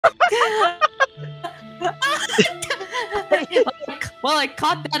Well, I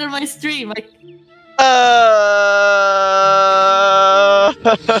caught that on my stream.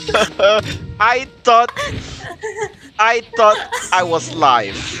 I thought I was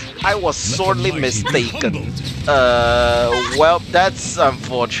live. I was sorely mistaken. Well, that's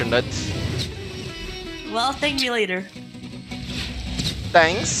unfortunate. Well, thank me later.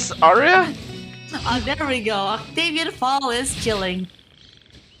 Thanks, Aria. There we go. Octavian Fall is chilling.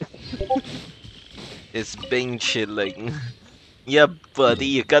 It's been chilling. Yeah, buddy,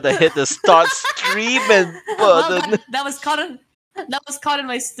 you gotta hit the start streaming button. Well, that was caught in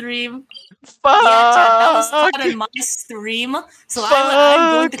my stream. Fuck. Yeah, chat, that was caught in my stream. So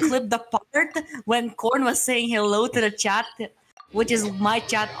I'm going to clip the part when Korn was saying hello to the chat, which is my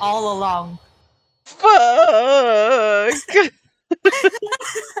chat all along. Fuck.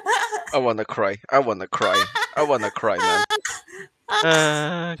 I wanna cry, man.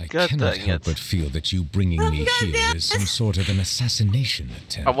 I cannot help but feel that you bringing me here is some sort of an assassination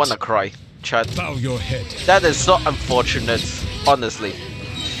attempt. I wanna cry, chat. Bow your head. That is so unfortunate, honestly.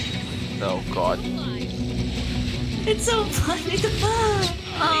 Oh god. It's so funny.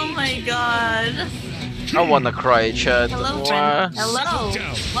 Oh my god. I wanna cry, chat. Hello, friend. Hello.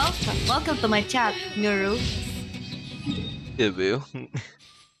 Welcome to my chat, Nuru.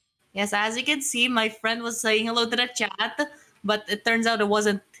 Yes, as you can see, my friend was saying hello to the chat, but it turns out it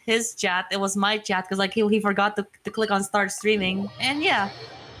wasn't his chat, it was my chat, because like he forgot to click on start streaming, and yeah.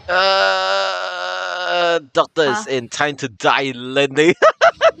 Doctor is in time to die, Lindy.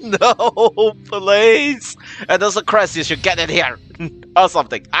 No, please. And also, Chris, you should get in here. Or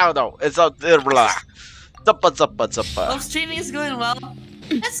something. I don't know. It's a blah. Oh, streaming is going well.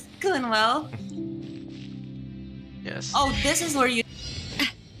 It's going well. Yes. Oh, this is where you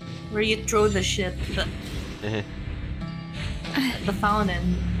throw the shit. The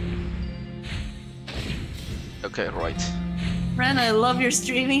fountain. Okay, right. Ren, I love your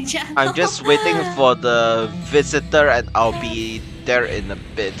streaming channel. I'm just waiting for the visitor and I'll be there in a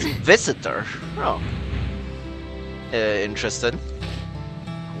bit. Visitor? Oh. Interesting.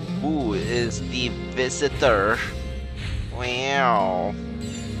 Who is the visitor? Wow.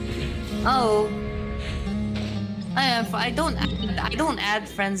 Oh. I don't add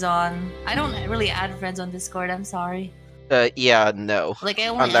friends on. I don't really add friends on Discord. I'm sorry. Yeah, no. Like I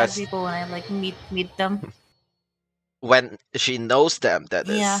only add people when I like meet them. When she knows them, that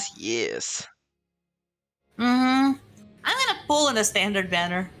is. Yeah. Yes. I'm gonna pull in the standard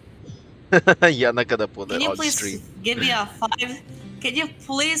banner. You're not gonna pull it Can you on please stream. give me a 5? Can you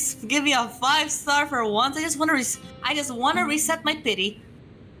please give me a 5-star for once? I just want to reset my pity.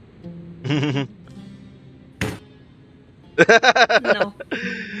 No.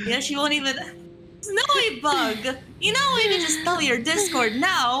 Yeah, she won't even. Snowy Bug! You know we can just tell your Discord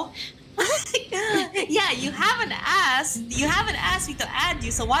now. Yeah, you haven't asked me to add you,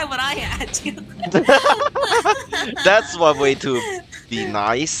 so why would I add you? That's one way to be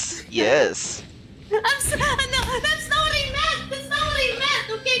nice. Yes. No, that's not what I meant. That's not what I meant.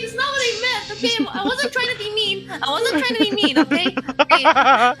 Okay, that's not what I meant. Okay, I wasn't trying to be mean. Okay.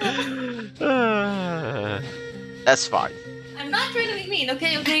 That's fine. I'm not trying to be mean.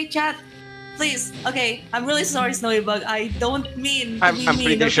 Okay, chat. Please. Okay, I'm really sorry, Snowy Bug. I don't mean to be mean.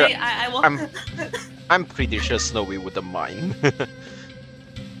 Pretty okay? sure. I will. I'm pretty sure Snowy wouldn't mind.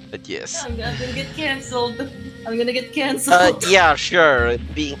 But yes. I'm gonna get cancelled. Yeah, sure.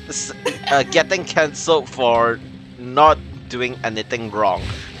 Getting cancelled for not doing anything wrong.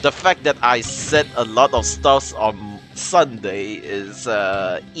 The fact that I said a lot of stuff on Sunday is,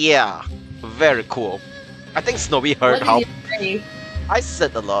 yeah, very cool. I think Snowy heard how I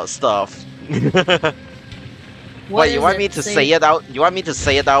said a lot of stuff. Wait, you want me to say it out? You want me to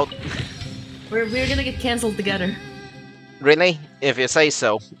say it out? We're gonna get cancelled together. Really? If you say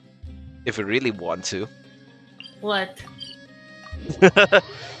so. If you really want to. What?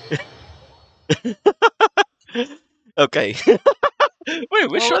 Okay. Wait,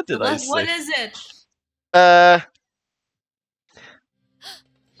 which one did I say? What is it?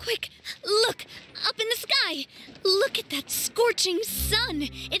 Quick, look! Up in the sky! Look at that scorching sun!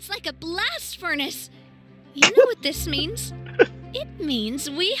 It's like a blast furnace! You know what this means? It means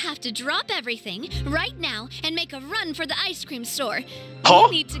we have to drop everything right now and make a run for the ice cream store. Huh?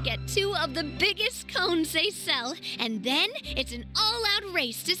 We need to get 2 of the biggest cones they sell, and then it's an all-out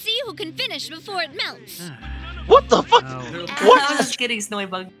race to see who can finish before it melts. What the fuck? What? I was just kidding, Snowy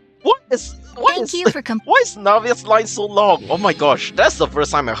Bug. Why is Navia's line so long? Oh my gosh, that's the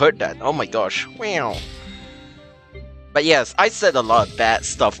first time I heard that. Oh my gosh. Wow. But yes, I said a lot of bad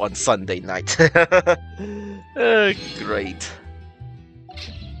stuff on Sunday night. Great.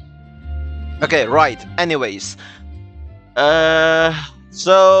 Okay, right. Anyways,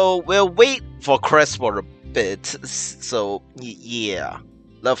 so we'll wait for Crest for a bit. So yeah,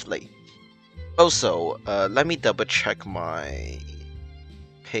 lovely. Also, let me double check my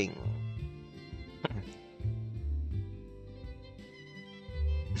ping.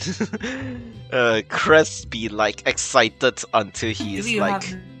 Crest be like excited until he's like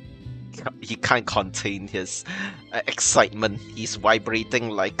he can't contain his excitement. He's vibrating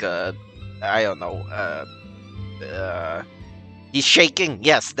like a I don't know. He's shaking.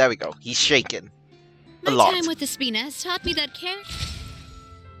 Yes, there we go. He's shaking. A lot. My time with the Spina has taught me that care.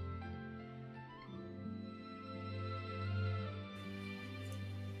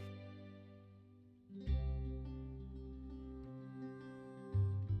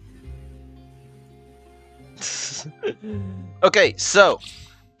 Okay, so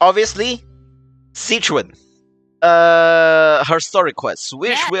obviously, Sichuan. Her story quest,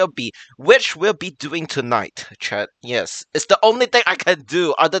 which we'll be doing tonight, chat. Yes, it's the only thing I can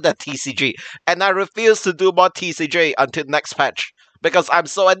do other than TCG, and I refuse to do more TCG until next patch because I'm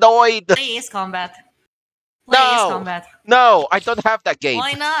so annoyed. Play Ace Combat. Play Ace Combat. No, I don't have that game.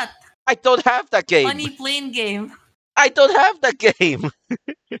 Why not? I don't have that game. Money playing game. I don't have that game.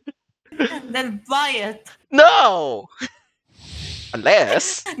 Then buy it. No.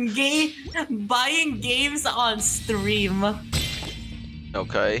 Unless buying games on stream.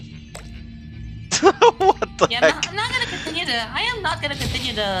 Okay. What the heck? I'm not gonna continue to. I am not gonna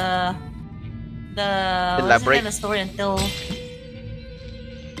continue the elaborate the story until.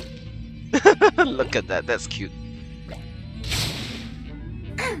 Look at that. That's cute.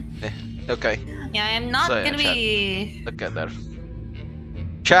 Okay. Yeah, I'm not gonna be. Look at that.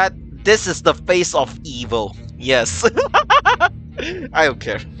 Chat. This is the face of evil. Yes. I don't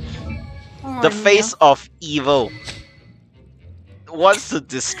care. The face of evil wants to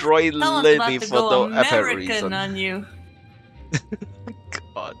destroy Lily for no apparent reason. On you.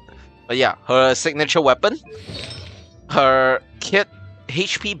 God. But yeah, her signature weapon, her kit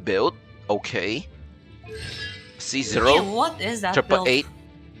HP build, okay. C0. Wait, what is that build? 888.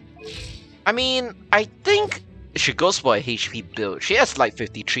 I mean, I think she goes for a HP build. She has like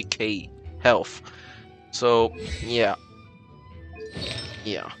 53k health. So, yeah.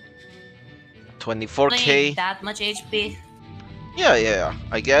 Yeah. 24k. Like that much HP? Yeah.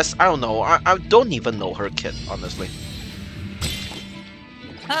 I guess. I don't know. I don't even know her kit, honestly.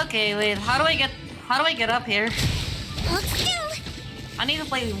 Okay, wait. How do I get up here? I need to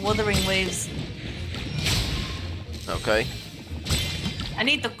play Wuthering Waves. Okay. I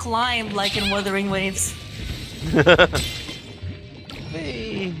need to climb like in Wuthering Waves.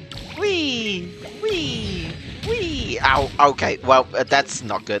 Wee. Ow. Okay. Well, that's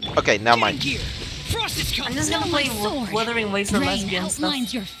not good. Okay, never mind. I'm just gonna play Wuthering Waves for lesbian stuff.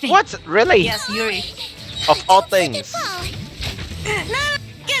 What? Really? Yes, Yuri. Of all things. No!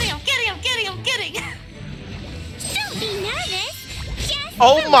 Get him! Don't be nervous. Just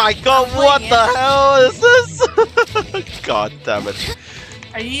Oh my god, what the hell is this? God damn it.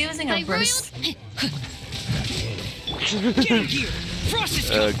 Are you using a burst?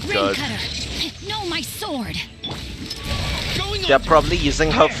 Oh god. No, my sword. They're probably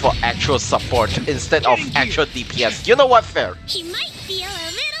using her for actual support instead of actual DPS. You know what, fair? He might feel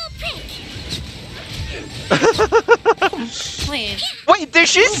a little prick. Wait. Wait, did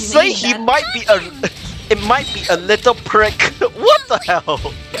she say he might be a... It might be a little prick? What the hell?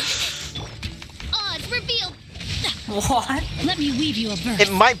 Odds revealed. What? Let me weave you a verse. It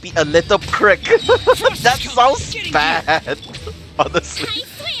might be a little prick. That sounds bad. Honestly. I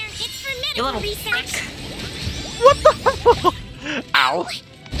swear, it's for You medical little research. prick. What the hell? Ow.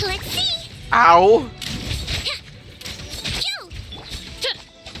 Let's see. Ow.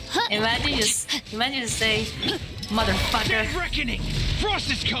 Imagine you say, motherfucker. Reckoning. Frost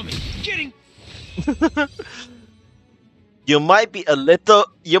is coming. Getting. You might feel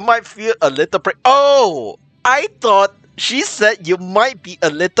a little prick. Oh, I thought she said you might be a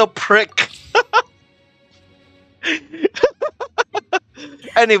little prick.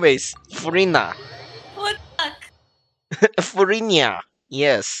 Anyways, Furina. What the fuck? Furinia,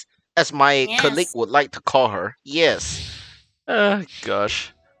 yes. As my colleague would like to call her. Yes.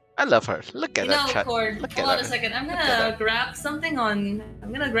 Gosh. I love her. Look at that chat. Cord, hold on a second. I'm gonna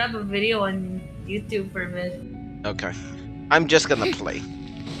grab a video on YouTube for a bit. Okay. I'm just gonna play.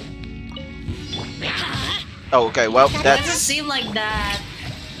 Oh, okay, well, Why that's... does it seem like that?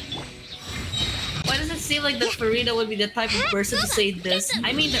 Why does it seem like the Farina would be the type of person to say this?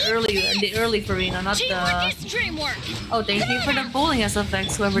 I mean the early Farina, not the... Oh, thank you for the bowling as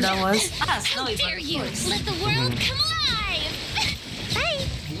effects, whoever that was. Ah, Snowy, Dare you? Let the world come alive. Bye.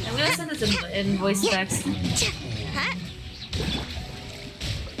 I'm gonna send this in voice text.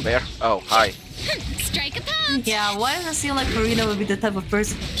 Where? Oh, hi. Strike a pose. Yeah, why does it seem like Farina would be the type of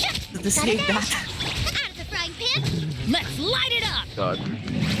person to say that? Out of the frying pan. Let's light it up. God.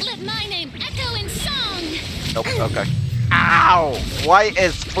 Let my name echo in song. Nope, okay. Ow! Why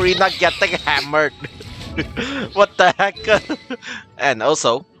is Farina getting hammered? What the heck? And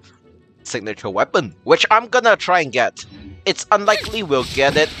also, signature weapon, which I'm gonna try and get. It's unlikely we'll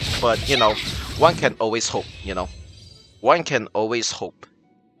get it, but you know, one can always hope, you know. One can always hope.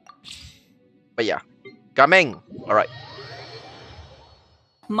 But yeah, coming! Alright.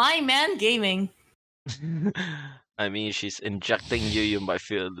 My man gaming. I mean, she's injecting you, you might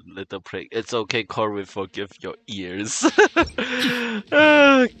feel a little prick. It's okay, Corey, forgive your ears.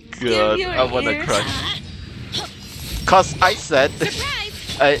 Oh god, I wanna cry. Cause I said,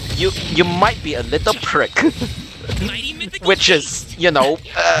 you might be a little prick. Which is, you know,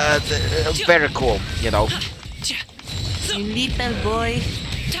 very cool, you know. You little boy.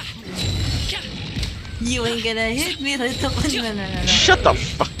 You ain't gonna hit me, little boy. No. Shut the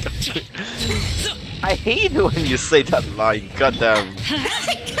fuck up. I hate when you say that line, goddamn.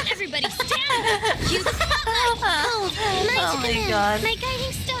 Everybody stand! Oh my god. My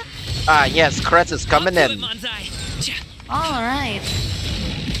guiding star. Ah, yes, Kretz is coming in. Alright.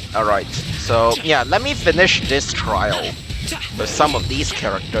 Alright, so yeah, let me finish this trial with some of these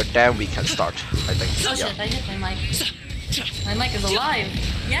characters, then we can start, I think. Oh shit, I hit my mic. My mic is alive.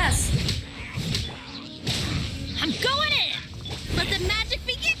 Yes. I'm going in! Let the magic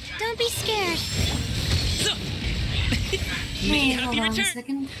begin! Don't be scared. Hey, hold on a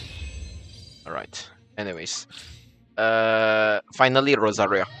second. Alright, anyways. Finally,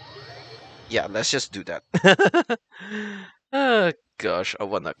 Rosaria. Yeah, let's just do that. Oh gosh, I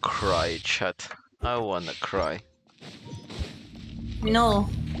wanna cry, chat. I wanna cry. No.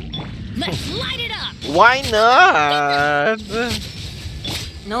 Let's light it up! Why not?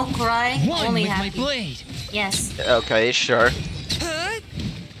 No cry, One only with happy. my blade. Yes. Okay, sure.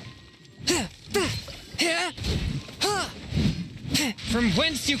 From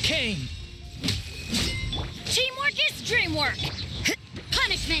whence you came. Teamwork is dreamwork!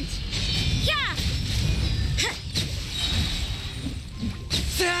 Punishment! Yeah!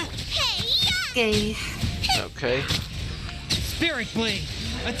 Hey, yeah! Okay. Okay. Spirit blade.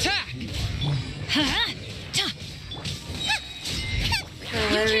 Attack.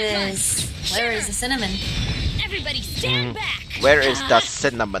 So where is the cinnamon? Everybody stand back! Where is the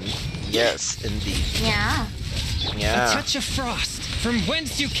cinnamon? Yes, indeed. Yeah. A Yeah. touch of frost. From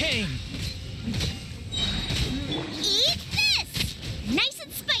whence you came. Eat this! Nice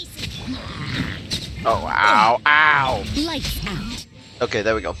and spicy! Oh, ow, ow. Lights out. Okay,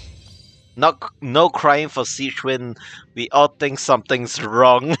 there we go. No crying for Sichuan. We all think something's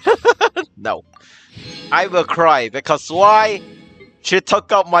wrong. No. I will cry because why? She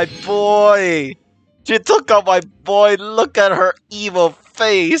took out my boy. She took out my boy. Look at her evil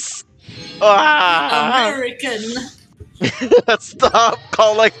face. Ah! American. Stop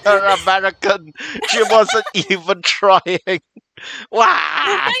calling her American. She wasn't even trying. Wow.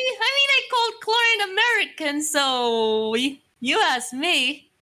 I mean, I called Chlorine American, so you asked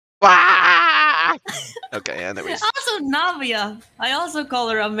me. Wow. Okay, anyways. Also, Navia. I also call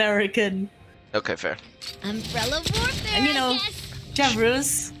her American. Okay, fair. Umbrella warfare, And you know, I guess.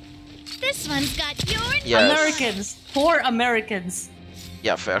 Javruz. This one's got your Yes. Americans. 4 Americans.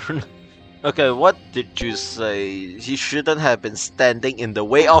 Yeah, fair. Okay, what did you say? He shouldn't have been standing in the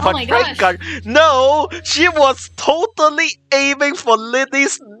way of Oh a my train gosh. gun. No, she was totally aiming for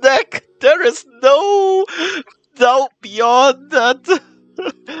Liddy's neck. There is no doubt beyond that.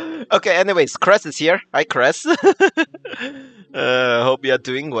 Okay, anyways, Cress is here. Hi, Cress. Hope you're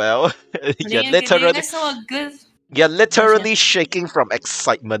doing well. You're literally shaking from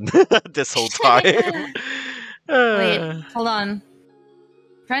excitement this whole time. Wait, hold on.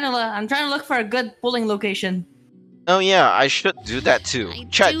 I'm trying to look for a good pulling location. Oh yeah, I should do that too. I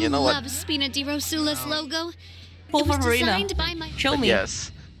Chat, do you know love what? Spina di Rosula's logo. Pull It was for Marina. designed by my Show me.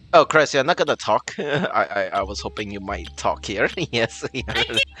 Yes. Oh, Chris, you're not gonna talk. I was hoping you might talk here. Yes. I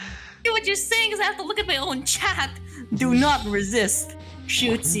can't do what you're saying because I have to look at my own chat. Do not resist.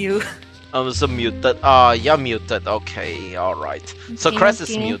 Shoots you. I'm so muted. You're muted. Okay, alright. So Okay, Chris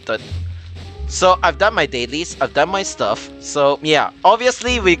is okay. muted. So I've done my dailies, I've done my stuff. So yeah,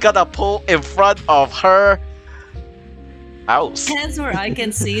 obviously we gotta pull in front of her house. That's where I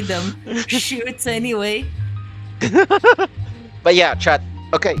can see them. Shoots anyway. But yeah, chat.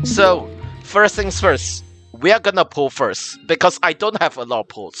 Okay, so first things first. We are gonna pull first because I don't have a lot of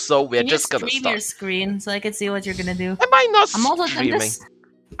pulls, so we're Can you just gonna stream start. your screen so I can see what you're gonna do? Am I not I'm also streaming?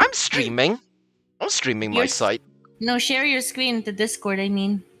 I'm streaming. I'm streaming my site. No, share your screen to Discord, I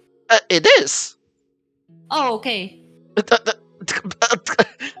mean. It is. Oh, okay.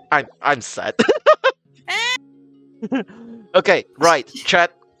 I'm sad. Okay, right,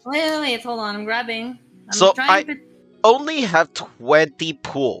 chat. Wait, hold on, I'm grabbing. I only have 20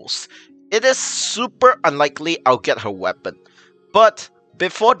 pulls. It is super unlikely I'll get her weapon. But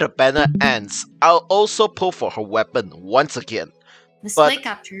before the banner ends, I'll also pull for her weapon once again. Display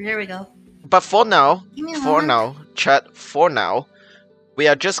capture, there we go. But for now, chat, for now, we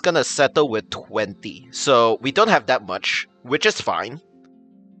are just gonna settle with 20. So we don't have that much, which is fine.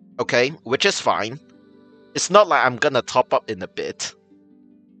 Okay, which is fine. It's not like I'm gonna top up in a bit.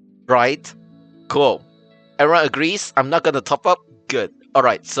 Right? Cool. Everyone agrees? I'm not gonna top up? Good.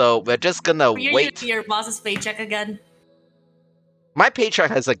 Alright, so we're just gonna wait. You're using your boss's paycheck again. My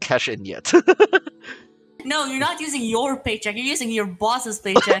paycheck hasn't cashed in yet. No, you're not using your paycheck. You're using your boss's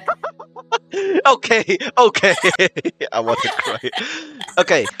paycheck. Okay. I want to cry.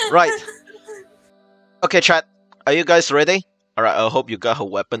 Okay, right. Okay, chat. Are you guys ready? Alright, I hope you got her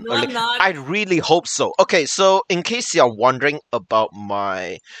weapon No, early. I'm not. I really hope so. Okay, so in case you're wondering about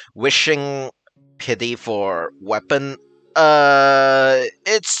my wishing pity for weapon,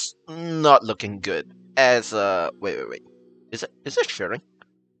 it's not looking good. As wait. Is it sharing?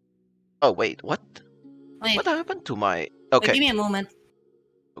 Oh wait, what? Wait. What happened to my? Okay. Wait, give me a moment.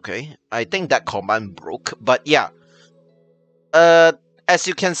 Okay, I think that command broke, but yeah. As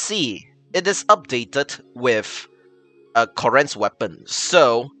you can see, it is updated with Coren's weapon.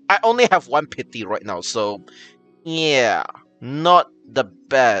 So I only have one pity right now. So yeah, not the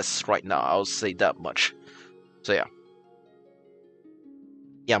best right now. I'll say that much. So yeah.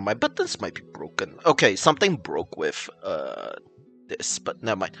 Yeah, my buttons might be broken. Okay, something broke with this, but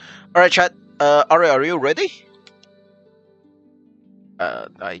never mind. Alright, chat. Aria, are you ready?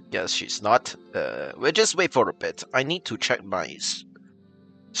 I guess she's not. We'll just wait for a bit. I need to check my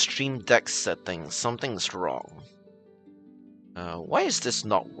Stream Deck settings. Something's wrong. Why is this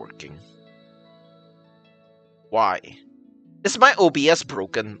not working? Why? Is my OBS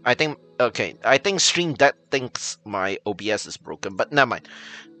broken? I think Stream Deck thinks my OBS is broken, but never mind.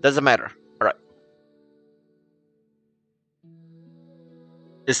 Doesn't matter. Alright.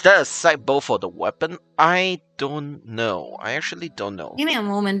 Is there a side bow for the weapon? I don't know. I actually don't know. Give me a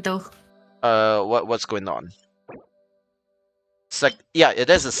moment though. What's going on? Yeah,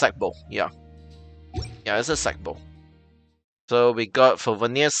 it is a side bow. Yeah, it's a side bow. So we got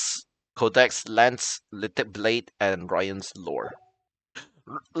Favonius, Codex, Lance, Lithic Blade, and Ryan's Lore.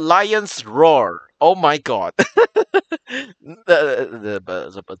 Lion's Roar! Oh my god!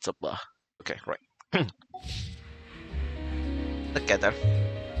 Okay, right. Look at her.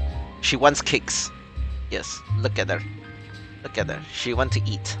 She wants cakes. Yes, look at her. Look at her. She wants to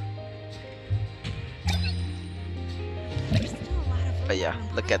eat. But yeah,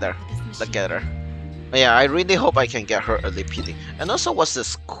 look at her. Look at her. But yeah, I really hope I can get her early PD. And also, what's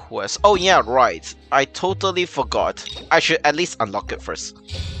this quest? Oh yeah, right. I totally forgot. I should at least unlock it first.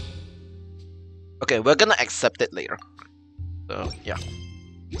 Okay, we're gonna accept it later. So, yeah.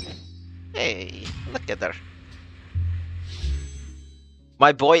 Hey, look at her.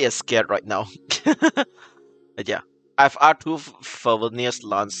 My boy is scared right now. But yeah. I have R2 Favonius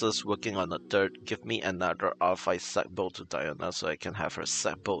Lancers working on a third. Give me another R5 sack bow to Diana so I can have her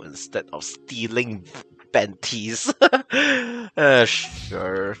sack bow instead of stealing Benties.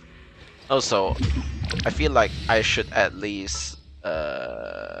 Sure. Also, I feel like I should at least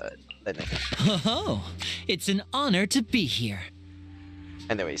Lenny. Oh, it's an honor to be here.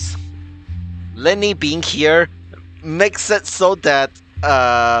 Anyways, Lenny being here makes it so that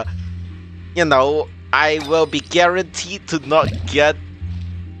you know, I will be guaranteed to not get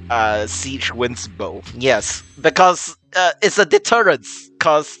Siege Wind's bow. Yes, because it's a deterrence.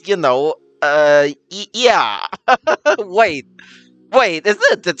 Cause you know, yeah. Wait, is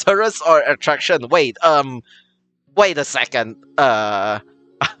it a deterrence or attraction? Wait a second.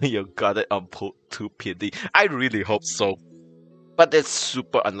 You got it on pull 2 PD. I really hope so, but it's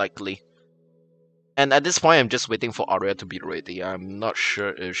super unlikely. And at this point, I'm just waiting for Aria to be ready. I'm not sure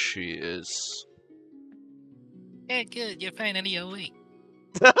if she is. Yeah, good. You're finally awake.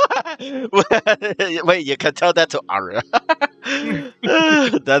 Wait, you can tell that to Aria.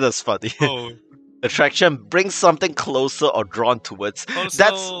 That is funny. Oh. Attraction brings something closer or drawn towards. Also,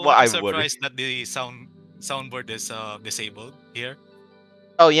 that's what I'm I worry. surprised that the soundboard is disabled here.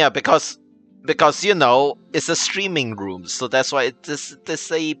 Oh yeah, because you know it's a streaming room, so that's why it is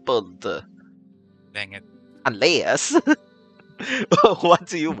disabled. Dang it. Unless What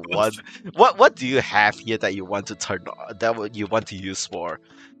do you want? What do you have here that you want to turn on? That what you want to use for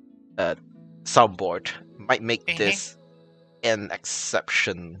soundboard? Might make this an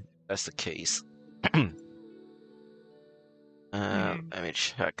exception. That's the case. Let me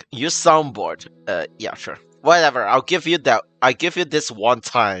check. Use soundboard. Yeah, sure. Whatever. I'll give you that. I give you this one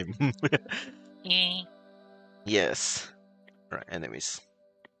time. Yes. Right. Enemies.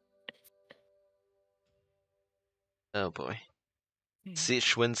 Oh boy.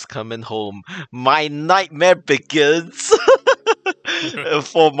 Sichuan's coming home. My nightmare begins.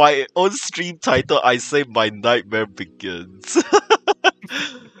 For my own stream title, I say my nightmare begins.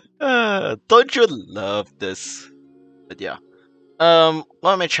 Don't you love this? But yeah.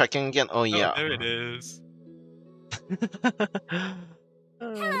 What am I checking again? Oh yeah. There it is.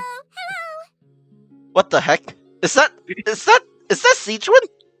 Hello, hello. What the heck? Is that Sichuan?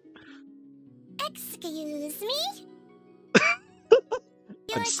 Excuse me?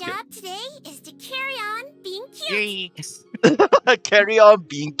 Your job today is to carry on being cute. Carry on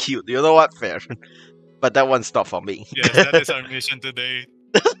being cute. You know what? Fair. But that one's not for me. Yes, that is our mission today.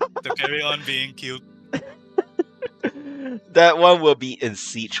 To carry on being cute. That one will be in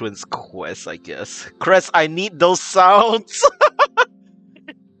Sichuan's quest, I guess. Chris, I need those sounds.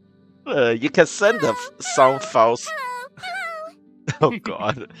 You can send the sound files. Oh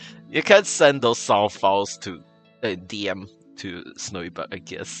god. You can send those sound files to DM to Snowybug, I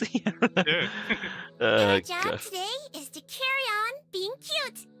guess. Yeah. Your job today is to carry on being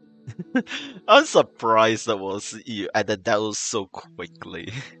cute. I'm surprised that was you added that was so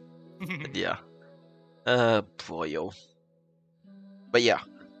quickly. Yeah. Boyo. But yeah.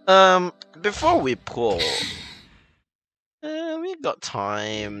 Before we pull, we got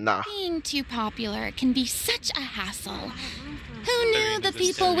time. Nah. Being too popular can be such a hassle. Who knew the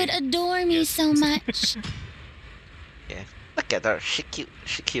people would adore me so much? Yeah. Look at her. She cute.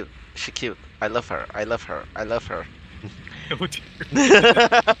 She cute. She cute. I love her. I love her. I love her. Oh dear.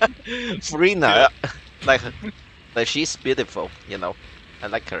 Furina, like she's beautiful, you know. I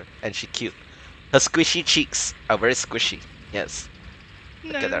like her, and she cute. Her squishy cheeks are very squishy. Yes.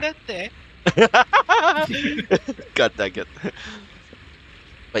 Look at her. God dang it.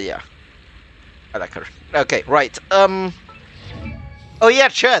 But yeah, I like her. Okay, right. Oh yeah,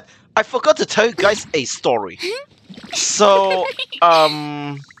 Chad. I forgot to tell you guys a story. So,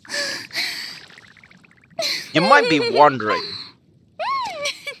 you might be wondering.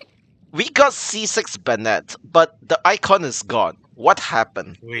 We got C6 Bennett, but the icon is gone. What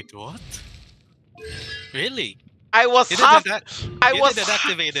happened? Wait, what? Really? I was You half. didn't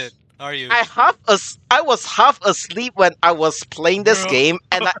deactivate it, are you? I was half asleep when I was playing this Bro. game,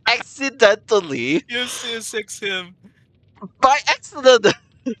 and I accidentally, You C6 him. by accident.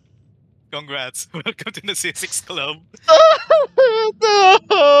 Congrats. Welcome to the C6 Club.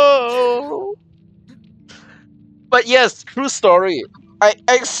 No. But yes, true story. I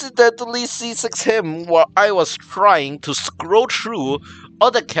accidentally C6 him while I was trying to scroll through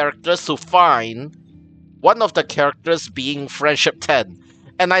all the characters to find one of the characters being Friendship 10.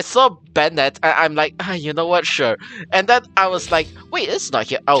 And I saw Bennett, and I'm like, you know what, sure. And then I was like, wait, it's not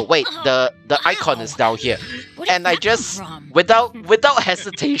here. Oh, wait, the icon is down here. And I just, without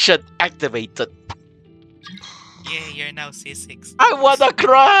hesitation, activated. Yeah, you're now C6. I wanna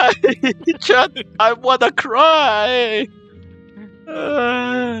cry! Chat, I wanna cry!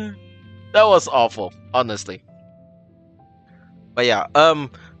 That was awful, honestly. But yeah,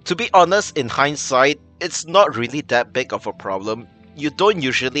 to be honest, in hindsight, it's not really that big of a problem. You don't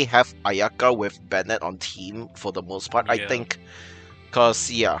usually have Ayaka with Bennett on team for the most part, I Yeah. think.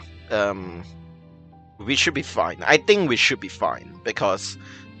 Cause yeah, we should be fine. I think we should be fine because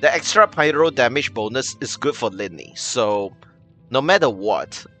the extra pyro damage bonus is good for Linny. So no matter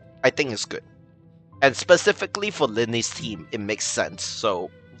what, I think it's good. And specifically for Linny's team, it makes sense. So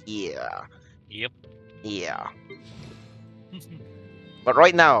yeah, Yep. yeah. But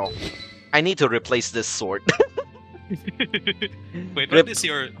right now, I need to replace this sword. Wait, Rip. what is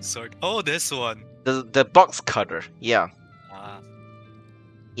your sword? Oh, this one. the box cutter. Yeah. Ah,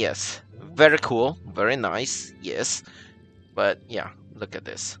 Yes. Very cool. Very nice. Yes. But yeah, look at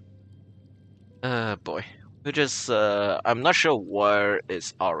this. Boy. We just I'm not sure where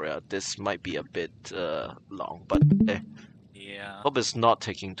is Aria. This might be a bit long, but yeah. hope it's not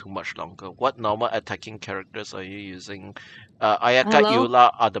taking too much longer. What normal attacking characters are you using? Ayaka, Hello?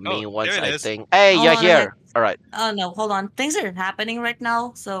 Eula are the main Oh, ones, there it I is. think. Hey, Hold you're on, here. All right. Oh no, hold on. Things are happening right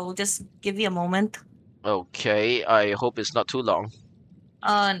now, so just give me a moment. Okay. I hope it's not too long.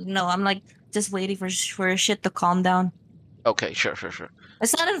 No, I'm like just waiting for shit to calm down. Okay. Sure.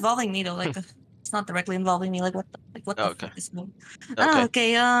 It's not involving me though. Like, it's not directly involving me. Like, what the? Like, what the Okay. fuck is going? Okay.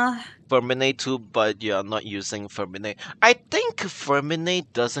 Okay. Ferminate too, but you're not using Ferminate. I think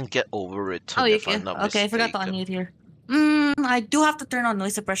Ferminate doesn't get overwritten Oh, you if I'm can. not Okay, I forgot to mistaken. unmute here. I do have to turn on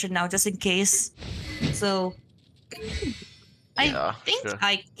noise suppression now, just in case. So, I Yeah, think sure.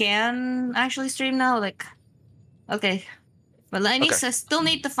 I can actually stream now. Like, okay, but I still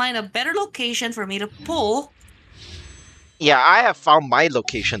need to find a better location for me to pull. Yeah, I have found my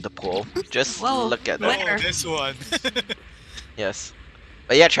location to pull. Just Whoa, look at where? that. Oh, this one. Yes.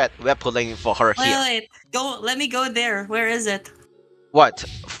 But yeah, chat, we're pulling for her here. Wait, go. Let me go there. Where is it? What?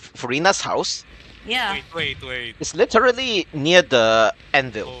 Farina's house? Yeah. Wait. It's literally near the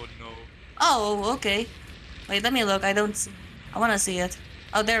anvil. Oh no. Oh, okay. Wait, let me look. I don't see. I want to see it.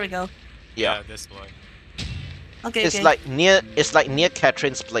 Oh, there we go. Yeah. This one. Okay, It's okay. like near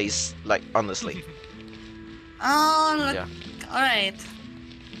Catherine's place, like honestly. Oh, look. Yeah. All right.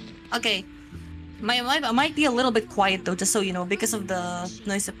 Okay. I might be a little bit quiet though, just so you know, because of the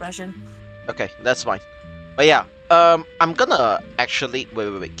noise suppression. Okay, that's fine. But yeah, I'm gonna actually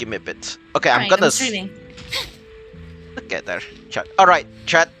wait, give me a bit. Okay, I'm Alright, gonna streaming. look at there, chat. All right,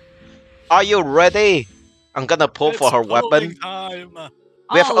 chat. Are you ready? I'm gonna pull for her weapon.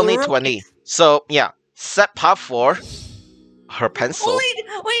 We have only Alright. 20, so yeah. Set path for her pencil. Wait,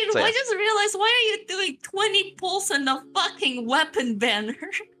 So, I yeah. just realized, why are you doing 20 pulls on the fucking weapon banner?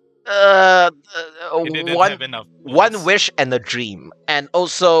 You didn't One have enough. one wish and a dream, and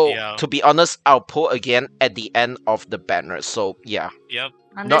also Yeah. to be honest, I'll pull again at the end of the banner. So yeah. Yep.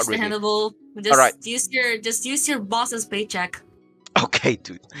 really. Understandable. Just Alright. use your boss's paycheck. Okay,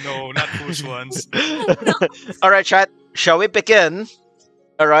 dude. No, not push ones. All right, chat. Shall we begin?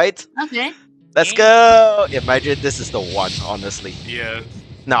 All right, Okay. let's go. Imagine this is the one. Honestly, Yeah.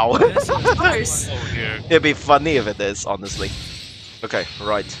 now Yes, Of course. Oh dear. it'd be funny if it is. Honestly. Okay,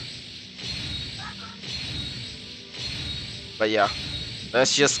 right. But yeah,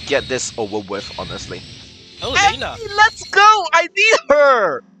 let's just get this over with. Honestly. Oh, Hey, Layla. let's go! I need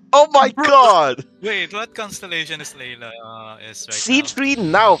her. Oh my god. Wait, what constellation is Layla is right C3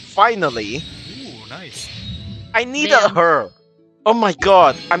 now finally. now? Ooh, nice. I needed Damn. her. Oh my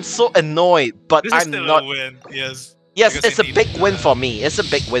god, I'm so annoyed, but This is I'm still not. a win. Yes. Yes, because it's a you big need, win for me. It's a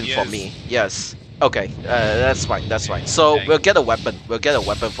big win for yes. me. Yes. Okay, that's fine. That's fine. So Okay. we'll get a weapon. We'll get a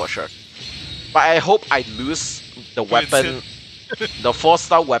weapon for sure. But I hope I lose the weapon, the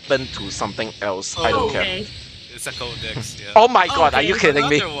 4-star weapon to something else. I don't care. Okay. It's a codex. Yeah. Oh my god, are Okay, you kidding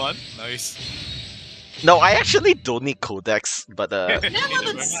me? Another one. Nice. No, I actually don't need codex, but None of Never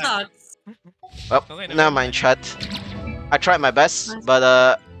it mind. sucks. well, Okay, never never mind, chat. I tried my best, Nice. but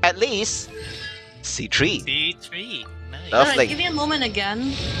at least C3. C3. Nice. Lovely. Alright, give me a moment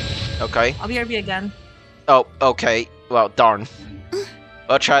again. Okay. I'll BRB again. Oh, okay. Well, darn.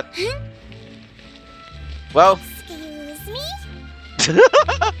 Well, chat. Well, Excuse me?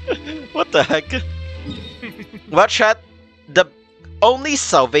 what the heck? Well, chat, the only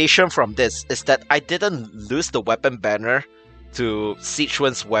salvation from this is that I didn't lose the weapon banner to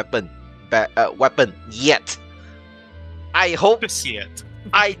Sichuan's weapon yet. I hope Just yet.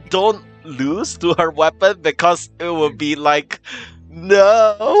 I don't lose to her weapon because it will be like,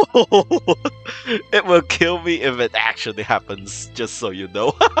 no, it will kill me if it actually happens. Just so you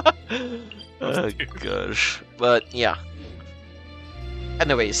know. Oh gosh, but yeah.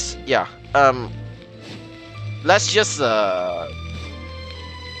 Anyways, yeah. Let's just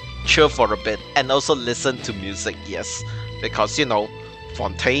chill for a bit and also listen to music. Yes, because you know,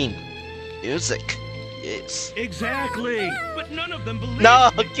 Fontaine, music. Yes. Exactly. But none of them believe. No,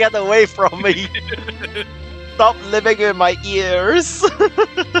 get away from me! Stop living in my ears!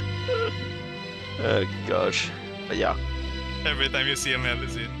 Oh gosh. But yeah, Every time you see a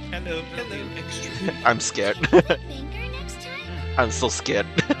medicine. Hello. I'm scared. Finger next time? I'm so scared.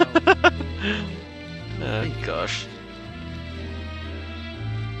 Oh gosh.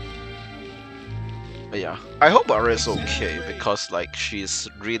 But yeah, I hope Ara's okay because like she's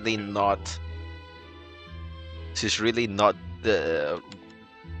really not the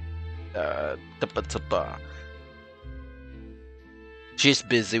she's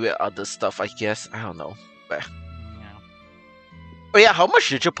busy with other stuff, I guess. I don't know. But Yeah. oh yeah, how much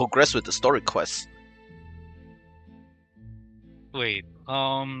did you progress with the story quest? Wait.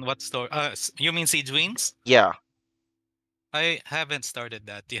 What story? You mean Siege Wings? Yeah. I haven't started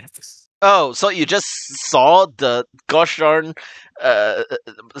that yet. Oh, so you just saw the gosh darn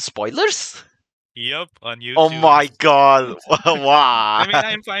spoilers? Yep, on YouTube. Oh my god! Wow! I mean,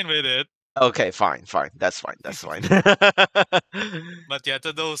 I'm fine with it. Okay, fine. That's fine. But yeah,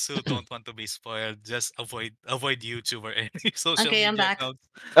 to those who don't want to be spoiled, just avoid YouTube or any social Okay, I'm media back. accounts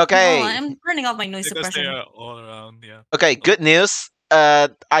Okay. Oh, I'm turning off my noise because they suppression. are all around. Yeah. Okay, good news.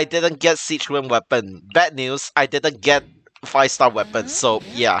 I didn't get Siege Wing weapon. Bad news. I didn't get 5-star weapon. So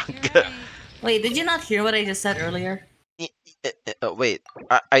yeah. Wait, did you not hear what I just said earlier? Wait.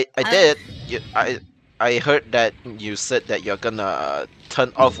 I did. I heard that you said that you're gonna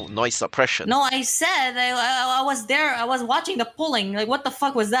turn off noise suppression. No, I said I was there. I was watching the polling. Like, what the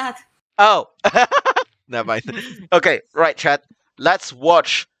fuck was that? Oh. Never mind. Okay, right, chat. Let's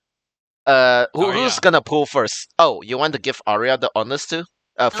watch. Who's gonna pull first? Oh, you want to give Arya the honors too?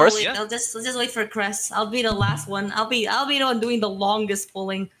 First. Wait, I'll just wait for Crest. I'll be the last one. I'll be the one doing the longest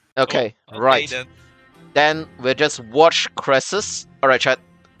polling. Okay, right. Then we'll just watch Cress's. Alright, chat.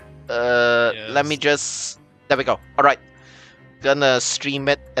 Let me just. There we go. Alright. Gonna stream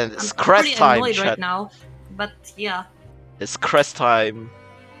it, and it's Crest time, annoyed chat. right now, but yeah. It's Crest time.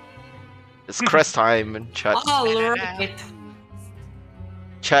 It's Crest time, chat. Oh, right.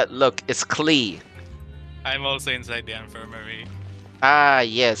 Chat, look, it's Klee. I'm also inside the infirmary. Ah,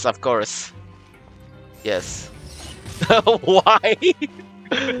 yes, of course. Yes. Why?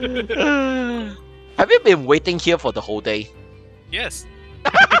 Have you been waiting here for the whole day? Yes.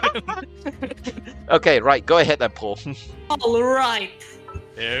 Okay, right, go ahead and pull. Alright.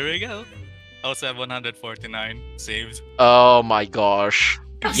 There we go. Also have 149 saved. Oh my gosh.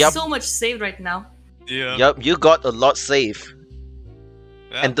 Yep. So much saved right now. Yeah. Yep, you got a lot saved.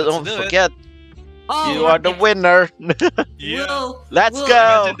 Well, and don't forget, you are the winner. Yeah. Let's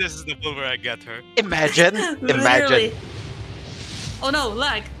go. Imagine this is the pool where I get her. Imagine. Imagine. Oh no,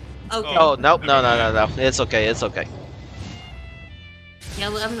 lag. Okay. Oh no. It's okay. It's okay. Yeah,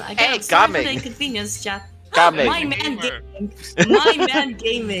 hey, I'm sorry for the inconvenience, chat. Gaming. My man gaming. My man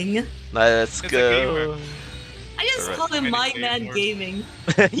gaming. Let's go. I just call him my man gaming.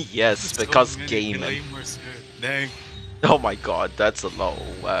 Yes, because gaming. Dang. Oh my god, that's a lot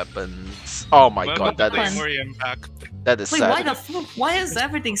of weapons. Oh my god, that is Wait, sad. Why is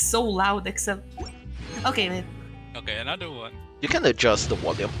everything so loud except... Okay, wait. Okay, another one. You can adjust the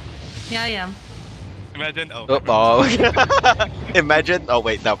volume. Yeah, I am. Imagine, Imagine, oh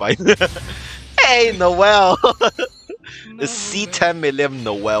wait, never mind. Hey, Noelle! It's C10 million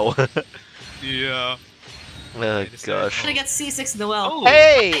Noelle. Yeah. Oh gosh. I'm gonna get C6 Noelle. Oh,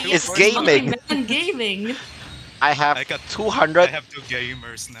 hey, it's gaming. My man gaming. I have 200. I have 2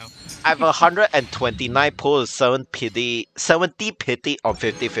 gamers now. I have 129 pulls, 70 pity on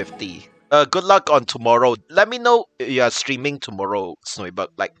 50-50. Good luck on tomorrow. Let me know you are streaming tomorrow, Snowbug.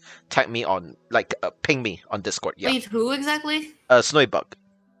 Like, tag me on, like, ping me on Discord. Yeah. Wait, who exactly? Snowbug.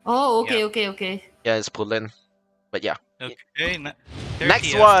 Oh, okay, okay. Yeah, it's pulling. But yeah. Okay,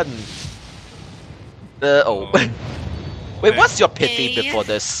 next one. Wait, what's your pity before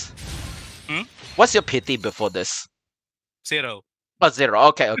this? Hmm? What's your pity before this? 0. Oh, 0.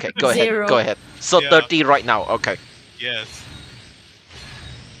 Okay. Go ahead. Go ahead. So 30 right now. Okay. Yes.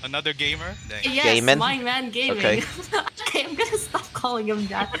 Another gamer? Dang. Yes, Gaming? my man gaming. Okay. Okay, I'm gonna stop calling him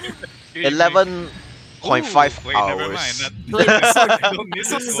that. 11.5 wait, hours. never mind.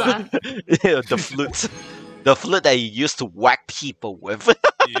 The flute. The flute that you used to whack people with.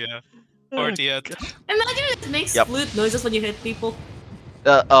 Yeah. 40th. Imagine it makes flute noises when you hit people.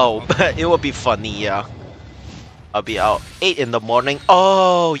 It would be funny, yeah. I'll be out 8 in the morning.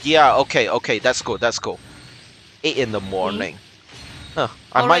 Oh, yeah. Okay. That's cool. 8 in the morning. Huh.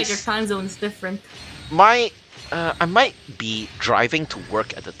 Alright, your time zone is different. I might be driving to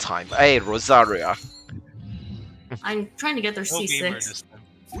work at the time. Hey, Rosaria. I'm trying to get their C6.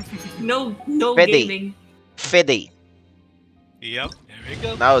 No Fiddy. gaming. Fiddy. Yep, there we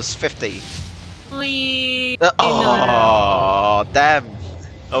go. Now it's 50. Please. Oh, damn.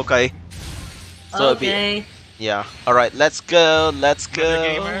 Okay. So okay. Yeah. Alright, let's go.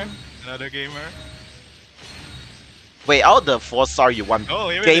 Another gamer. Wait, out of the 4-star you want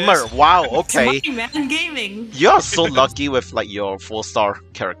here gamer. it is. Wow, okay. It's my man gaming. You're so lucky with like your 4-star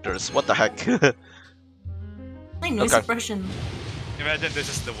characters. What the heck? My noise suppression. Imagine this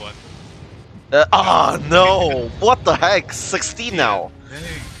is the one. No! What the heck? 16 now. Dang.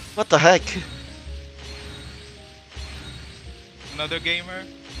 What the heck? Another gamer?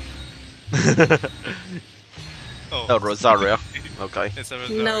 Oh, Rosaria. Okay. It's a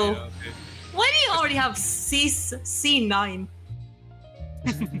Rosaria. No. Okay. Why do you already have C9?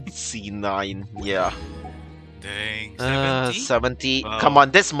 C9, yeah. Dang. 70. Wow. Come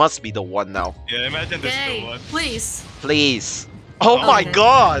on, this must be the one now. Yeah, imagine this is the one. Please. Please. Oh my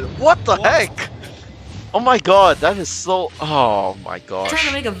god! What the heck? Oh my god, that is so. Oh my I'm trying to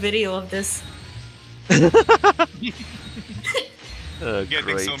gosh. make a video of this. Getting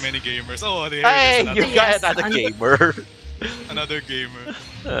Great. so many gamers. Oh, there Hey, is you another, got Yes, another I'm- gamer. another gamer.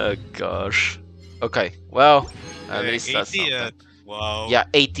 Oh gosh. Okay, well, at Like least that's 80th. something. Wow. Yeah,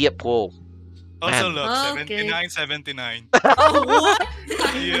 80th pull. Also Man. look, Okay. 79. Oh, what?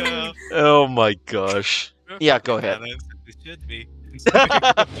 Yeah. Oh my gosh. Yeah, go ahead. Balance, it should be.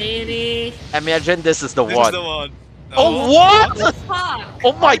 80. Imagine this is the This one. is the one. Oh, what? What the fuck?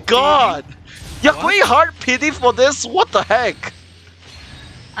 Oh my god! You're What? going hard pity for this? What the heck?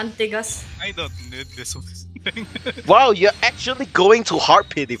 Antigas. I don't need this one. Wow, you're actually going to hard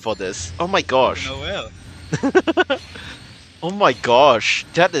pity for this. Oh my gosh. Noel. Oh my gosh.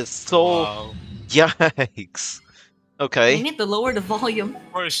 That is so. Wow. Yikes. You Okay. need to lower the volume.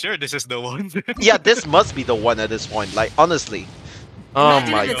 For sure, this is the one. Yeah, this must be the one at this point. Like, honestly. Oh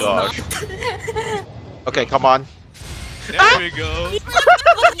Imagine my if it's gosh. not. Okay, come on. There we go.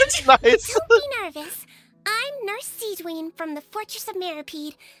 Nice. Don't be nervous. I'm Nurse Seedween from the Fortress of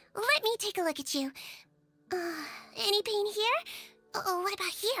Mirapede. Let me take a look at you. Any pain here? Oh, what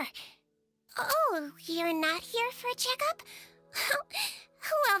about here? Oh, you're not here for a checkup?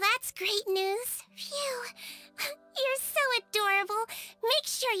 Well, that's great news. Phew. You're so adorable. Make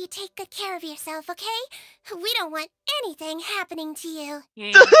sure you take good care of yourself, okay? We don't want anything happening to you.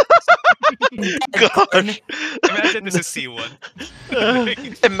 Gosh. Imagine this is C1.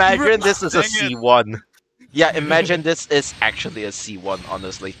 Imagine this is a Dang it. C1. Yeah, imagine this is actually a C1,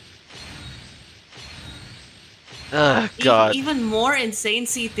 honestly. God. Even more insane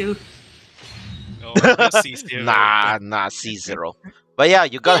C2. Oh, just C0. Nah, C0. But yeah,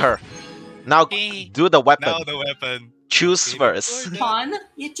 you got her. Now Okay. do the weapon. Now the weapon. Choose first. Pawn?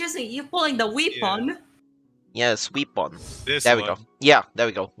 You're pulling the weapon. Yes, weapon. This There we one. go. Yeah, there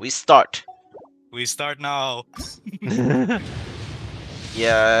we go. We start. We start now.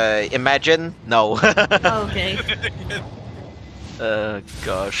 Yeah, imagine? No. Okay.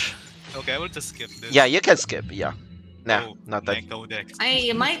 Gosh. Okay, I will just skip this. Yeah, you can skip. Yeah. Nah, Oh, not that. Codex.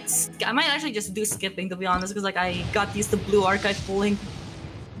 I might actually just do skipping, to be honest, because like I got used to blue archive pulling.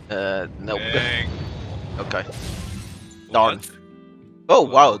 No. Dang. Okay. Darn. What? Oh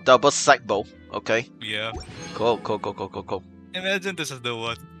wow, double sack bow. Okay. Yeah. Cool. Imagine this is the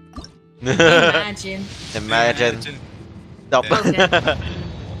one. Imagine. Imagine. Double. Okay.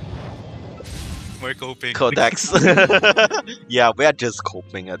 We're coping. Codex. Yeah, we are just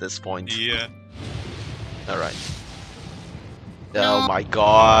coping at this point. Yeah. Alright. No. Oh my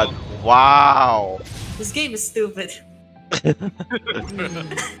god. Wow. This game is stupid.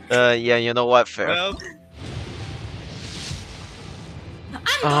 Yeah, you know what? Fair. Well, I'm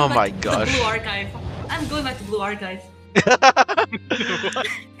Oh going my back to gosh. the blue archive. I'm going back to blue archive.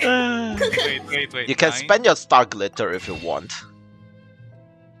 wait. You can Nine? spend your star glitter if you want.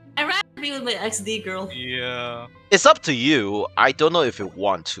 I'd rather be with my XD girl. Yeah. It's up to you. I don't know if you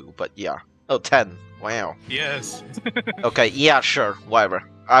want to, but yeah. Oh, 10. Wow. Yes. Okay, yeah, sure. Whatever.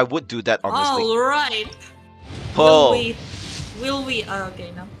 I would do that, honestly. Alright. Pull. Will we?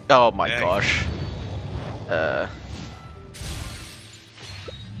 Okay, no. Oh my Dang. gosh.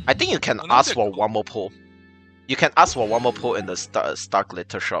 I think you can Another ask for pull. one more pull. You can ask for one more pull in the star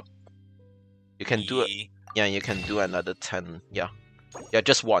glitter shop. You can do it. Yeah, you can do another 10. Yeah. Yeah,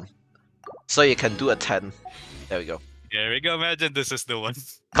 just one. So you can do a 10. There we go. There we go. Imagine this is the one.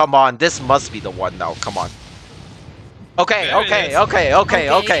 Come on, this must be the one now. Come on. Okay, There it okay, is. okay, okay,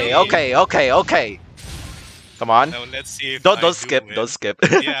 Okay. okay, okay, okay. Come on. Now let's see if I Don't do skip, win. don't skip.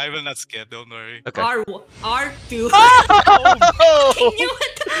 Yeah, I will not skip. Don't worry. Okay. R2. Oh! I knew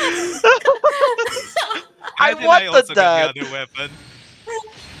it. I Imagine wanted also that. Get the other weapon.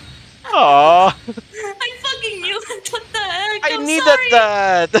 Aw, I fucking knew it. What the heck? I I'm needed sorry.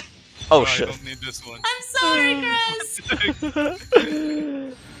 that. Oh I shit. don't need this one. I'm sorry, Chris.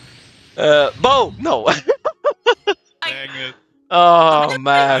 Bo, no. Dang it. Oh I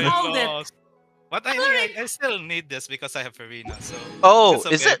man. Called it. lost. But I still need this because I have Farina, so. Oh,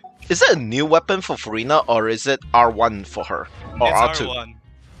 it's okay. is it a new weapon for Farina or is it R1 for her or It's R2? R1.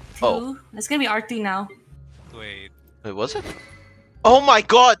 Oh. It's gonna be R2 now. Wait. Wait, was it? Oh my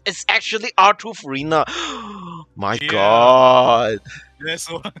god, it's actually R2 Farina. My Yeah. god. This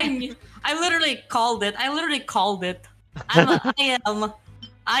one. I literally called it. I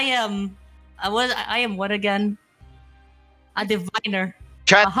am what again? A diviner.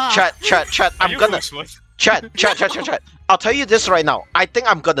 Chat, Aha. chat. Are I'm you gonna first one? chat. I'll tell you this right now. I think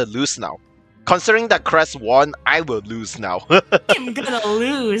I'm gonna lose now. Considering that Crest won, I will lose now. I'm gonna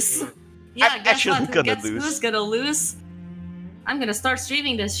lose. Yeah, I'm guess actually what? gonna Guess lose. who's gonna lose? I'm gonna start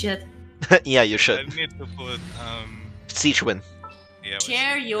streaming this shit. Yeah, you I should. need to put Sichuan. yeah.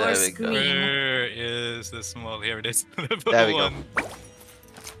 Share your There we go. screen. Where is the small? Here it is. Level There we go. 1.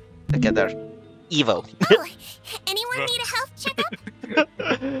 Look at there. Evil. Oh, anyone need a health checkup?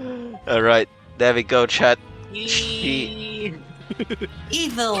 Alright, there we go, chat.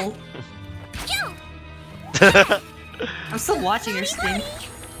 Evil. I'm still watching your stream.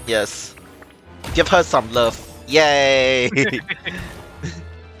 Yes. Give her some love. Yay!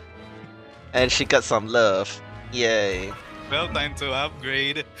 And she got some love. Yay. Well, time to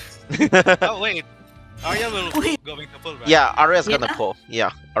upgrade. Oh wait, Arya will Wait. going to pull, right? Yeah, Arya's gonna Yeah. pull.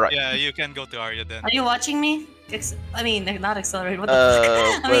 Yeah, alright. Yeah, you can go to Arya then. Are you watching me? I mean, not accelerate. What the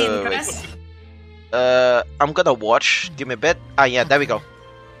fuck? I mean, wait. press. I'm gonna watch. Give me a bit. Ah, yeah, there we go.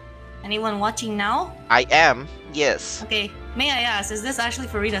 Anyone watching now? I am. Yes. Okay. May I ask, is this actually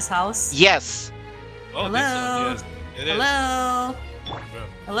Farina's house? Yes. Oh, Hello? this one, yes. It is. Hello? Bro.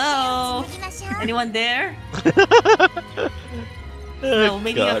 Hello? 次ましょう Anyone there? Oh, No,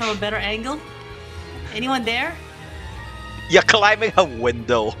 maybe from a gosh. better angle. Anyone there? You're climbing a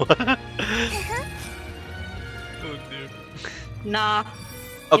window. Oh dear. Nah.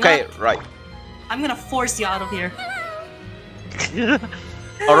 Okay, what? right. I'm gonna force you out of here.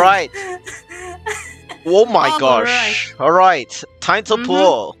 Alright. Oh my All gosh. Alright. Time to Mhm.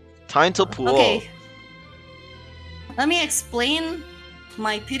 pull. Time to pull. Okay. Let me explain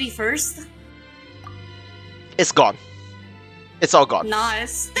my pity first. It's gone. It's all gone. Nah,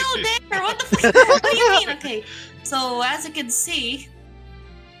 it's still there. What the fuck? What do you mean? Okay. So as you can see,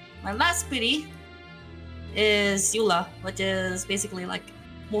 my last pity is Eula, which is basically like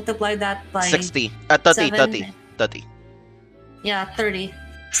multiply that by 60. 30, 7. 30. 30. Yeah, 30.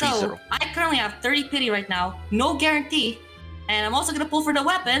 So 30. I currently have 30 pity right now, no guarantee, and I'm also gonna pull for the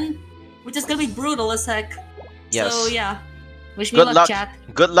weapon, which is gonna be brutal as heck. Yes. So yeah, wish me Good luck, luck. chat.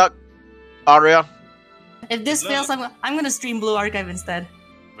 Good luck, Arya. If this Good fails, I'm gonna stream Blue Archive instead.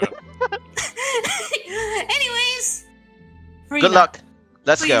 Anyways, Farina, Good luck.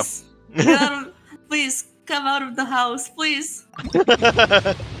 Let's go. please, get out of- please come out of the house, please.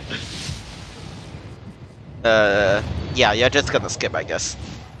 Yeah, you're just gonna skip, I guess.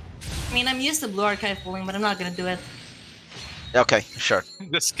 I mean, I'm used to Blue Archive pulling, but I'm not gonna do it. Okay, sure.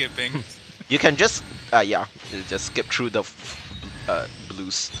 Just skipping. You can just, yeah, just skip through the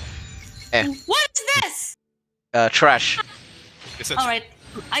blues. What is this? Trash. It's a All right,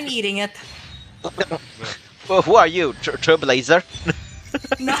 I'm eating it. Well, who are you, Trailblazer?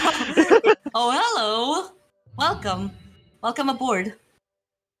 No. Oh, hello. Welcome. Welcome aboard.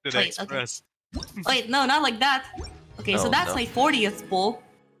 to the Wait, express. Wait, no, not like that. Okay, so Oh, that's no. my 40th pull.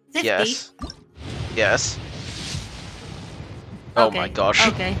 50. Yes. Yes. Oh my Okay, gosh.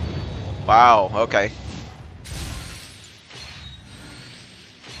 Okay. Wow, okay.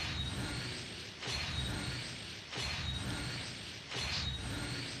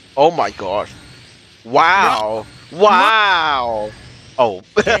 Oh my gosh. Wow. Wow. Oh.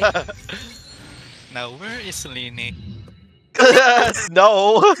 Now where is Lini?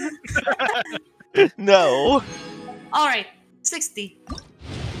 No. No. All right. 60.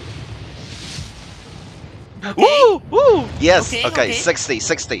 Woo! Woo! Yes. Okay, Okay. okay. 60.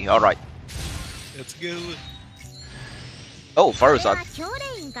 60. All right. Let's go. Oh, これ Faruzan. は教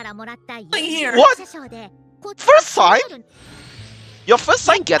練員からもらった here. What? 車掌でこっち First time? Your first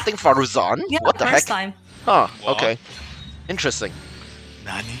time getting Faruzan? Yeah, What the first heck? time. Huh. What? Okay. Interesting.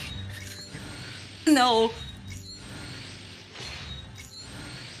 Nani? No.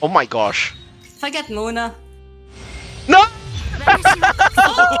 Oh my gosh. If I get Mona. No! 私は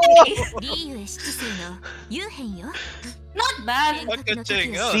Okay. リーユへ七世の幽変よ Not bad. Look at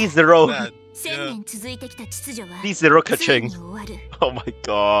Ching. Oh, C0. bad. 1000年続いてきた秩序は C0 ついに Kaching. 終わる Oh my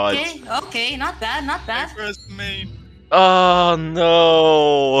god. Okay, okay, not bad, not My bad. first main. Oh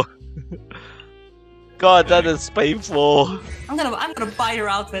no. God, that is painful. I'm gonna buy your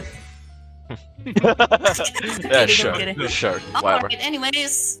outfit. Yeah, I'm sure. kidding. Sure. Whatever. Alright,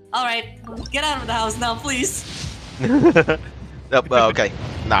 anyways. Alright, get out of the house now, please. Yep, okay.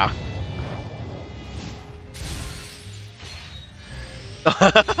 Nah.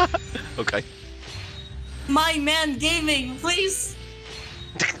 Okay. My man gaming, please.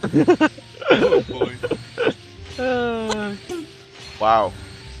 Oh boy. Wow.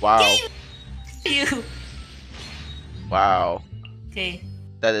 Wow. You. Wow. Okay,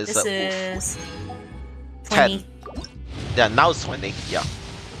 That is this oof. is 10. 20. Yeah, now it's 20. Yeah.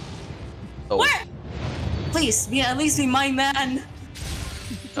 Oh, Where? Please, be at least be my man.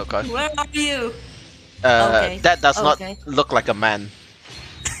 okay. Where are you? Okay, That does not okay. look like a man.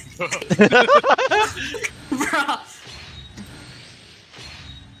 Bruh.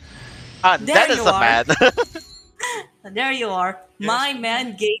 Ah, There that is you a are. man. There you are. Yes. My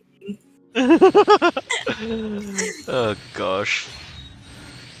man gave. Oh gosh.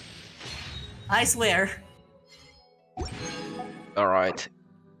 I swear. Alright.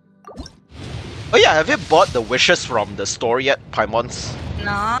 Oh yeah, have you bought the wishes from the store yet, Paimons?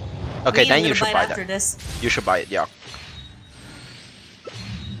 Nah. Okay, Me, then I'm you gonna should buy it buy after that. this. You should buy it, yeah.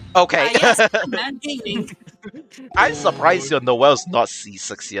 Okay. Yes, man gaming. I'm surprised your Noel's not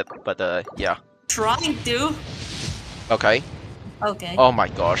C6 yet, but yeah. Trying to. Okay. Okay. Oh my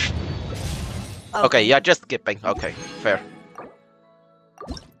gosh. Okay, yeah, just skipping. Okay, fair.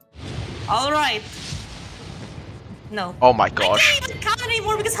 All right. No. Oh my I gosh. can't even count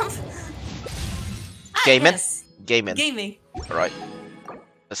anymore because I'm. Gaming? Yes. Gaming. Gaming. Alright.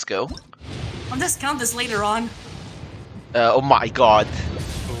 Let's go. I'll just count this later on. Oh my god.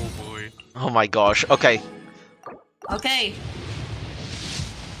 Oh boy. Oh my gosh. Okay. Okay.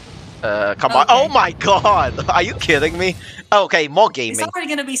 Come on. Okay. Oh my god. Are you kidding me? Okay, more It's gaming. already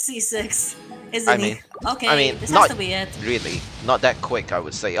gonna be C6, isn't I mean- he? Okay. I mean, this not- has to be it. Really. Not that quick, I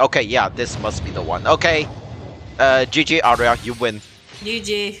would say. Okay, yeah, this must be the one. Okay. GG, Aria, you win.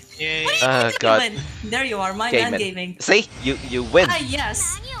 GG. Yay. What are you God. doing? There you are, my man Gaming. gaming. See? You win. Ah,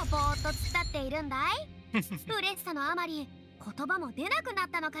 yes. 何をぼーっと突っ立っているんだい嬉しさのあまり言葉も出なくなっ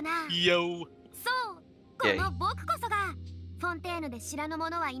たのかな Yo. そうこの僕こそがフォンテーヌで知らぬ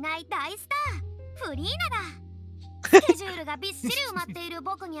者はいない大スターフリーナだスケジュールがびっしり埋まっている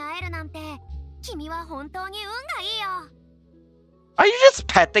僕に会えるなんて君は本当に運がいいよ Are you just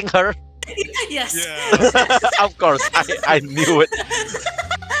petting her? Yes. Yeah. Of course, I knew it.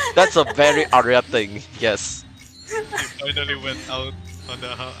 That's a very Aria thing, yes. You finally went out on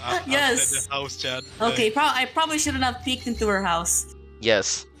the Yes. outside the house chat. Okay, I probably shouldn't have peeked into her house.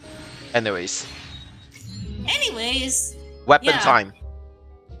 Yes. Anyways. Anyways, Weapon Yeah. time.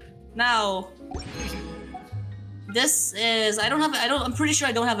 now this is I'm pretty sure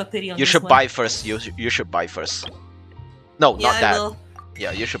I don't have a pity on You this should one. buy first. You should buy first. No, Yeah, not I that. will.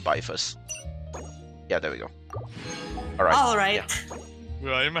 Yeah, you should buy first. Yeah, there we go. Alright. All right.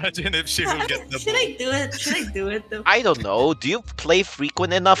 Well, imagine if she will get the Should I do it? Should I do it though? I don't know. Do you play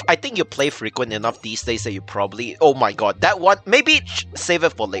frequent enough? I think you play frequent enough these days that you probably. Oh my god, that one. Maybe save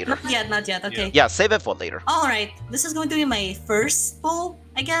it for later. Not yet. Okay. Yeah, save it for later. All right. This is going to be my first pull,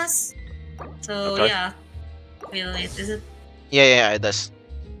 I guess. So Okay. yeah. Wait, is it? Yeah, it does.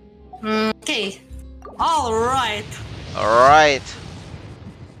 Okay. All right. Alright.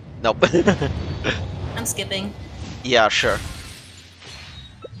 Nope. I'm skipping. Yeah, sure.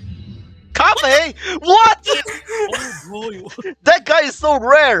 Kame! What? Oh boy. That guy is so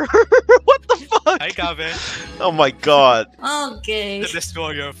rare! What the fuck? Hi, Kaveh. Oh my god. Okay. The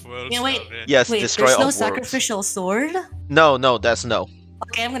destroyer of worlds. Yeah, wait. Kaveh. Yes, Wait, destroy there's all no worlds. sacrificial sword? No, that's no.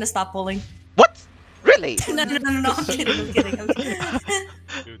 Okay, I'm gonna stop pulling. What? Really? No, I'm kidding. I'm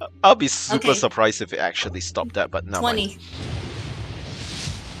kidding. I'll be super Okay. surprised if it actually stopped that, but no. 20.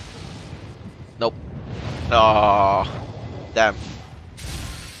 Nope. Oh, damn.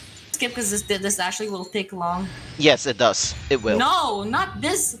 Skip because this actually will take long. Yes, it does. It will. No, not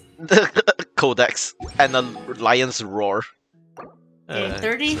this. Codex and a lion's roar. Okay,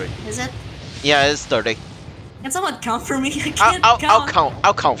 30? three. Is it? Yeah, it's 30. Can someone count for me? I can't I'll count. count.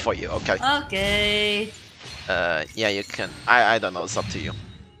 I'll count for you. Okay. Okay. Yeah, you can. I don't know. It's up to you.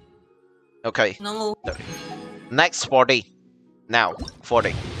 Okay. No. 30. Next 40. Now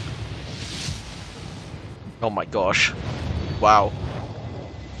 40. Oh my gosh. Wow.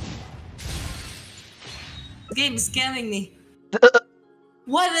 The game is scamming me.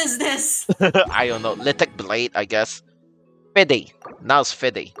 What is this? I don't know. Lithic blade, I guess. 50. Now it's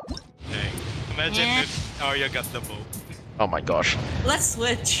 50. Dang. Imagine Yeah. if Arya got the bow. Oh my gosh. Let's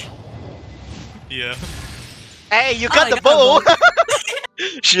switch. Yeah. Hey, you Oh, got I the got bow! the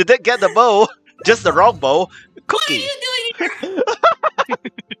She did get the bow. Just the wrong bow. What are Cookie. you doing here?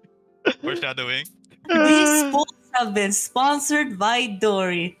 Foreshadowing. These polls have been sponsored by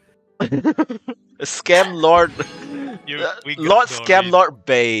Dory. Scam Lord. We got Lord Dory. Scam Lord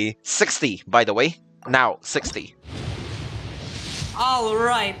Bay. 60, by the way. Now, 60. All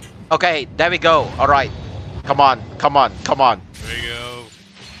right. Okay, there we go. Alright. Come on. There we go.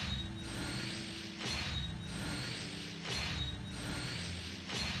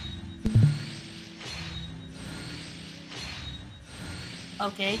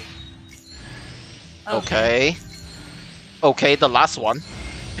 Okay. Okay. Okay, the last one.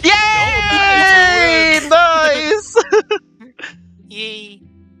 No, Yay! nice! Nice! Yay.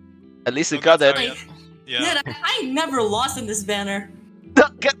 At least you Okay, got it. sorry. Yeah. Dude, I never lost in this banner.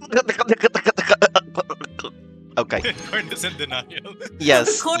 Okay. Corn is in denial.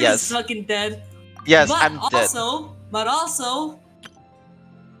 Yes, Corn yes. is fucking dead. Yes, but I'm dead. But also...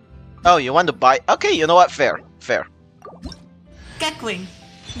 Oh, you want to buy? Okay, you know what? Fair. Fair. Keckwing.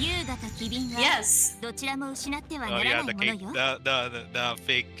 優雅と機敏は Yes. どちらも失っては Oh なら yeah, ない the もの cake, よ。 the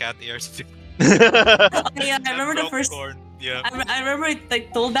fake cat ears. Okay, yeah, I remember the Broke first... Corn. Yeah. I remember it,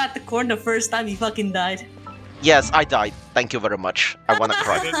 like, told that to Corn the first time he fucking died. Yes, I died. Thank you very much. I wanna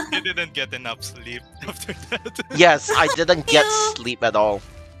cry. You didn't get enough sleep after that. Yes, I didn't get sleep at all.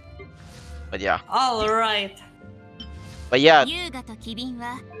 But yeah. Alright. But yeah. 優雅と機敏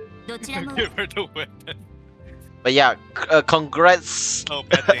はどちらも Give her the weapon. But yeah. Congrats, Oh,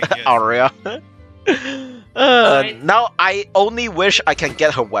 betting, yes. Aria. Alright. Now I only wish I can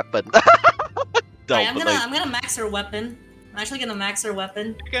get her weapon. Alright, I'm gonna max her weapon. I'm actually gonna max her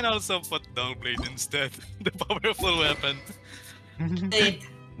weapon. You can also put Dullblade instead. The powerful weapon. Wait.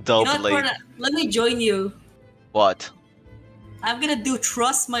 Double You know what, blade. Corn? Let me join you. What? I'm gonna do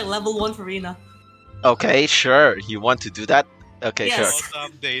trust my level 1 Farina. Okay, sure. You want to do that? Okay, Yes. Also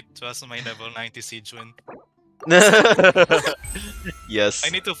update, trust my level 90 Siege Wind. sure. Yes. I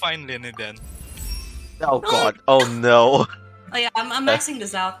need to find Lini then. Oh god. Oh no. Oh yeah, I'm maxing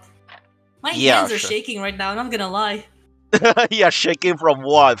this out. My Yeah, hands are sure. shaking right now, I'm not gonna lie. Yeah, shaking from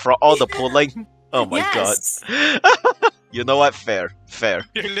what? From all the pulling? Oh my Yes. god. You know what? Fair. Fair.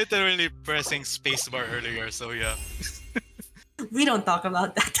 You're literally pressing spacebar earlier, so yeah. We don't talk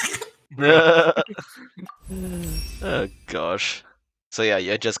about that. Oh gosh. So yeah,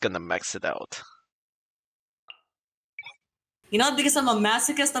 you're just gonna max it out. You know, because I'm a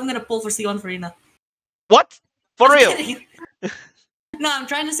masochist, I'm gonna pull for C1 Farina. What? For I'm real? kidding. No, I'm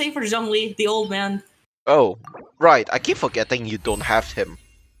trying to say for Zhongli, the old man. Oh, right. I keep forgetting you don't have him.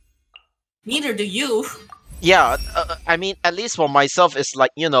 Neither do you. Yeah, I mean, at least for myself, it's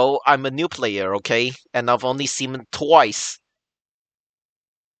like, you know, I'm a new player, okay? And I've only seen him twice.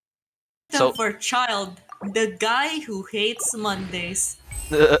 So- For child, the guy who hates Mondays.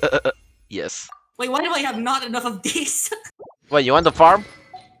 Yes. Wait, why do I have not enough of these? Wait, you want the farm?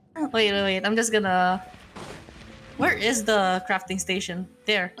 Wait, I'm just gonna... Where is the crafting station?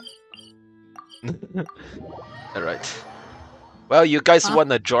 There. Alright. Well, you guys Huh?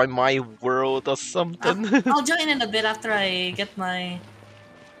 wanna join my world or something? I'll join in a bit after I get my...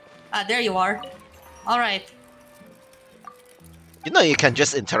 Ah, there you are. Alright. You know you can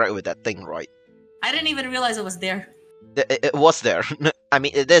just interact with that thing, right? I didn't even realize it was there. It was there. I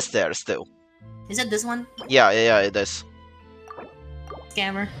mean, it is there still. Is it this one? Yeah, it is.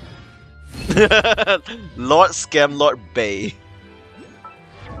 Scammer. Lord Scam Lord Bay.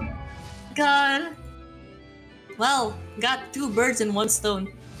 God. Well, got 2 birds in 1 stone.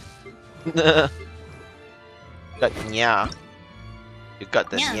 Got nya. You got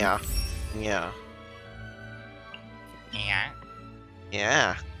the Nya. nya. Yeah. Yeah.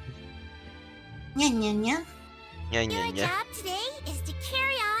 Yeah. Nya nya nya. Yeah, Your yeah, yeah. job today is to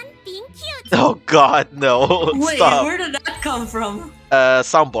carry on being cute. Oh god, no. Wait, Stop. where did that come from?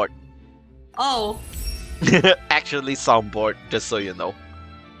 Soundboard. Oh, Actually, soundboard, just so you know.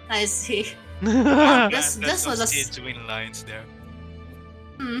 I see. Yeah, This that's was some a... Siege Wind lines there.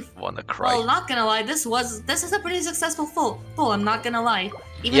 Wanna cry. Well, not gonna lie, this is a pretty successful pull, I'm not gonna lie.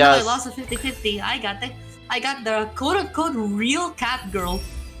 Even Yes. though I lost a 50-50, I got the quote-unquote real cat girl.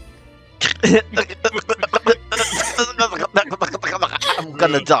 I'm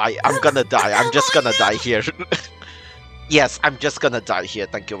gonna die. I'm just gonna die here. Yes, I'm just gonna die here.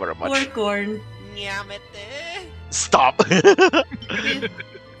 Thank you very Poor much. Corn. Stop.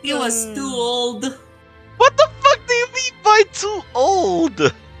 He was too old. What the fuck do you mean by too old?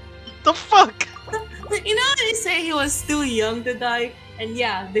 The fuck? You know they say he was too young to die? And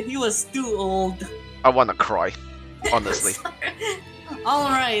yeah, he was too old. I wanna cry. Honestly.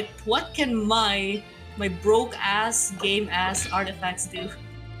 Alright, what can my broke ass, game ass artifacts do?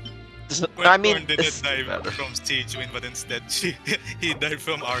 I mean, Corn didn't it's die better. from Siege Wind, but instead he died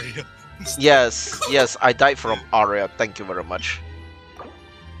from Arya. Yes, I died from Aria. Thank you very much.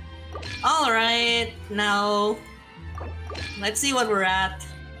 Alright, now let's see what we're at.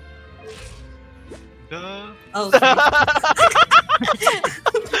 Duh. Oh,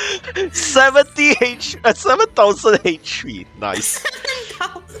 70 7,000 HP. Nice.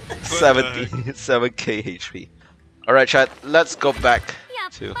 7k HP. Alright, chat, let's go back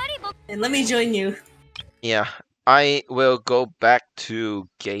to... and let me join you. Yeah, I will go back to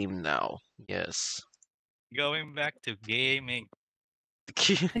game now. Yes. Going back to gaming.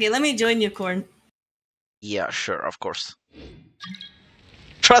 Okay, let me join you, Corn. Yeah, sure, of course.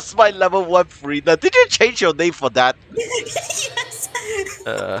 Trust my level 1 Frida. Did you change your name for that? Yes!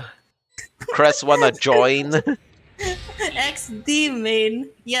 Crest wanna join? XD main.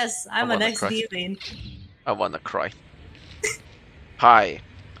 Yes, I'm an XD main. I wanna cry. Hi.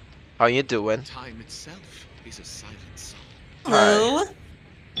 How you doing? Time itself is a silent song. Hello.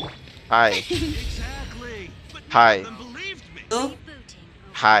 Hi. Exactly. But Hi. none of them believed me. Hello.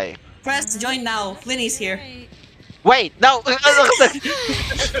 Hi. Press join now. Flinny's here. Wait, no! Wait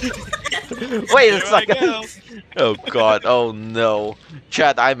a second! Oh god, oh no.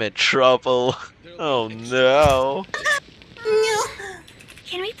 Chad, I'm in trouble. Oh no.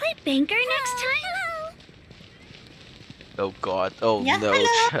 Can we play Banker next time? Oh god, oh Yeah, no, hello.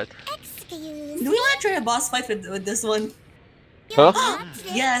 Chad. Excuse Do we want to try a boss fight with this one? Huh?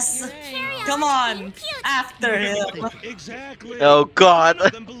 Yes. Come on. After him. Exactly. Oh god. None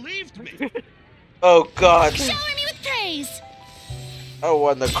of them believed me. Oh god. Shower me with praise. I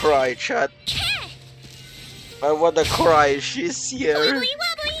wanna cry, Chad. I wanna cry, she's here. Wobbly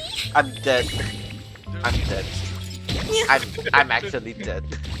wobbly. I'm dead. I'm dead. I'm actually dead.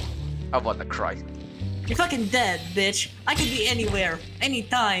 I wanna cry. You're fucking dead, bitch. I could be anywhere,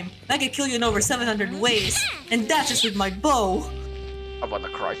 anytime. I could kill you in over 700 ways. And that's just with my bow. I wanna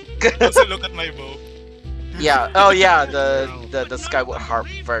cry. Also look at my bow. Yeah, oh yeah, the Skyward Harp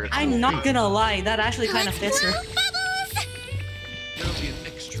very cool. I'm not gonna lie, that actually kind of fits her. There'll be an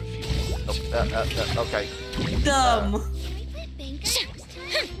extra few. Okay. Dumb.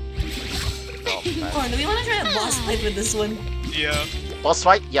 Oh, Come on, do we want to try a boss fight with this one? Yeah. boss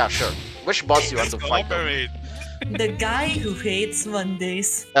fight? Yeah, sure. Which boss you want to fight though? Cooperate. The guy who hates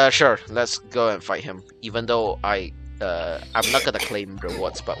Mondays. Sure, let's go and fight him. Even though I'm not gonna claim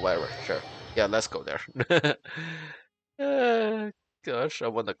rewards, but whatever, sure. Yeah, let's go there. Gosh, I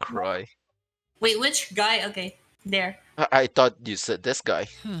wanna cry. Wait, which guy? Okay, there. I thought you said this guy.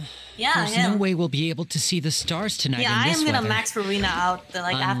 Yeah, There's him. no way we'll be able to see the stars tonight Yeah, I in this am gonna weather. max Farina out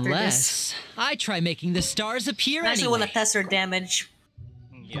like after this. Unless I try making the stars appear I actually anyway. want to test her damage.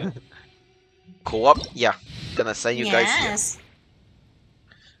 Yeah. Co-op? Yeah. Gonna send you guys here. Yes.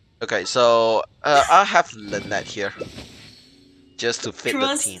 Okay, so I'll have Lynette here. Just to fit the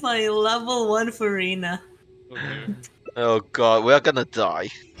Trust team. my level 1 Farina. Okay. Oh god, we're gonna die.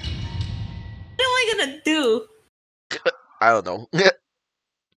 What am I gonna do? I don't know.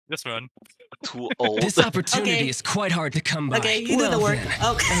 Just run. Too old. This opportunity Okay. is quite hard to come by. Okay, you do well the work. then,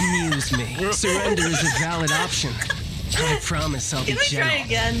 Okay. amuse me. Surrender is a valid option. I promise I'll Can be we try gentle.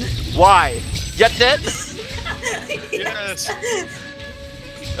 again? Why? You did? Yes.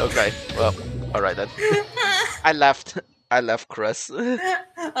 Okay, well, alright then. I left Chris.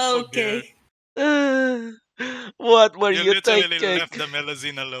 Okay. What were You you literally thinking? left the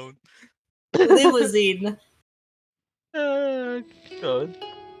Melazine alone. Limousine. God.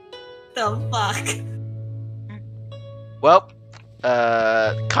 The fuck? Well,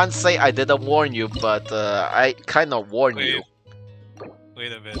 can't say I didn't warn you, but I kind of warned you.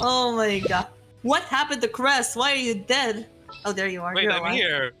 Wait a bit. Oh my god. What happened to Crest? Why are you dead? Oh, there you are. Wait, You're I'm alive.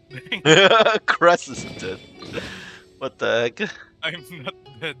 here. Crest is dead. What the heck? I'm not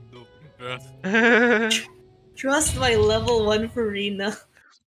dead though, bro. Trust my level 1 Farina.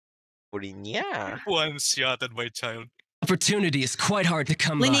 Yeah. One shotted by child. Opportunity is quite hard to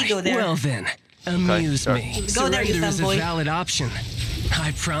come Lenny, by. go there. Well then, amuse sure. me. Go there, you Surrender is a fanboy. valid option.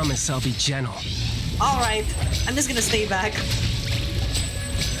 I promise I'll be gentle. Alright, I'm just gonna stay back.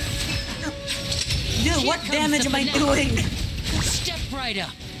 Dude, what damage am I doing? Step right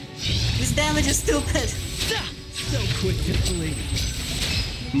up. This damage is stupid. So quick to believe.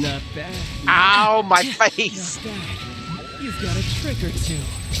 Not bad. Ow, my face! Not bad. You've got a trick or two.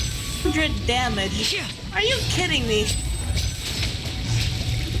 100 damage. Are you kidding me?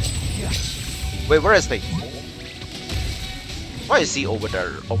 Wait, where is he? Why is he over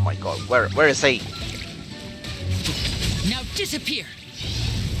there? Oh my god, where is he? Now disappear.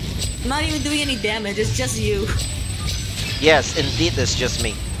 I'm not even doing any damage, it's just you. Yes, indeed, it's just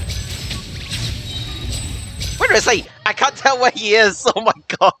me. Where is he? I can't tell where he is. Oh my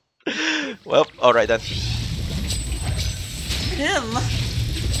god. Well, alright then. Him.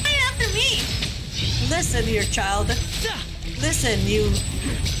 Right after me. Listen here, child. Listen, you.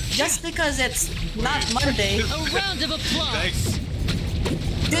 Just because it's not Monday. A round of applause. Nice.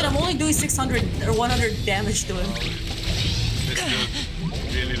 Dude, I'm only doing 600 or 100 damage to him. This dude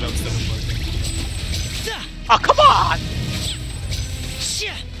really loves teleporting. Oh, come on!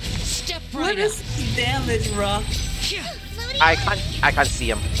 Step What right up. is the damage, bro? I can't see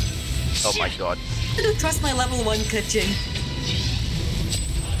him. Oh my god. I don't trust my level 1 Kaching.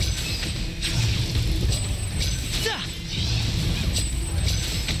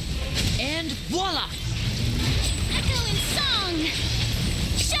 And voila! Echo in song!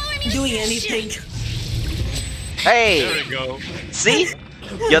 Shower me doing anything. Hey! There we go. See?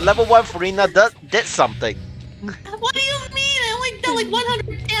 Your level 1 Furina did something. What do you mean? I only done like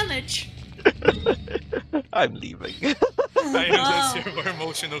 100 damage. I'm leaving. I am just here for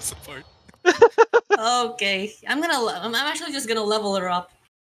emotional support. Okay, I'm actually just gonna level her up.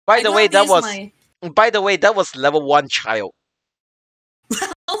 By the way, that was level 1 child.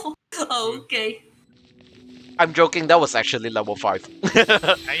 Oh, okay. I'm joking, that was actually level 5.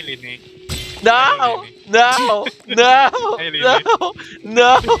 Hi, Lini. No! No! No! Hey, Lily. No!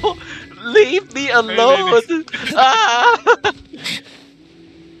 No! Leave me alone! Ah!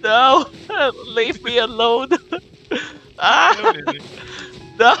 No! Leave me alone! Ah! Hello, Lini.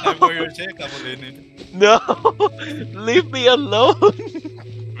 No! I'm for your checkup, Lini. No! Leave me alone!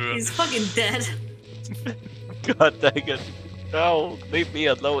 He's fucking dead. God dang it. No! Leave me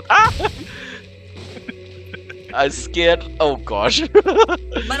alone. Ah! I'm scared. Oh gosh. By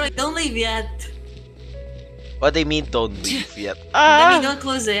the way, don't leave yet. What do you mean don't leave yet? I mean, don't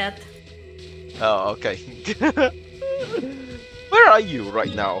close it yet. Oh, okay. Where are you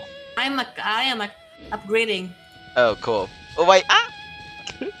right now? I am upgrading. Oh, cool. Oh, wait. Ah!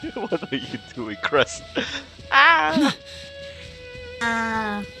 What are you doing, Chris? Ah!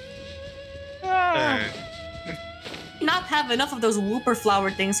 Ah. Uh, Not have enough of those whooper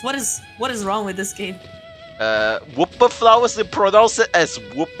flower things. What is wrong with this game? Whooper flowers? They pronounce it as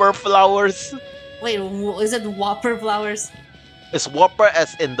whooper flowers? Wait, is it whopper flowers? It's whopper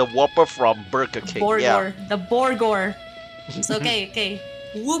as in the whopper from Burger King. Borgor. Yeah. The Borgor. It's okay, okay.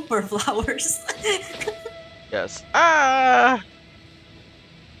 Whooper flowers. Yes. Ah!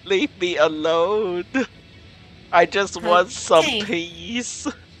 Leave me alone. I just want some Okay. peace.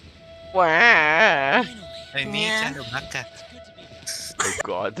 Wow. I need Yeah. Chanobaka. Oh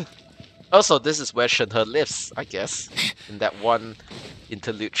god. Also, this is where Shenhe lives, I guess. In that one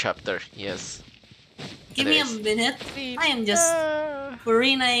interlude chapter, yes. Give It me a is. minute. I am just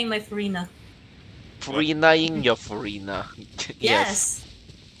Furinaing my Furina. Furinaing your Furina. Yes.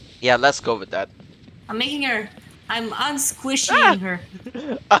 Yeah, let's go with that. I'm making her. I'm unsquishing her.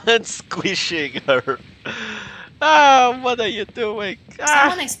 Unsquishing her. Ah, what are you doing?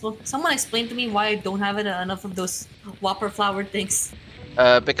 Ah. Someone explain to me why I don't have enough of those whopper flower things.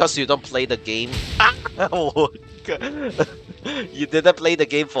 Because you don't play the game. Oh, you didn't play the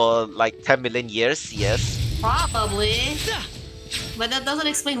game for like 10 million years, yes? Probably. But that doesn't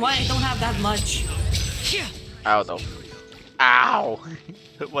explain why I don't have that much. I don't know. Ow!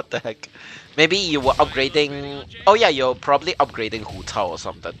 What the heck? Maybe you were upgrading... Oh yeah, you're probably upgrading Hu Tao or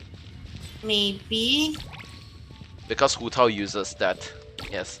something. Maybe. Because Hu Tao uses that.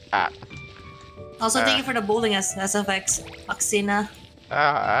 Yes. Ah. Also, thank you for the bowling SFX. Oxina.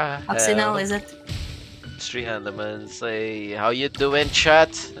 Oxinal, is it? Street elements. Say, how you doing,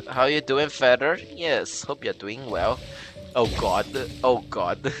 chat? How you doing, Feather? Yes, hope you're doing well. Oh god. Oh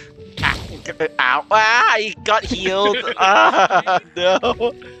god. Ow! Ah! I got healed! Ah!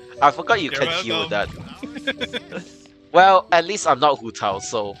 No! I forgot you can heal that. Well, at least I'm not Hu Tao,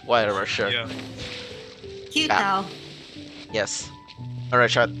 so whatever, sure. Yeah. Cute Tao. Yes. Alright,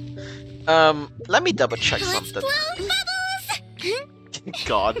 chat. Let me double check something.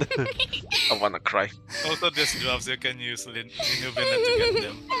 God. I wanna cry. Also, these drops you can use Linuvina to get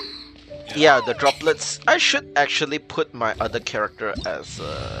them. Yeah, the droplets. I should actually put my other character as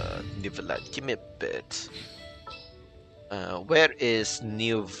Nivelet. Give me a bit. Where is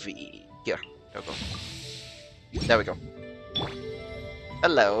Nuvi? Here. There we go. There we go.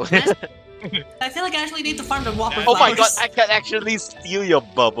 Hello. I feel like I actually need to farm the whopper Oh flowers. my god, I can actually steal your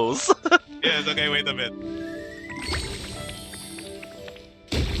bubbles. Yes, okay, wait a bit.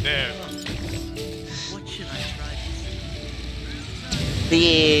 There. What should I try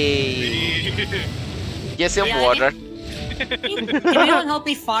Get some Yeah, water. Can anyone help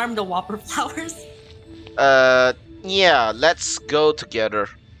me farm the whopper flowers? Yeah, let's go together.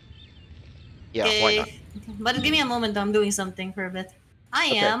 Yeah, why not? But give me a moment, I'm doing something for a bit. I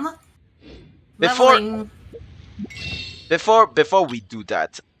am Before- leveling. Before we do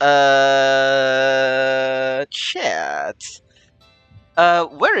that, chat.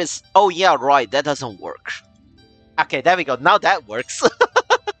 Where is? Oh yeah, right. That doesn't work. Okay, there we go. Now that works.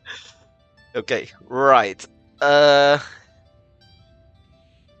 Okay, right.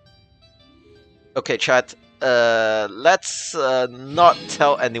 Okay, chat. Let's not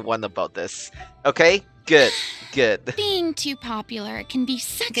tell anyone about this. Okay, good, good. Being too popular can be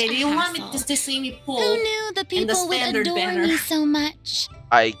such Okay, a do you want me hassle. just to see me pull? Who knew the in the people would standard adore banner? me so much?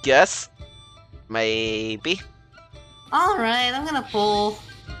 I guess, maybe. All right, I'm gonna pull.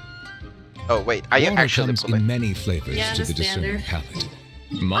 Oh wait, are you Water actually comes pulling? in many flavors Yeah, to the the discerning standard. palate.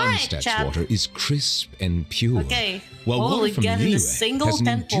 Mondstadt's chat. water is crisp and pure, Okay. while All water we from get in Liyue a single has an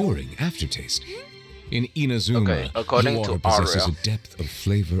temple. enduring aftertaste. In Inazuma, Okay, according the water to possesses Aria. a depth of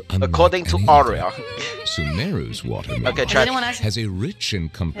flavor unlike According to any Aria. other. Sumeru's water, Okay, meanwhile, chat. has a rich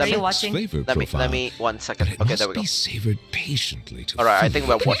and complex watching? flavor Let profile. me 1 But second. it Okay, must there we go. be savored patiently to Alright, I fully think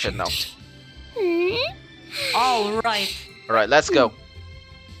we're watching now. appreciate it. All right. Alright, let's go.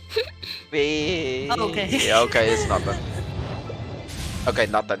 Okay. Okay. Yeah, okay, it's not done. Okay,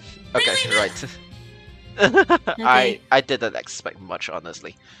 not done. Okay, right. I didn't expect much,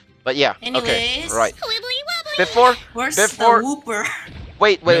 honestly. But yeah, okay, Anyways. right. Wibbly wobbly. Before Where's Before- the whooper?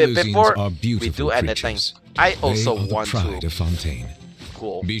 wait, Melusines before are we beautiful do anything, creatures. I They also are the want pride to of Fontaine.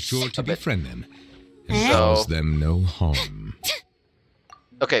 cool. Be sure to a bit. befriend them and Eh? cause So- them no harm.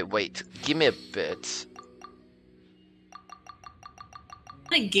 Okay, wait. Give me a bit. How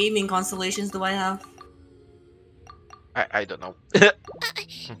many gaming constellations do I have? I don't know.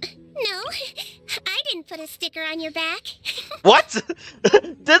 No, I didn't put a sticker on your back. What?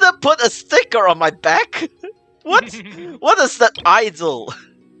 Didn't put a sticker on my back? What? What is that idol?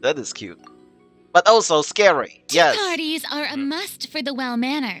 That is cute. But also scary. Yes. Parties are a must for the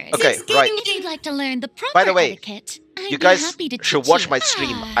well-mannered. Okay, right. If you'd like to learn the proper By the way, etiquette, I'd You be guys happy to should teach watch you. my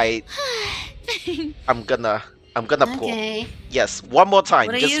stream. Ah. I'm gonna pull. Okay. Yes, one more time.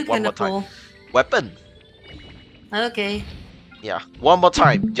 What are Just you one gonna more time. pull? Weapon. Okay. Yeah, one more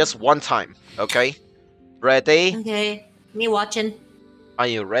time. Just one time. Okay. Ready? Okay. Me watching. Are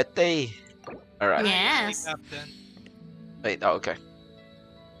you ready? All right. Yes. Captain. Wait. Oh, okay.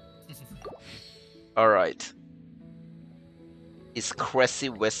 All right. Is Cressy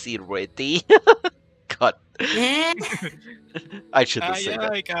Wessy ready? God. Yeah. I shouldn't say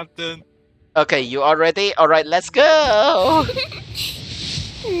that. Aye, Captain. Okay, you are ready? All right, let's go.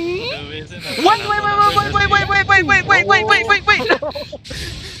 Wait.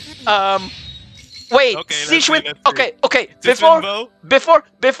 Wait, Okay, let's Sichuan. see, let's Okay. Sichuan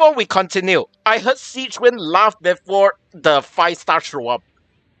Before we continue, I heard Sichuan laugh before the 5-star show up.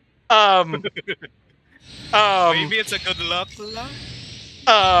 Maybe it's a good luck.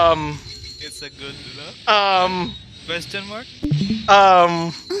 It's a good luck. Question mark?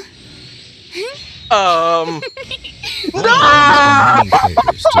 Many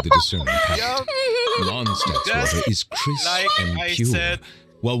flavors to the discerning palate. Yup. Mondstadt's Just water is crisp like and I pure, said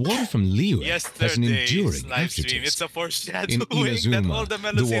while water from Liyue has an yesterday's enduring live stream. aftertaste. It's a In foreshadowing that all Inazuma, the the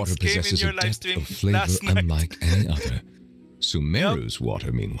Melusines water came in possesses your a live depth stream of flavor last night. unlike any other. Sumeru's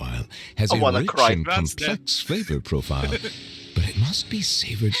water, meanwhile, has I a wanna rich cry. and That's complex flavor profile, but it must be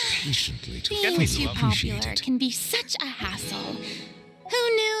savored patiently to Being fully too appreciate popular it. can be such a hassle.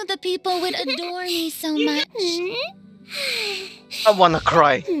 Who knew the people would adore me so much? I wanna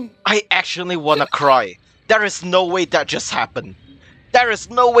cry. I actually wanna cry. There is no way that just happened. There is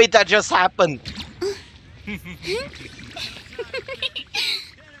no way that just happened.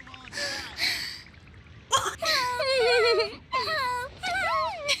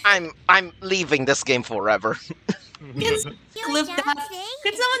 I'm leaving this game forever. Clip that.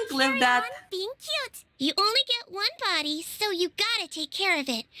 Could someone clip that? Being cute. You only get one body, so you gotta take care of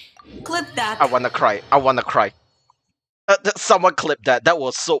it. Clip that. I wanna cry. I wanna cry. Someone clip that. That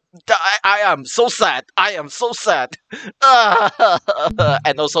was so. I am so sad. I am so sad.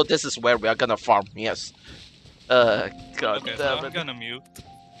 And also, this is where we are gonna farm. Yes. God Okay, so damn I'm it. gonna mute.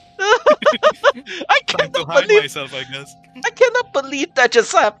 I Trying to cannot hide believe. myself, I guess. I cannot believe that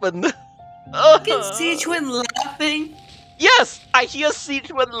just happened. Can Sichuan laughing? Yes, I hear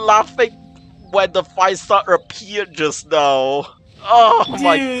Sichuan laughing when the 5-star appeared just now. Oh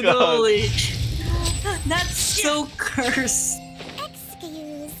my Dude, god. holy. That's so cursed.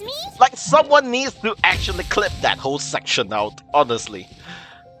 Excuse me? Like, someone needs to actually clip that whole section out, honestly.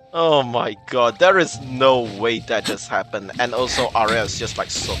 Oh my god, there is no way that just happened. And also, Aria is just like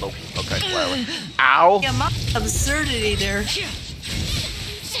solo. Okay, whatever. Ow! The amount of absurdity there.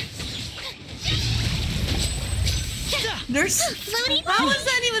 There's. How is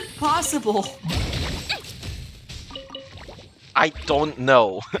that even possible? I don't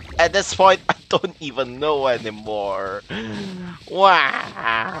know. At this point, I don't even know anymore.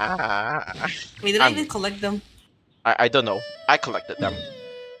 Wow. Wait, did I even collect them? I don't know. I collected them.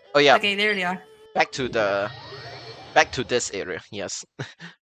 Oh yeah. Okay, there they are. Back to this area. Yes.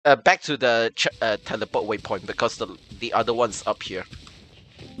 Back to the teleport waypoint because the other one's up here.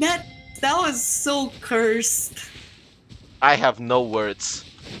 That was so cursed. I have no words.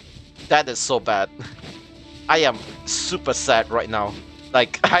 That is so bad. I am super sad right now.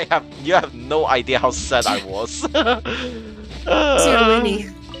 Like you have no idea how sad I was. Because you're Linny.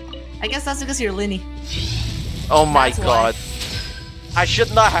 I guess that's because you're Linny. Oh my That's why. god. I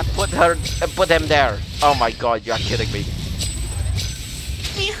should not have put him there. Oh my god, you are kidding me.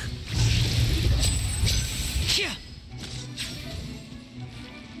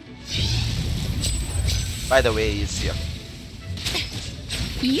 By the way, he's here.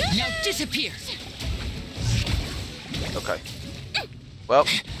 You now disappear. Okay. Well,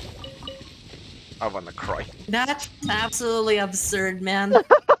 I wanna cry. That's absolutely absurd, man.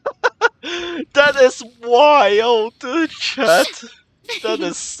 That is wild, chat. That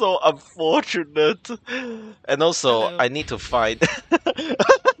is so unfortunate. And also, Hello. I need to find.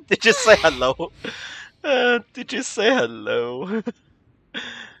 Did you say hello? Did you say hello?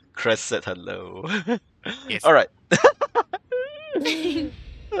 Chris said hello. Yes. Alright.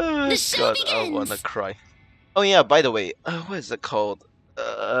 The show God, I begins. wanna cry. Oh yeah, by the way, what is it called?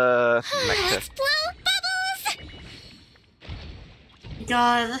 Nectar. Let's blow bubbles!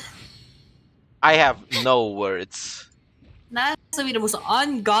 God, I have no words. that's gonna be the most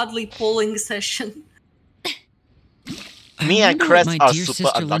ungodly polling session. Me I and wonder Chris what my are dear super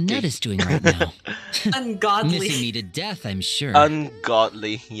sister unlucky. Lynette is doing right now. Ungodly. Missing me to death, I'm sure.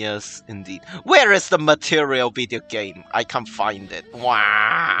 Ungodly, yes, indeed. Where is the material video game? I can't find it.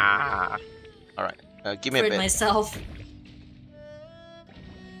 Wow. Alright, give me a For bit. myself.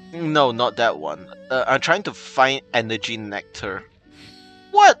 No, not that one. I'm trying to find Energy Nectar.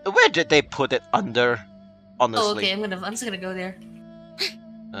 What? Where did they put it under? Honestly. Oh, okay. I'm just gonna go there.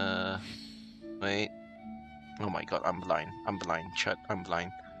 Wait. Oh my god, I'm blind. I'm blind, chat. I'm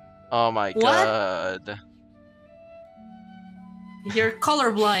blind. Oh my What? god. You're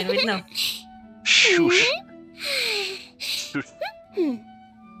colorblind. Wait, no. Shush. Shush.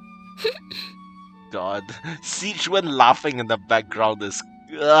 God. Sichuan laughing in the background is.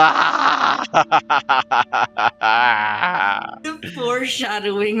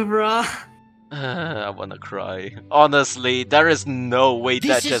 Foreshadowing, bruh. I wanna cry. Honestly, there is no way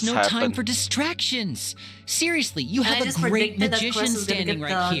that This just is no happened. time for distractions. Seriously, you And I have a just great predicted that magician Chris was gonna standing get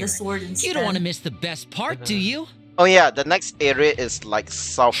right the here. sword You instead. don't want to miss the best part, do you? Oh yeah, the next area is like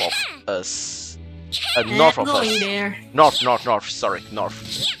south of us. North of going us. there. North, sorry,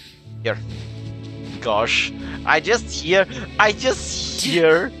 north. Here. Gosh. I just hear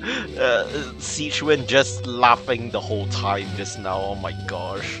Sichuan just laughing the whole time just now. Oh my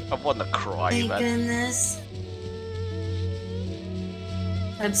gosh. I wanna cry, My man. goodness.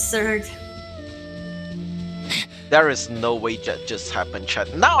 Absurd. There is no way that just happened,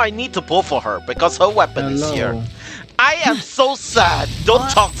 chat. Now I need to pull for her because her weapon is here. Hello. I am so sad. Don't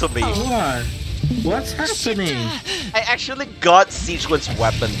talk to me. What? What's happening? I actually got Sichuan's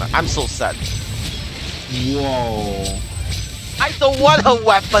weapon. I'm so sad. Whoa. I don't want her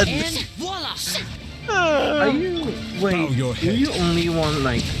weapon. And voila! Are you... Wait, your do head. you only want,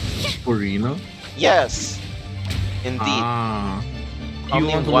 like, Burino? Yes. Indeed. Ah. You Only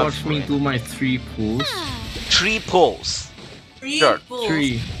want to one watch me Burino. do my 3 pulls? 3 pulls. Three Sure. pulls. 3.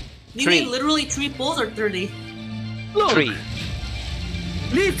 Do you Three. mean literally 3 pulls or 30? Look, 3.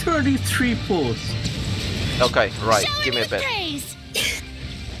 literally 3 pulls. Okay, right. Give me a bit. Praise.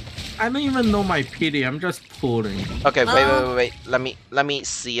 I don't even know my pity, I'm just pulling. Okay, wait. Let me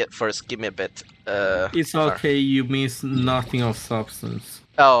see it first. Give me a bit. It's okay, you miss nothing of substance.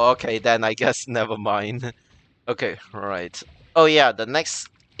 Oh, okay. Then I guess never mind. Okay, right. Oh yeah, the next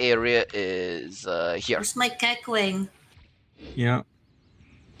area is here. Where's my Keckwing? Yeah.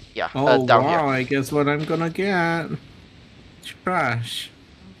 Yeah, Oh down wow, I guess what I'm gonna get. Trash.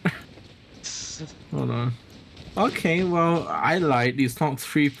 here. Hold on. Okay, well, I lied. It's not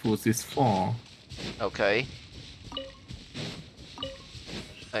 3 pulls, it's 4. Okay.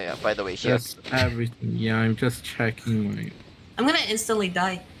 Oh yeah, by the way, here. That's everything. Yeah, I'm just checking my... I'm gonna instantly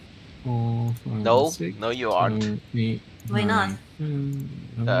die. 4, 5, No, 6, no, you aren't. 7, 8, Why not? 9,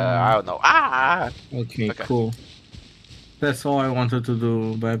 10, I don't know. Ah! Okay, Okay. cool. That's all I wanted to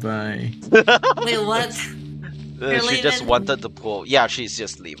do. Bye-bye. Wait, what? You're She just leaving? wanted to pull. Yeah, she's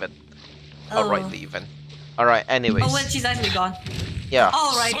just leaving. Oh. Alright, leaving. Alright, anyways. Oh, wait, she's actually gone. Yeah.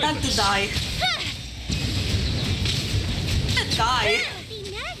 Alright, time to die. Die.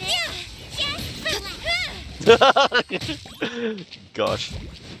 Gosh.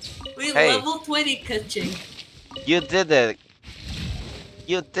 We Hey. level 20 catching. You did it.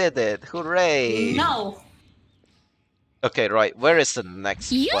 You did it. Hooray. No. Okay, right. Where is the next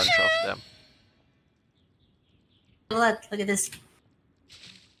bunch of them? Look at this.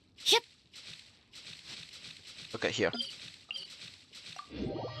 Yep. Okay, here.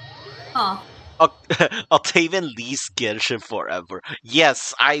 Huh. Octavian Lee's Genshin forever.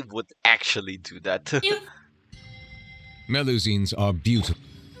 Yes, I would actually do that. Melusines are beautiful.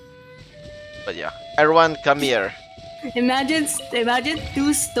 But yeah. Everyone, come here. Imagine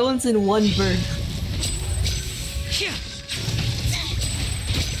 2 stones and 1 bird.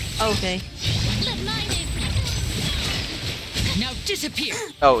 Okay. Now disappear.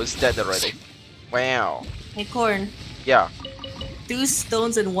 Oh, it's dead already. Wow. Hey, Corn. Yeah. 2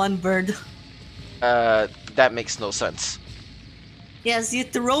 stones and 1 bird. That makes no sense. Yes, you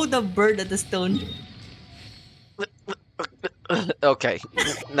throw the bird at the stone. Okay,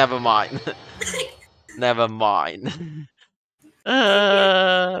 never mind. Never mind.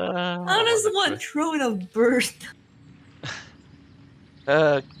 How does one throw a bird?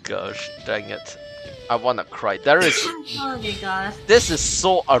 Gosh, dang it. I wanna cry. There is. Oh my god. This is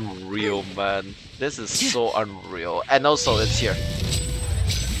so unreal, man. This is so unreal. And also, it's here.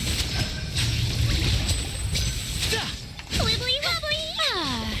 Wibbly wobbly!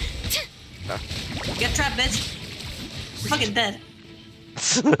 Get trapped, bitch. You're fucking dead.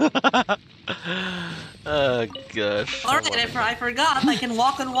 Oh gosh. Alright, I forgot I can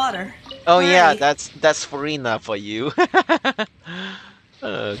walk on water. Oh yeah, Hooray. that's Farina for you.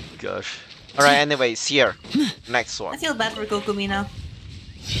 Oh gosh. Alright, anyways, here. Next I one. feel bad for Kokumi now.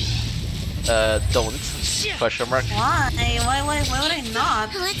 Don't. Question mark. Why? Why would I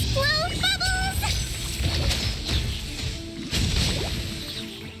not? Let's blow bubbles!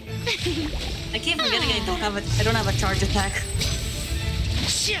 I keep forgetting I don't have a charge attack.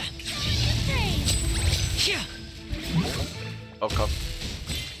 Okay.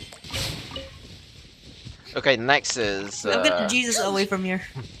 Okay, next is. I'm getting Jesus away from here.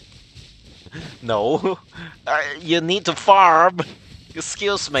 No. You need to farm.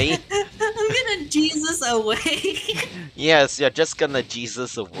 Excuse me. I'm gonna Jesus away. Yes, you're just gonna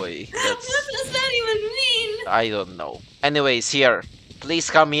Jesus away. What does that even mean? I don't know. Anyways, here. Please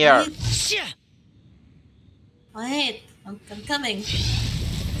come here. Wait, I'm coming.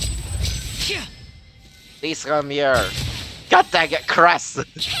 Please come here. God dang it, Cress!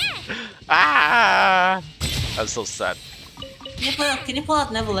 Ah! I'm so sad. Can you pull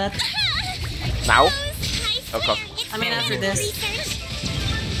out Nevelet? Now? Okay. I mean after this.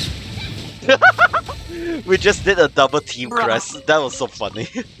 We just did a double team, Bruh. Cress. That was so funny.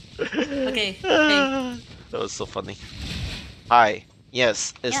 Okay. That was so funny. Hi.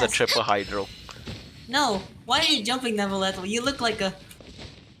 Yes, it's the Yes. triple hydro. No. Why are you jumping, Nevelet? You look like a.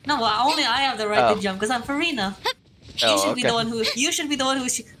 No, only I have the right Oh. to jump because I'm Farina. You Oh, should be the okay. one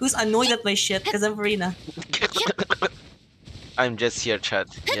who's annoyed at my shit because I'm Farina. I'm just here, Chad.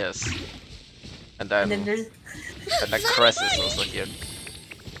 Yes. And then And then there's the Cress is also here.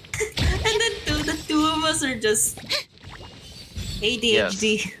 and then the two of us are just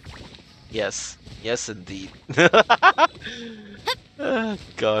ADHD. Yes. Yes, indeed.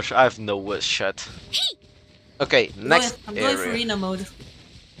 Gosh, I have no words, Chad. Okay, next I'm going area. Farina mode.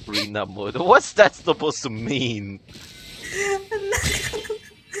 Farina mode. What's that supposed to mean?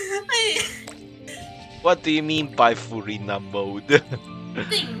 What do you mean by Farina mode?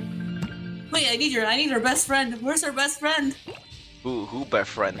 Wait, I need her best friend. Where's her best friend? Who best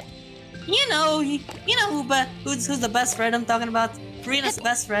friend? You know who's the best friend I'm talking about? Farina's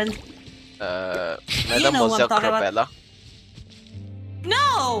best friend. You know who I'm Mademoiselle talking about. Crabella.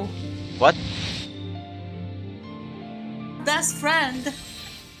 No! What? Best friend.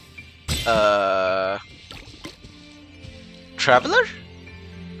 Traveler?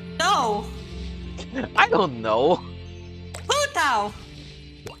 No! I don't know. Putao!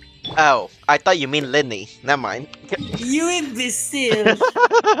 Oh, I thought you mean Lenny. Never mind. You imbecile!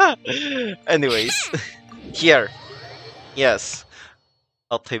 Anyways, here. Yes.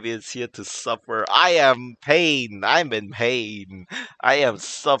 Octavia is here to suffer. I am pain. I'm in pain. I am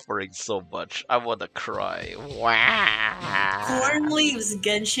suffering so much. I wanna cry. Wow. Corn leaves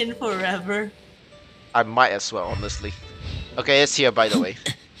Genshin forever. I might as well, honestly. Okay, it's here by the way.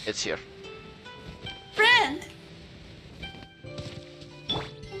 It's here. Friend!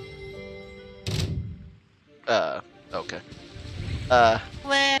 Okay.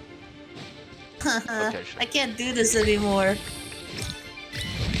 Well... Okay, sure. I can't do this anymore.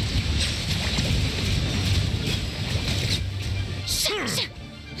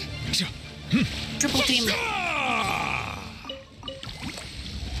 Triple team.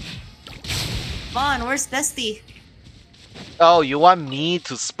 Vaughn, where's Bestie? Oh, you want me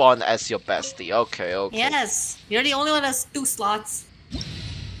to spawn as your bestie? Okay, okay. Yes, you're the only one that has 2 slots.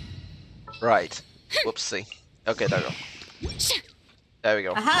 Right. Whoopsie. Okay, there we go. There we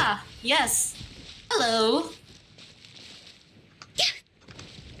go. Aha! Yes. Hello.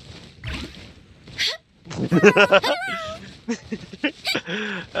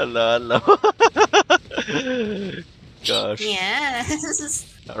 Hello, hello. Gosh. Yes.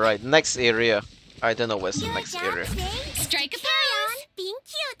 Alright, next area. I don't know where's the next area. Strike a pose! Being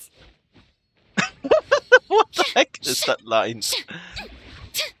cute. What the heck is that line?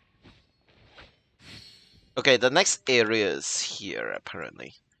 Okay, the next area is here,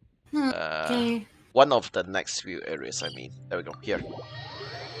 apparently. Okay. One of the next few areas, I mean. There we go, here.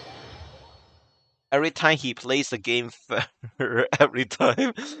 Every time he plays the game, every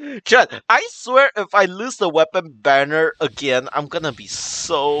time. Chat, I swear if I lose the weapon banner again, I'm gonna be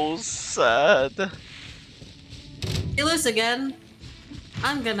so sad. You lose again?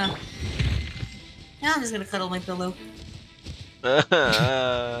 I'm just gonna cuddle my pillow.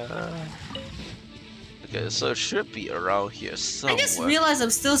 Okay, so it should be around here somewhere. I just realized I'm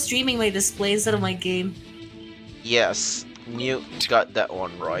still streaming my display instead of my game. Yes, you got that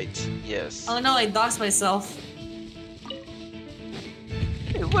one right. Yes. Oh no, I doxed myself.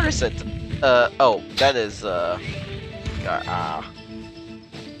 Hey, where is it? Oh, that is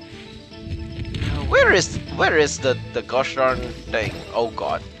where is the gosh darn thing? Oh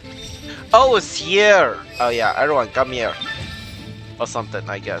god. Oh, it's here. Oh yeah, everyone come here. Or something,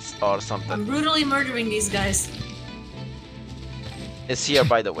 I guess, or something. I'm brutally murdering these guys. It's here,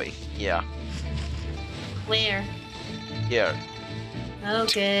 by the way. Yeah. Where? Here.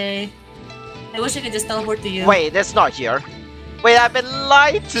 Okay. I wish I could just teleport to you. Wait, that's not here. Wait, I've been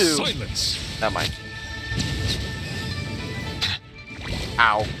lied to. Silence. Never mind.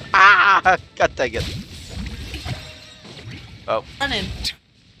 Ow. Ah! God dang it. Oh. Run in.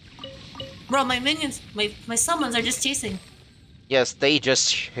 Bro, my minions, my summons are just chasing. Yes, they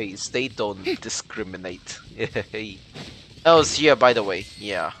just chase. They don't discriminate. Oh, it's here, by the way.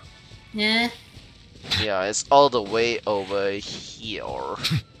 Yeah. Yeah. Yeah, it's all the way over here.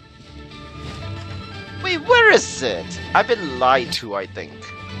 Wait, where is it? I've been lied to, I think.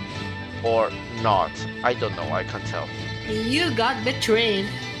 Or not. I don't know, I can't tell. You got betrayed.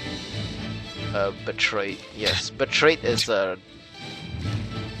 Betrayed. Yes, betrayed is a...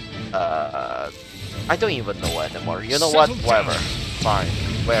 I don't even know anymore. You know what? Whatever. Fine.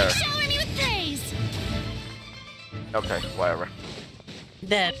 Where? Shower me with praise! Okay, whatever.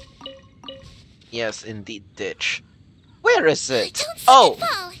 Dead. Yes, indeed, ditch. Where is it? Oh!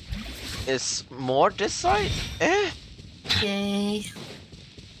 Is more this side? Eh? Okay.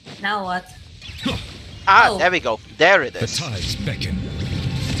 Now what? Ah, Oh. there we go. There it The is. tides beckon.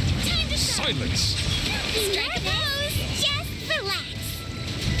 Silence. Strike a pose! Just relax.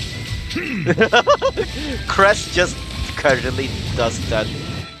 Crest just casually does that.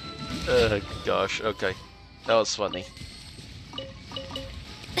 Gosh, okay. That was funny.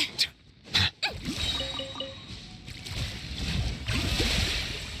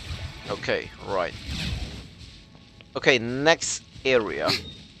 Okay, right. Okay, next area.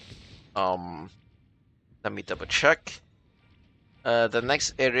 Let me double check. The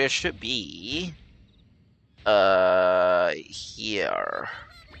next area should be here.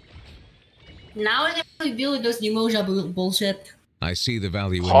 Now I can deal with those Umoja bullshit. I see the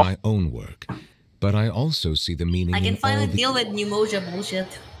value in my own work, but I also see the meaning I can in finally all the... deal with Umoja bullshit.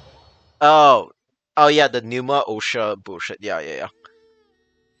 Oh yeah, the Numa Osha bullshit. Yeah.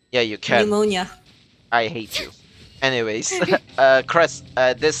 Yeah, you can. Pneumonia. I hate you. Anyways, Crest,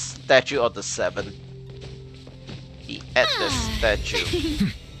 this statue of the 7. He at this statue.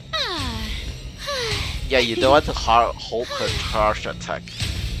 Yeah, you don't want to hold her charge attack.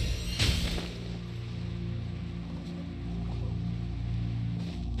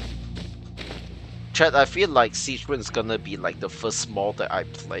 Chat, I feel like Siege Wind is gonna be like the first mod that I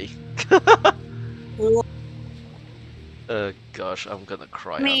play. Gosh, I'm gonna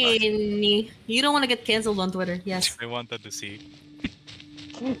cry. You don't want to get cancelled on Twitter, yes. I wanted to see.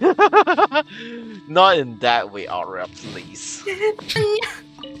 Not in that way, Aura, please.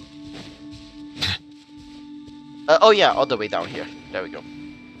 Oh yeah, all the way down here. There we go.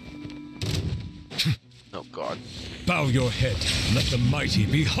 Oh god. Bow your head, let the mighty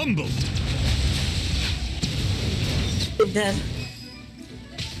be humbled. Dead.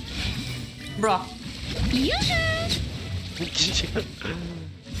 Bro.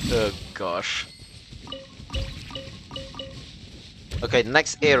 Oh gosh. Okay,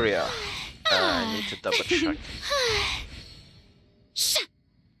 next area. I need to double check.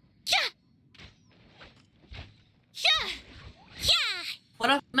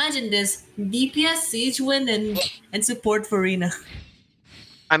 What if, imagine this: DPS, Siege Wind, and support Farina.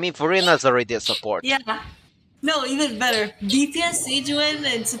 I mean, Farina's already a support. Yeah. No, even better. DPS, Siege Wind,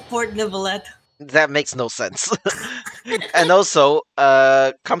 and support Neuvillette. That makes no sense. And also,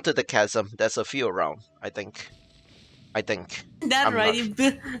 come to the chasm. There's a few around, I think. That I'm right?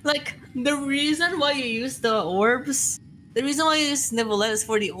 Like, the reason why you use the orbs The reason why you use Neuvillette is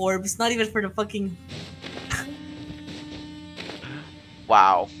for the orbs, not even for the fucking...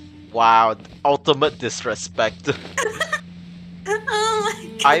 Wow. Wow. Ultimate disrespect. Oh my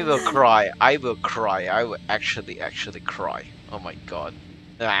god. I will cry. I will cry. I will actually cry. Oh my god.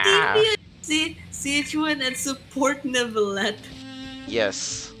 Ah. CH1 and support Neuvillette.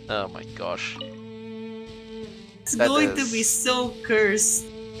 Yes. Oh my gosh. It's going to be so cursed.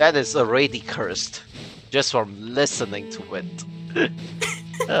 That is already cursed. Just from listening to it. You're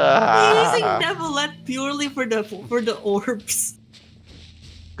using Neuvillette purely for the orbs.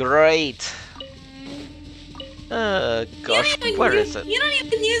 Great. Gosh, where is it? You don't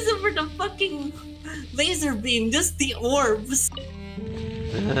even use it for the fucking laser beam, just the orbs.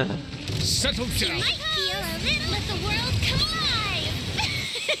 Settle down. You might feel a little let the world collide.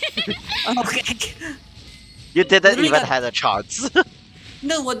 Okay. You didn't even have a chance.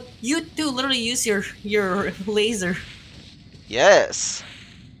 No, what you two literally use your laser. Yes.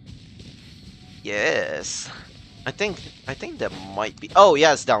 Yes. I think there might be. Oh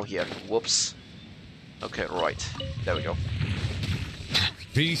yeah, it's down here. Whoops. Okay, right. There we go.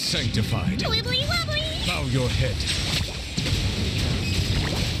 Be sanctified. Wibbly wobbly. Bow your head.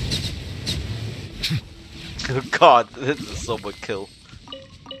 God, this is so much kill.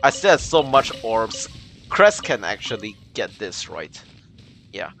 I still have so much orbs. Crest can actually get this right.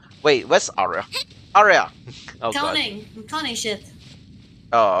 Yeah. Wait, where's Aria? Aria! Oh Counting. I'm counting shit.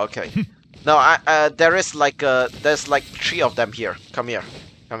 Oh, okay. No, there's like 3 of them here. Come here.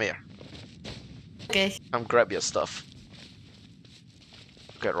 Come here. Okay. Come grab your stuff.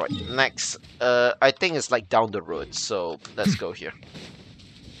 Okay, right. Next. I think it's like down the road, so let's go here.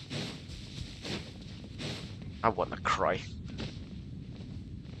 I wanna cry.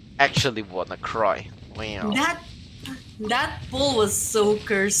 Actually wanna cry. Wow. That bull was so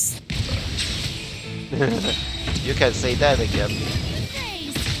cursed. You can say that again.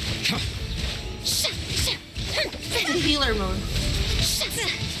 Healer mode.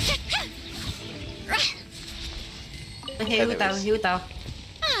 Okay, Hutao.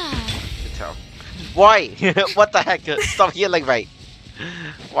 Why? What the heck? Stop healing me.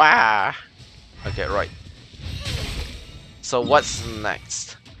 Wow. Okay, right. So what's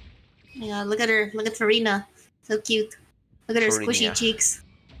next? Yeah, look at her. Look at Farina. So cute. Look at her squishy cheeks.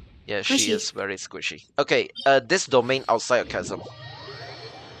 Yeah, Squishy. she is very squishy. Okay, this domain outside of chasm.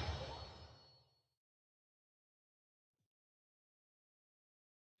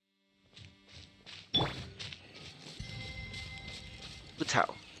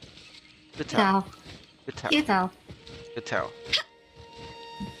 Hutao. Hutao. Hutao.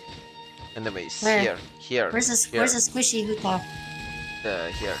 Enemies. Where? Here. Where's the squishy Hutao?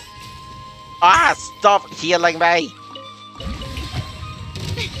 Here. Ah! Stop healing me!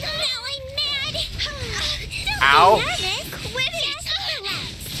 Ow!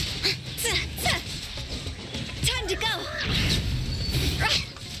 Time to go.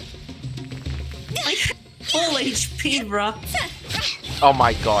 Like full HP, bro. Oh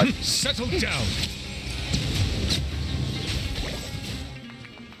my god. Settle down.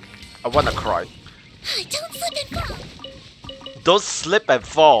 I wanna cry. Don't slip and fall. Don't slip and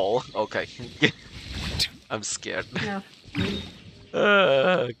fall. Okay. I'm scared.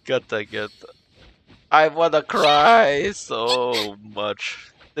 No. God dang it. I wanna cry so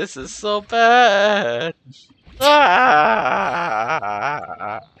much. This is so bad. Ah.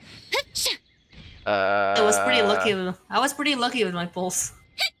 I was pretty lucky. I was pretty lucky with my pulse.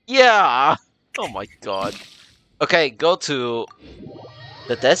 Yeah. Oh my god. Okay, go to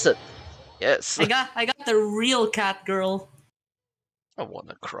the desert. Yes. I got the real cat girl. I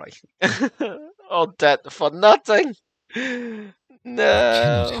wanna cry. All that for nothing. No. I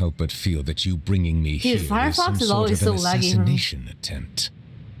cannot help but feel that you bringing me Dude, here Firefox is is some always sort of so an laggy for me. assassination attempt.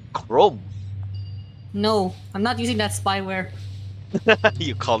 Chrome. No, I'm not using that spyware.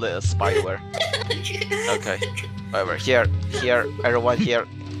 You call it a spyware. Okay. Whatever. Here. Everyone here.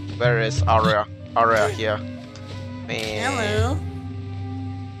 Where is Aria? Aria here. Man. Hello.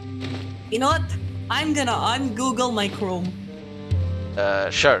 You know what? I'm gonna un-Google my Chrome.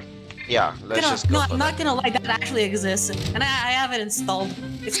 Sure. Yeah, let's just go for I'm not that. gonna lie, that actually exists, and I have it installed.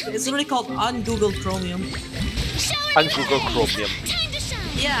 It's literally called un-Google Chromium. Un-Google Chromium.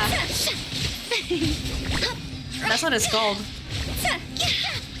 Yeah. That's what it's called.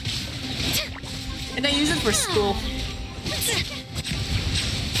 And I use it for school.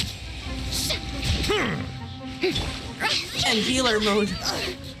 And healer mode.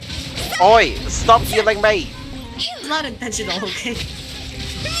 Oi! Stop healing me! It's not intentional, okay?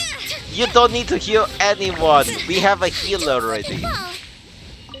 You don't need to heal anyone. We have a healer already.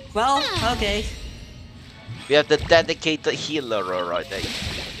 Well, okay. We have the dedicated healer already.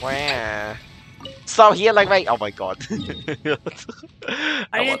 Wow. Stop healing me! Oh my god.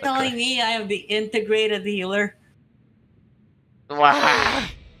 Are you telling me I am the integrated healer? Wow.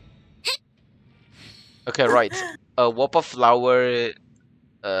 Okay, right. Whopper flower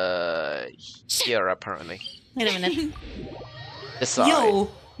here apparently. Wait a minute. This side. Yo,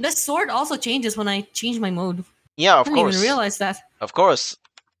 the sword also changes when I change my mode. Yeah, of I didn't course. even realize that. Of course.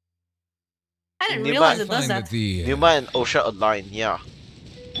 I didn't realize it does that. Numa and Osha align, yeah.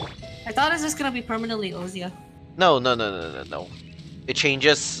 I thought it was just gonna be permanently Ozia. No. It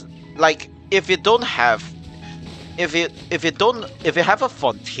changes. Like if you don't have, if you have a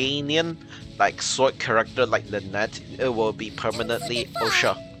Fontanian like sword character like Lynette, it will be permanently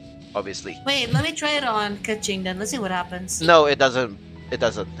Osha, obviously. Wait, let me try it on Kaching then. Let's see what happens. No, it doesn't. It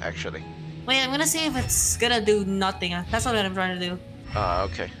doesn't actually. Wait, I'm gonna see if it's gonna do nothing. That's what I'm trying to do.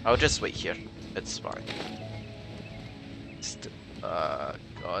 Okay. I'll just wait here. It's fine.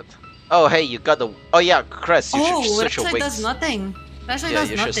 God. Oh, hey, you got the. Oh yeah, Crest. You should switch your wings. Does nothing. It actually does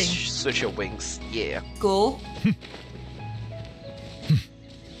nothing. Yeah, you should switch your wings. Yeah. Cool.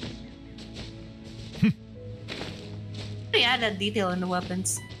 We add that detail in the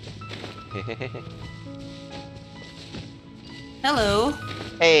weapons. Hello.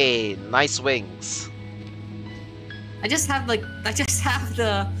 Hey, nice wings. I just have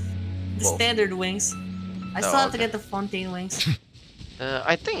the standard wings. I still have to get the Fontaine wings.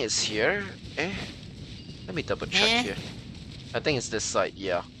 I think it's here. Let me double check here. I think it's this side,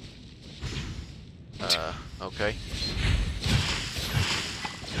 yeah. Okay.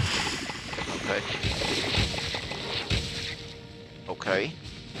 Okay.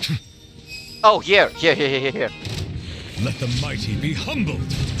 Oh, here. Let the mighty be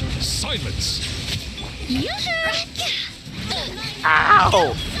humbled. Silence.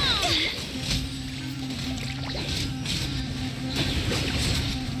 Ow!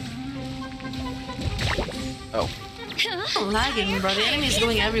 Oh. I'm lagging, bro. The enemy is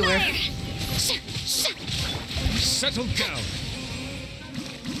going everywhere. Settle down.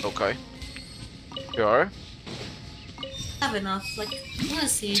 Okay. Sure. I have enough. Like,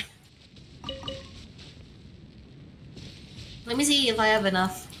 let's see. Let me see if I have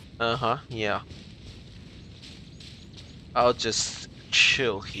enough. Yeah. I'll just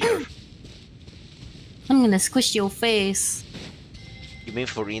chill here. I'm gonna squish your face. You mean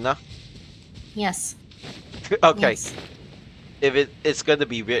Farina? Yes. Okay. Yes. If it's gonna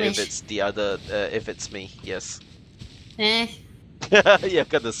be weird if it's the other, if it's me, yes. You're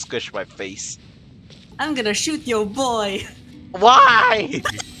gonna squish my face. I'm gonna shoot your boy. Why?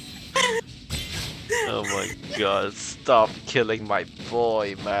 Oh my god, stop killing my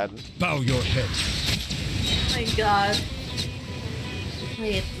boy, man. Bow your head. Oh my god.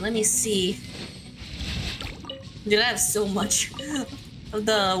 Wait, let me see. Dude, I have so much of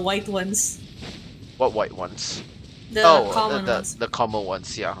the white ones. What white ones? The common ones. The common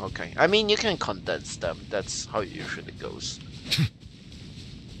ones, yeah, okay. I mean, you can condense them. That's how it usually goes.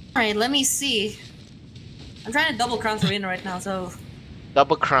 Alright, let me see. I'm trying to double crown Farina right now, so...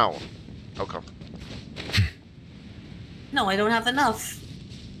 Double crown. Okay. No, I don't have enough.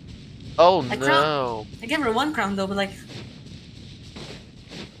 Oh no. I gave her one crown though, but like...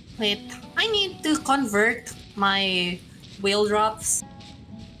 Wait, I need to convert my whale drops.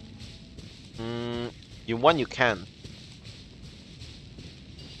 You can.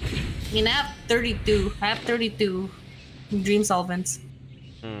 I mean, I have 32. I have 32 dream solvents.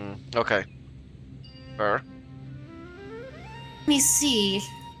 Okay. Fair. Let me see.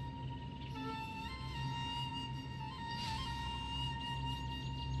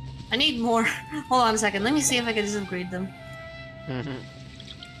 I need more. Hold on a second. Let me see if I can just upgrade them.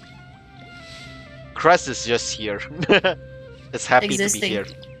 Crest is just here. It's happy to be here.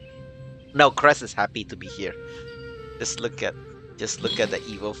 No, Crest is happy to be here. Just look at the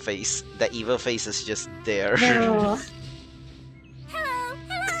evil face. The evil face is just there. No.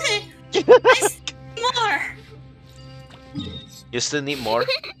 Hello. More. You still need more?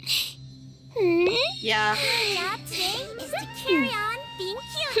 Yeah. Your job today is to carry on being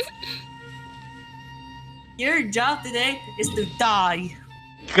cute. Your job today is to die.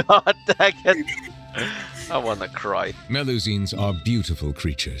 God dang it. I wanna cry. Melusines are beautiful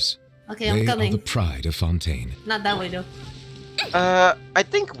creatures. Okay, I'm they coming. Are the pride of Fontaine. Not that way though. I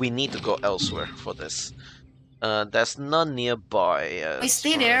think we need to go elsewhere for this. There's none nearby. Wait,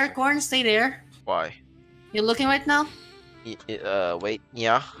 stay there, Corn. Stay there. Why? You're looking right now? Wait.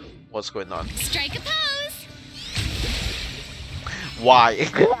 Yeah. What's going on? Strike a pose. Why?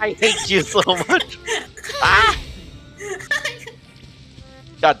 I hate you so much. Ah!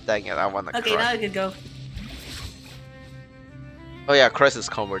 God dang it! I wanna cry. Okay, now we can go. Oh yeah, Chris is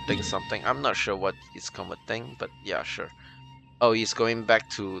converting something. I'm not sure what he's converting, but yeah, sure. Oh, he's going back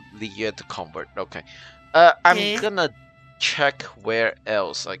to Ligia to convert. Okay. I'm gonna check where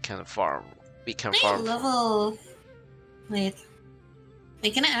else I can farm. We can farm. Level. Wait.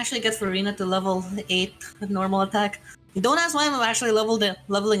 Wait, can I actually get Farina to level 8 with normal attack? Don't ask why I'm actually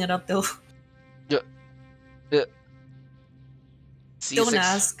leveling it up though. C6, don't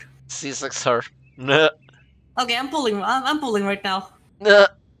ask. C6 her. Nah. Okay, I'm pulling. I'm pulling right now.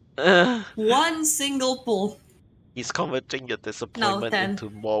 One single pull. He's converting your disappointment into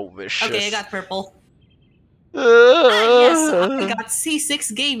more wishes. Okay, I got purple. Yes, I got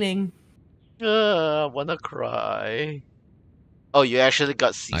C6 gaming. I wanna cry. Oh, you actually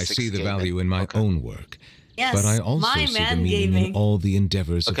got C6 I see the gaming. value in my own work. Yes, but I also see the meaning in all the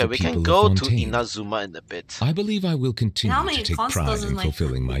endeavors of the people of Fontaine. Okay, we can go to Inazuma in a bit. I believe I will continue to take pride in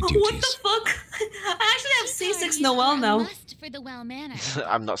fulfilling my duties. What the fuck? I actually have C6 Noelle now. For the well manner.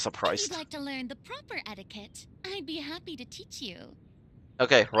 I'm not surprised. If you'd like to learn the proper etiquette, I'd be happy to teach you.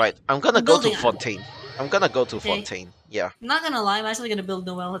 Okay, right. I'm gonna go to Fontaine. I'm gonna go to Fontaine. Yeah. I'm not gonna lie, I'm actually gonna build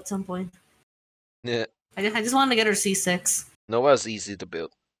Noelle at some point. Yeah. I just wanted to get her C6. Noelle's easy to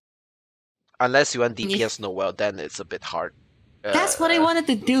build. Unless you want DPS Noelle, then it's a bit hard. That's what I wanted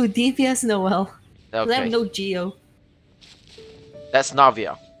to do, DPS Noelle. Okay. I have no Geo. That's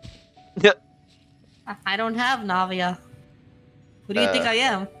Navia. I don't have Navia. Who do you think I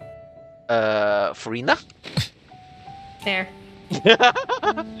am? Farina? Fair.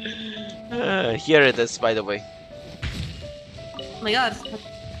 Here it is, by the way. Oh my god,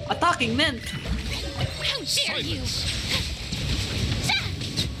 a talking mint! How dare you!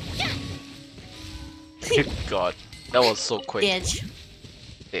 God, that was so quick.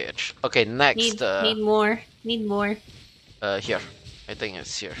 Bitch. Okay, next. Need more. Need more. Here. I think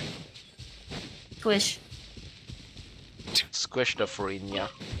it's here. Squish. Squish the Farina.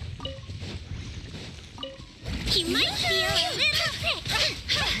 He might be a little sick.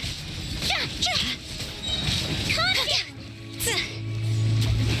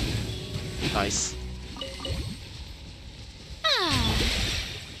 Nice.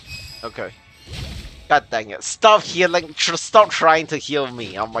 Okay. God dang it. Stop healing. Stop trying to heal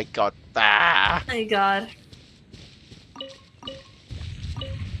me. Oh my god. Ah. Oh my god.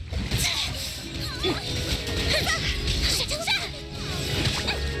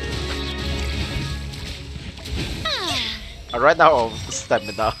 I ran out of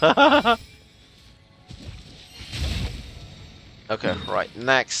stamina. Okay, right.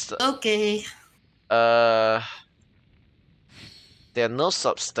 Next. Okay. There are no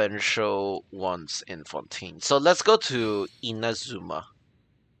substantial ones in Fontaine. So let's go to Inazuma.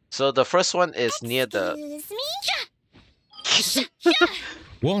 So the first one is near the...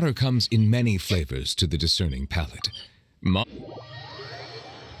 Water comes in many flavors to the discerning palate. I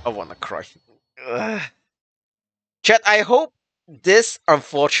wanna cry. Ugh. Chat, I hope this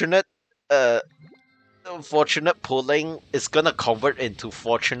unfortunate pulling is gonna convert into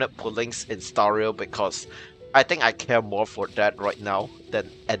fortunate pullings in Stario, because I think I care more for that right now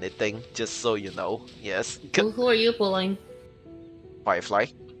than anything, just so you know. Yes. Who are you pulling? Firefly.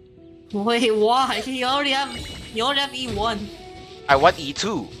 Wait, why? You already have E1. I want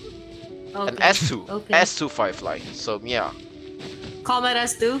E2. Okay. And S2. Okay. S2 Firefly. So yeah. Combat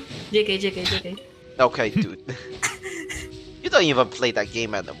S2? JK. Okay, dude. You don't even play that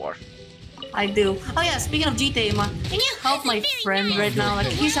game anymore. I do. Oh yeah, speaking of GTA, can you help my friend right now? Like,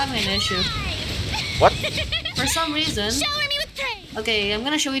 he's having an issue. What? For some reason. Shower me with praise. Okay, I'm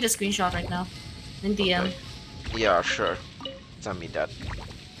gonna show you the screenshot right now. In DM. Okay. Yeah, sure. Send me that.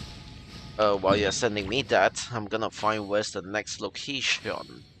 While you're sending me that, I'm gonna find where's the next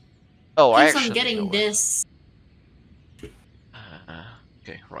location. Oh, I actually I'm getting this.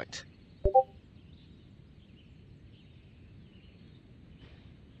 Okay, right.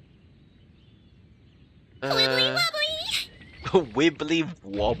 Wibbly wobbly. Wibbly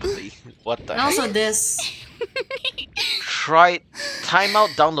wobbly. What the And heck? also this. Try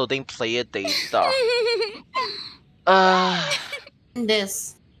timeout downloading player data.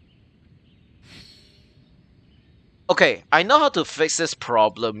 This. Okay, I know how to fix this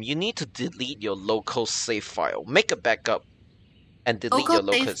problem. You need to delete your local save file. Make a backup and delete your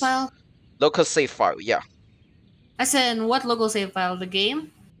local save file. Local save file, yeah. I said, what local save file? The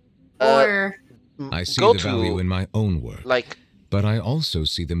game? Or I see the value in my own work. Like, but I also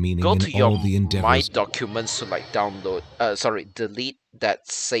see the meaning go in to all your the endeavors. My Documents to like download. Delete that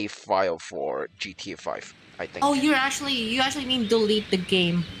save file for GTA 5. I think. oh, you actually mean delete the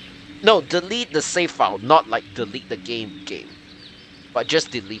game. No, delete the save file, not like delete the game, but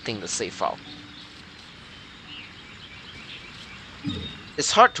just deleting the save file.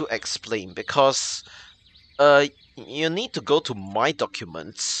 it's hard to explain because you need to go to my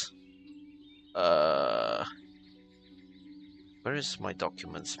documents. Where is my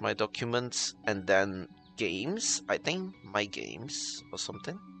documents? My documents and then games, I think my games or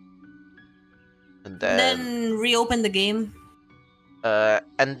something. And then reopen the game.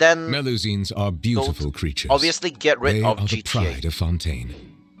 And then Melusines are beautiful creatures. Obviously, get rid they of are GTA. The pride of Fontaine.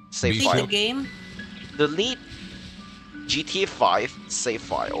 Save Delete file. the game. Delete GTA 5 save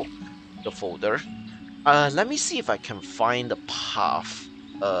file, the folder. Let me see if I can find the path.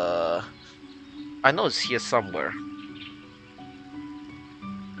 I know it's here somewhere.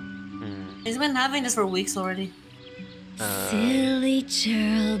 He's been having this for weeks already. Silly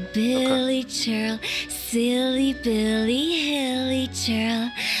churl, Billy churl, silly Billy, hilly churl.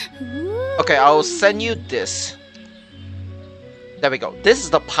 Okay, I'll send you this. There we go. This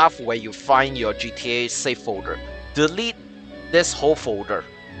is the path where you find your GTA save folder. Delete this whole folder.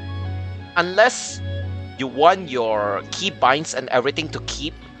 Unless you want your keybinds and everything to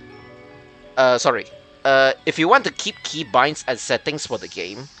keep. If you want to keep keybinds and settings for the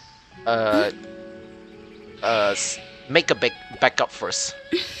game, make a big backup first.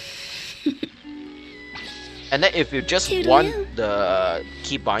 And then if you just want the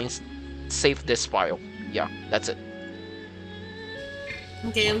keybinds, save this file. Yeah, that's it.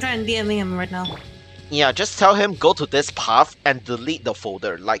 Okay, I'm trying DMing him right now. Yeah, just tell him go to this path and delete the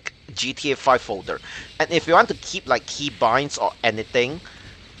folder, like GTA 5 folder. And if you want to keep like keybinds or anything,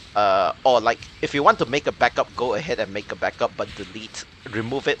 or like if you want to make a backup, go ahead and make a backup, but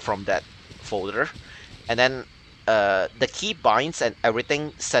remove it from that folder. And then the keybinds and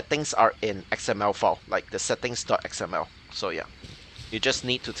everything settings are in XML file, like the settings.xml. So yeah, you just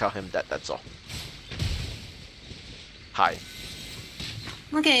need to tell him that. That's all. Hi.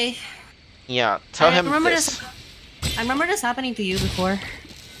 Okay. Yeah, tell him this. I remember this happening to you before.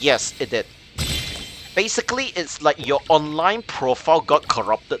 Yes, it did. Basically, it's like your online profile got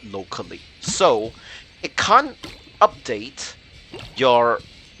corrupted locally, so it can't update your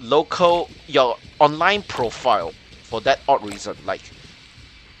online profile for that odd reason. Like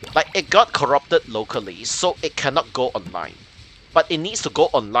it got corrupted locally, so it cannot go online. But it needs to go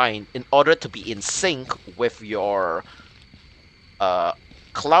online in order to be in sync with your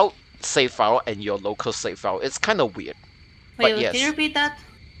cloud save file and your local save file. It's kind of weird. Wait, but yes. Can you repeat that?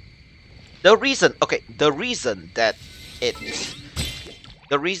 The reason that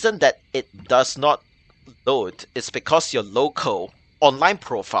it does not load is because your local online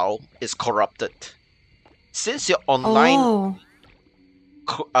profile is corrupted. Since your online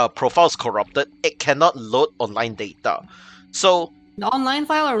profile is corrupted, it cannot load online data. So the online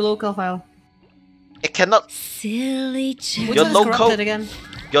file or local file? It cannot. Silly Which one is corrupted again?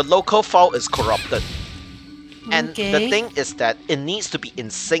 Your local file is corrupted. And Okay. the thing is that it needs to be in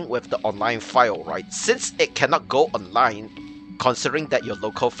sync with the online file, right? Since it cannot go online, considering that your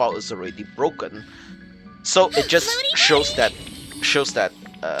local file is already broken, so it just shows that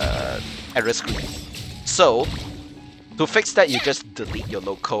error screen. So to fix that, you just delete your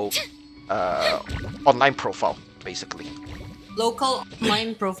local online profile, basically. Local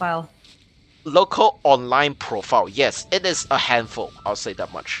online profile. Local online profile, yes, it is a handful. I'll say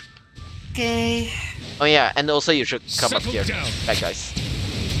that much. Okay. Oh yeah, and also you should come up here. Down. Bye guys.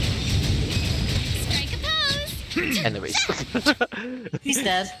 Strike a pose. Anyways. He's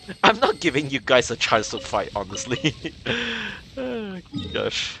dead. I'm not giving you guys a chance to fight, honestly. Oh,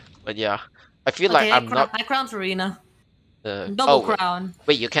 gosh. But yeah. I feel like I'm not... I crowned Farina. Double Double crown.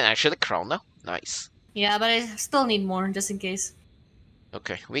 Wait, you can actually crown now? Nice. Yeah, but I still need more, just in case.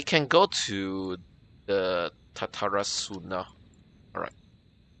 Okay, we can go to the Tatarasuna. Alright.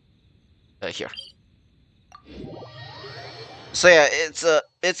 Here. So yeah, it's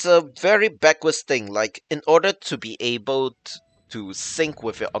a very backwards thing. Like, in order to be able to sync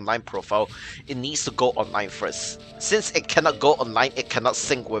with your online profile, it needs to go online first. Since it cannot go online, it cannot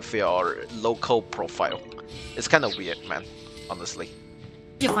sync with your local profile. It's kind of weird, man, honestly.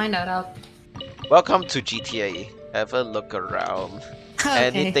 You find that out. Welcome to GTA. Have a look around. Okay.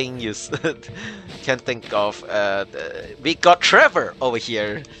 Anything you can think of. We got Trevor over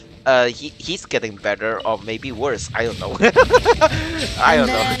here. He's getting better, or maybe worse. I don't know. I don't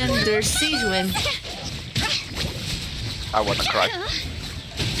know. And then there's Sijuin. I wanna cry.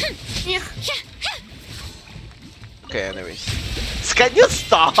 Yeah. Okay, anyways. Can you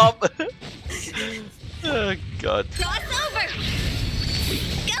stop? Oh god. Cross over.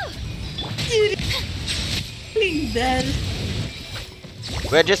 Go. Dude. Being dead.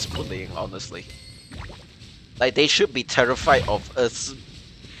 We're just bullying, honestly. Like, they should be terrified of us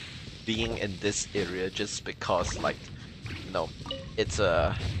being in this area just because, like, no. It's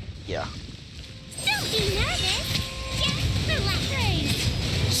yeah. Don't be nervous. Just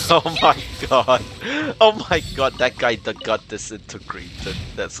relax. Oh my god. Oh my god, that guy that got disintegrated.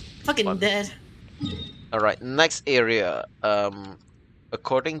 That's fucking fun. dead. Alright, next area.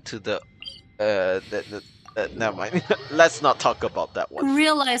 According to the never mind. Let's not talk about that one.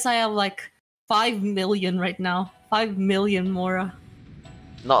 Realize I have like 5 million right now. 5 million Mora.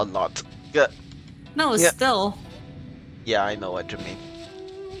 Not a lot. No, Yeah. still. Yeah, I know what you mean.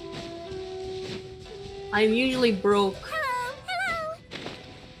 I'm usually broke.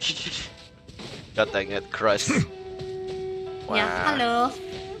 God dang it, Chris. Yeah, hello.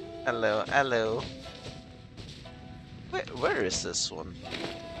 Hello, hello. Where is this one?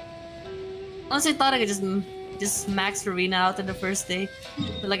 Honestly, I thought I could just max Farina out in the first day,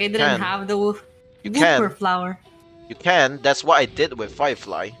 but like I didn't Can. have the You Wooper can. flower. You can. That's what I did with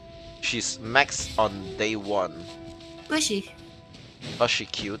Firefly. She's maxed on day 1. Squishy. Oh, she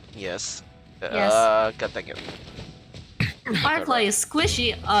cute? Yes. Yes. God dang it. Firefly is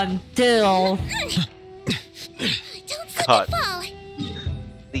squishy until. God.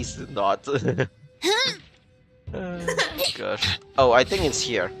 Please do not. Gosh. Oh, I think it's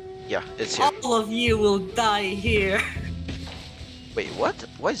here. Yeah, it's here. All of you will die here. Wait, what?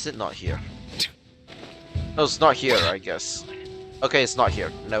 Why is it not here? No, it's not here, I guess. Okay, it's not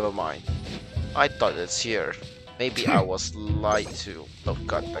here. Never mind. I thought it's here. Maybe I was lied to. Oh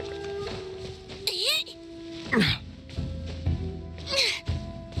god dang it.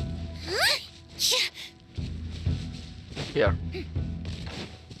 Here.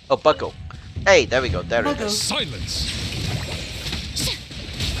 Oh, Bucko. Hey, there we go. There it is. Silence!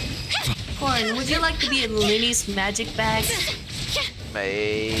 Corn, would you like to be in Linny's magic bag?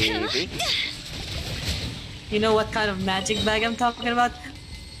 Maybe. You know what kind of magic bag I'm talking about?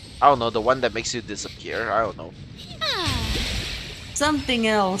 I don't know, the one that makes you disappear. I don't know. Something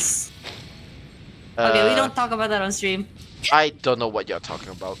else. Okay, we don't talk about that on stream. I don't know what you're talking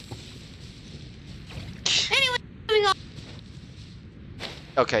about. Anyway, moving on.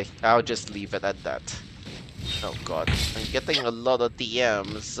 Okay, I'll just leave it at that. Oh god, I'm getting a lot of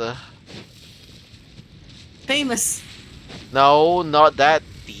DMs. Famous. No, not that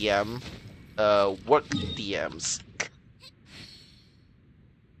DM. Work DMs.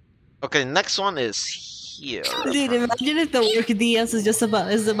 Okay, next one is here. Dude, imagine if the work DMs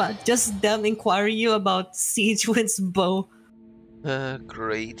is about just them inquiring you about Siege Wind's bow.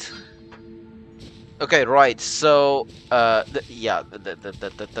 Great. Okay, right. So, yeah,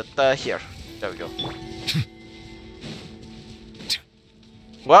 here. There we go.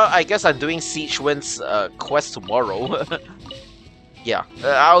 Well, I guess I'm doing Siege Wind's quest tomorrow. Yeah,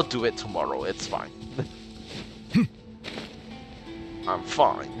 I'll do it tomorrow. It's fine. I'm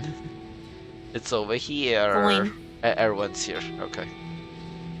fine. It's over here. Fine. Everyone's here. Okay.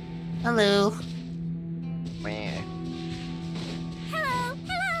 Hello. Meh. Hello.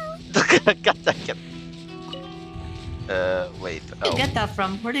 God dang it. Wait. Where did you get that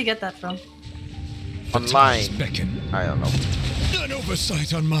from? Where did you get that from? Online. Beckon. I don't know. An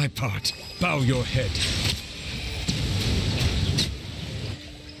oversight on my part. Bow your head.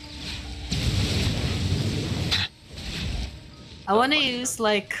 I want to use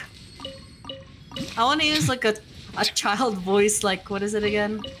like a child voice, like what is it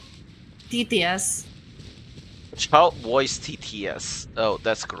again? TTS. Child voice TTS. Oh,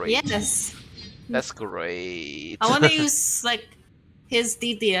 that's great. Yes. That's great. I want to use like his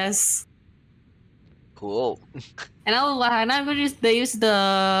TTS. Cool. And I'm going to use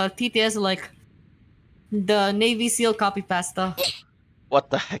the TTS like the Navy SEAL copy pasta. What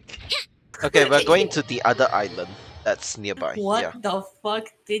the heck? Okay, we're going to the other island that's nearby. What Yeah. the fuck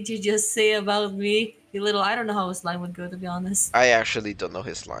did you just say about me? You little, I don't know how his line would go, to be honest. I actually don't know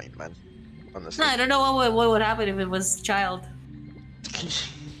his line, man. Honestly. No, I don't know what would happen if it was child.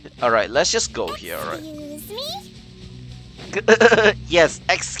 Alright, let's just go here, alright? Excuse me? Yes,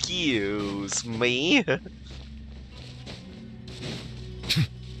 excuse me.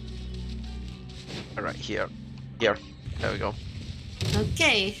 Alright, here. Here. There we go.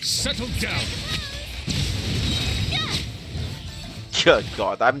 Okay. Settle down. Good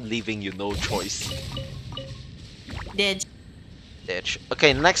god, I'm leaving you no choice. Dead. Ditch.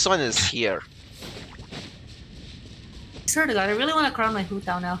 Okay, next one is here. Swear to god, I really want to crown my Hu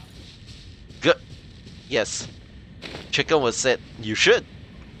Tao now. Good. Yes. Chicken was said you should.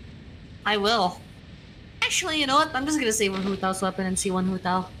 I will. Actually, you know what? I'm just gonna save one Hu Tao's weapon and see one Hu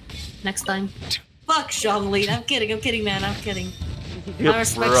Tao next time. Fuck Zhongli. I'm kidding, man. I'm kidding. My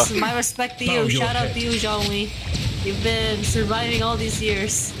respect to you. Shout out to you, Zhongli. You've been surviving all these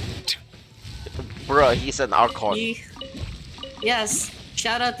years. Bruh, he's an Archon. Yes.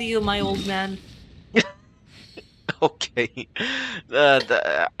 Shout out to you, my old man. Okay.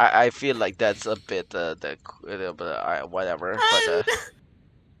 I feel like that's a bit whatever. But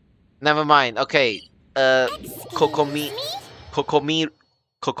never mind. Okay.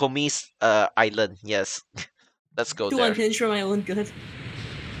 Kokomi's island. Yes. Let's go To there. unhinge for my own good.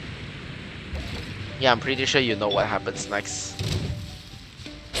 Yeah, I'm pretty sure you know what happens next.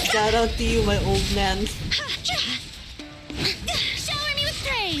 Shout out to you, my old man. Shower me with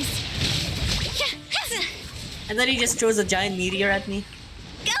praise. And then he just throws a giant meteor at me.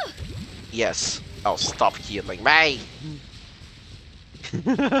 Go. Yes. I'll stop healing. Bye.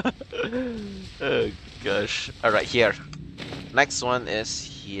 Oh gosh. Alright, here. Next one is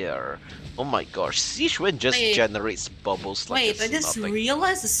here. Oh my gosh. Siege Wind just generates bubbles like Wait, I just nothing.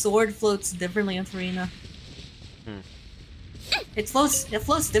 realized the sword floats differently on Farina. It floats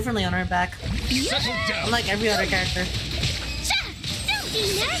differently on her back. Unlike every other character. Don't be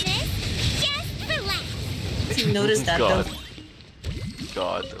nervous. Just relax. You noticed that though.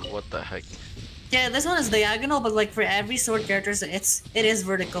 God, what the heck? Yeah, this one is diagonal, but like for every sword character, it is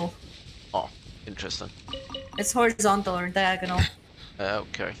vertical. Oh, interesting. It's horizontal or diagonal.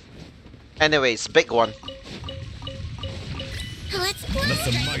 Okay. Anyways, big one. Let's Let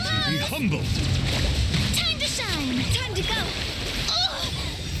the mighty be humbled. Time to shine. Time to go.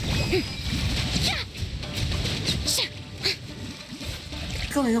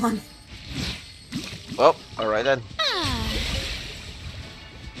 What's going on? Well, alright then.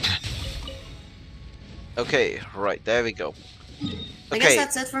 Okay, right, there we go. I guess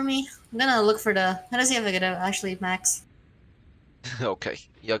that's it for me. I'm gonna look for the... I'm gonna see if I can actually max. Okay,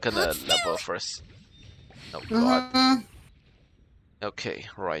 you're gonna level first. Oh god. Okay,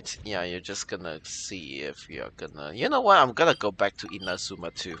 right. Yeah, you're just gonna see if you're gonna... You know what? I'm gonna go back to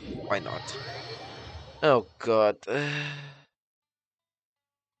Inazuma too. Why not? Oh god.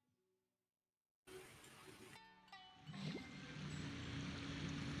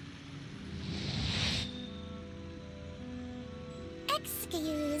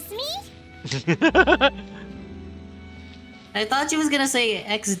 Excuse me? I thought she was gonna say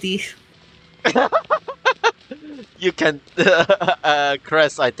XD. You can...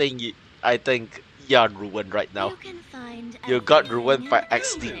 Cress, I think you're ruined right now. You got ruined by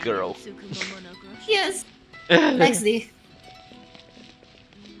XD girl. Yes. XD.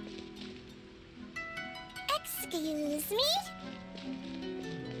 Excuse me?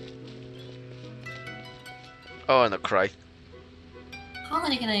 Oh, and a cry. How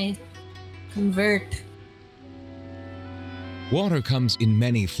many can I convert? Water comes in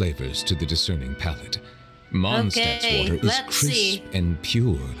many flavors to the discerning palate. Mondstadt's water is crisp and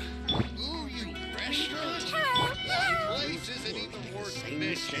pure.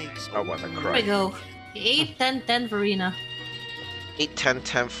 I wanna Here we cry. go. 8, 10, 10 for Rina. 8, 10,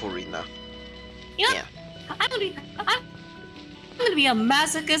 10 for Rina. You know, Yeah. I'm gonna be a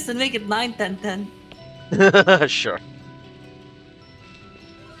masochist and make it 9, 10, 10. Sure.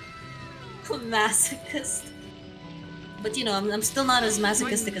 Masochist. But you know, I'm still not as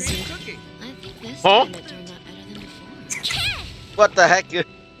masochistic as you. Huh? What the heck?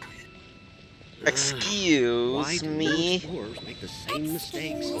 Excuse me. Make the same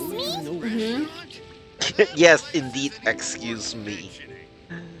mistakes over and over. Yes, indeed, excuse me.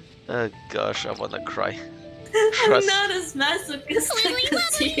 Oh gosh, I wanna cry. I'm not as masochistic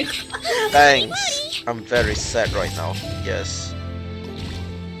as you. Thanks. I'm very sad right now. Yes.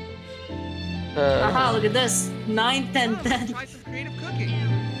 Aha, look at this. 9, 10, 10.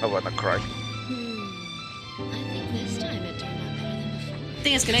 I wanna cry.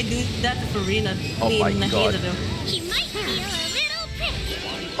 Thing is, can I do that to Farina? Oh my God. He might feel a little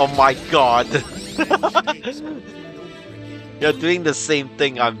prickly. Oh my god. You're doing the same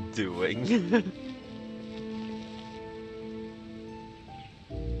thing I'm doing.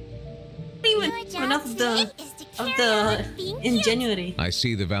 Even enough of the ingenuity. I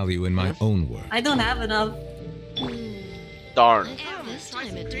see the value in my own work. I don't have enough. Darn.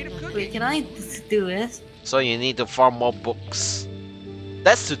 Wait, can I do it? So you need to farm more books.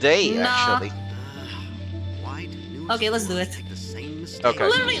 That's today, Nah. actually. Okay, let's do it. Okay.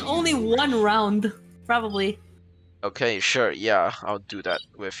 Literally only one round, probably. Okay, sure. Yeah, I'll do that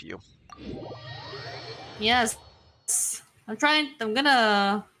with you. Yes. I'm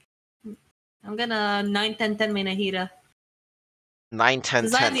gonna 9, 10, 10 Minahita. 9, 10,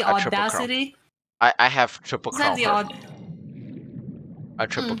 Does I 10. have the a triple crown. audacity? I have triple Does I have crown the her. I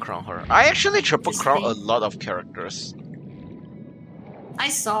triple crown her. I actually triple crown a lot of characters. I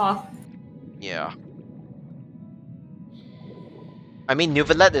saw. Yeah. I mean,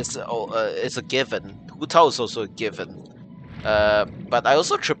 Neuvillette is a given. Hu Tao is also a given. But I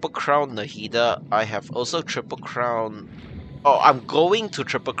also triple crown Nahida. I have also triple crown. Oh, I'm going to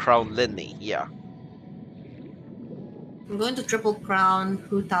triple crown Linny. Yeah. I'm going to triple crown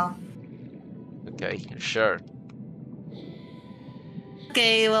Hu Tao. Okay, sure.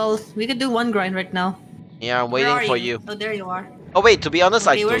 Okay, well, we could do one grind right now. Yeah, I'm waiting for you. Oh, there you are. Oh wait, to be honest,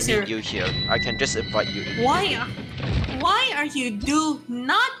 Okay, I don't where's need your- you here. I can just invite you in. Why are you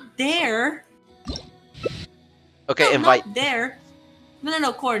not there? Okay, No, invite. not there.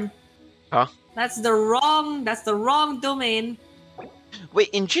 No, Corn. Huh? That's the wrong domain. Wait,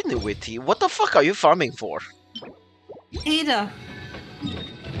 Ingenuity, what the fuck are you farming for? Ada.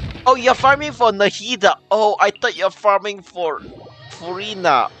 Oh, you're farming for Nahida. Oh, I thought you're farming for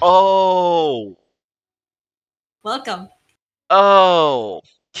Furina. Oh. Welcome. Oh.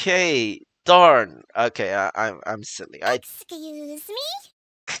 Okay. Darn. Okay, I'm silly. Excuse me?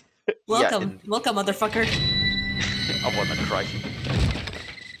 Welcome. Yeah, Welcome, motherfucker. I wanna cry.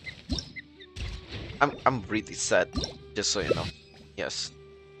 I'm really sad, just so you know. Yes.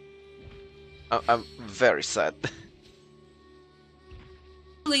 I'm very sad.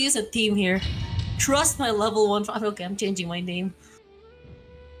 We'll use a team here. Trust my level 1. Okay, I'm changing my name.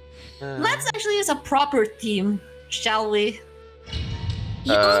 Let's actually use a proper team, shall we?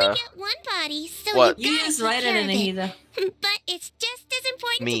 You only get one body, so what? you gotta Use take Raiden care and of it. Nahida. But it's just as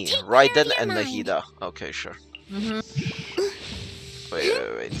important Me, to take care Raiden of your and mind. Nahida. Okay, sure. Mm-hmm. Wait.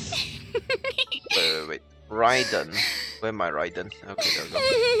 Raiden. Where am I, Raiden? Okay, there we go.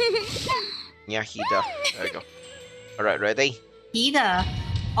 Nahida. There we go. Alright, ready? Ida.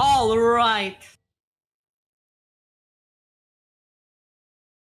 All right.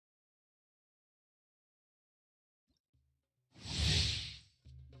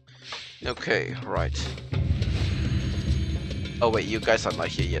 Okay, right. Oh wait, you guys are not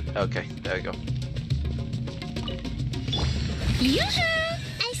here yet. Okay, there we go. Yoo-hoo!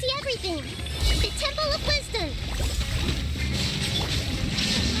 I see everything. The Temple of Wisdom.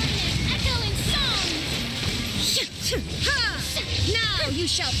 Echoing song. Now you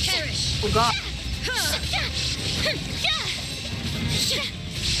shall perish. Oh god.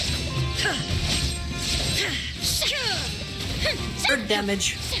 Third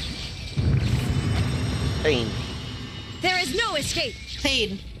damage. Pain. There is no escape.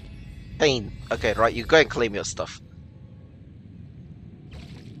 Pain. Pain. Okay, right, you go and claim your stuff.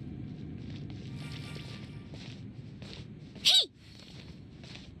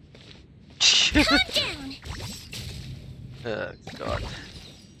 Calm down. Oh god.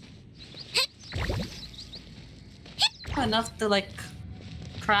 Enough to like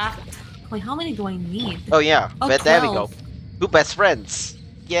craft. Wait, how many do I need? Oh yeah, Oh, but there we go. 12. 2 best friends.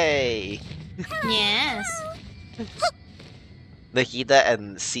 Yay. Yes. Nahida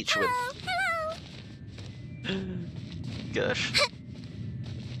and Sichuan. Gosh.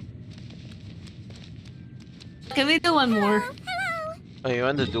 Can we do one more? Oh, you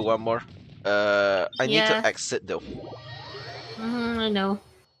want to do one more? I need Yeah. to exit though. I know.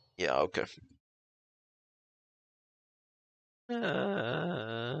 Yeah, okay.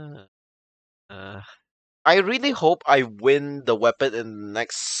 I really hope I win the weapon in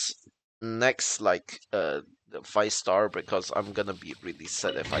next like the 5-star, because I'm gonna be really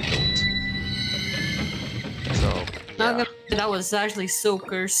sad if I don't. So yeah. That was actually so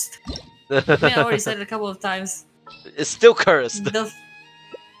cursed. I mean, I already said it a couple of times. It's still cursed.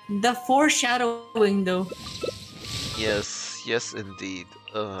 The foreshadowing though. Yes, indeed.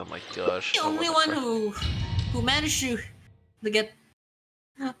 Oh my gosh. The I only wanna one cry. who managed to get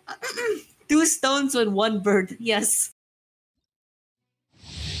 2 stones with 1 bird. Yes.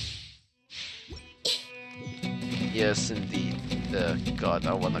 Yes, indeed. God,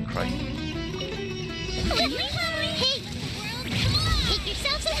 I wanna cry. Hey! Take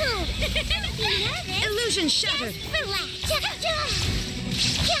yourselves at home. Illusion shattered. Relax.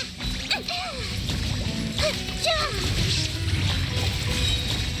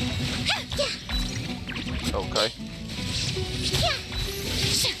 Okay.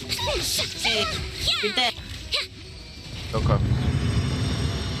 Hey, you're dead. Okay.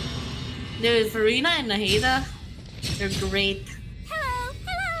 Dude, Farina and Nahida, they're great.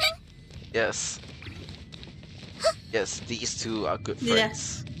 Yes. Yes, these two are good Yeah.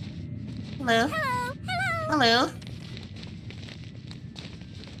 friends. Hello. Hello.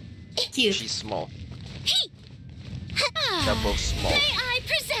 Cute. She's small. They're both small. May I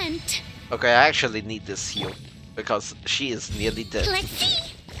present? Okay, I actually need this heal because she is nearly dead. Let's see.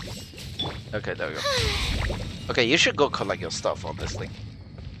 Okay, there we go. Okay, you should go collect your stuff, honestly.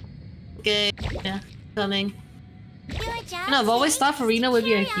 Okay, yeah, coming. Your job You know, I've always today thought Farina would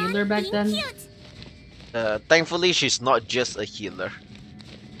be a carry on healer back being then. cute. Thankfully, she's not just a healer.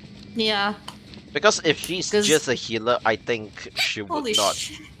 Yeah. Because if she's just a healer, I think she would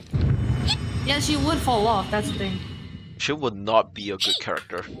not. Yeah, she would fall off. That's the thing. She would not be a good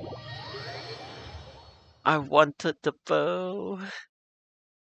character. I wanted the bow.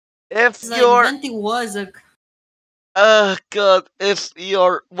 If like your Venti was a. God, if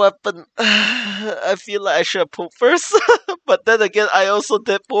your weapon, I feel like I should have pulled first, but then again, I also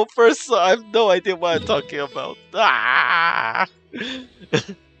did pull first, so I have no idea what I'm talking about. Ah!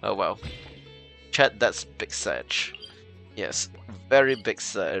 Oh well. Chat, that's big surge. Yes, very big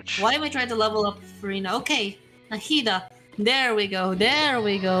surge. Why am I trying to level up Farina? Okay, Nahida. There we go. There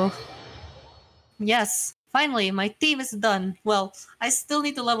we go. Yes, finally, my team is done. Well, I still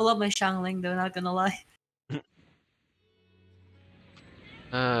need to level up my Xiangling, though. Not gonna lie.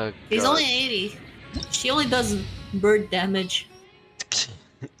 He's only 80. She only does bird damage.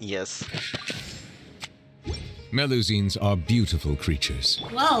 Yes. Melusines are beautiful creatures.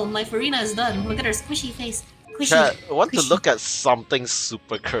 Well, my Farina is done. Look at her squishy face. Squishy. Chat, I want to look at something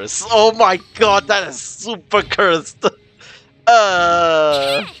super cursed. Oh my god, that is super cursed.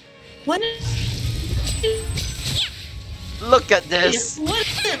 What? Look at this. What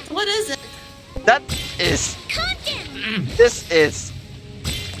is it? What is it? That is. This is.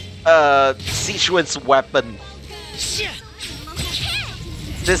 Sichuan's weapon.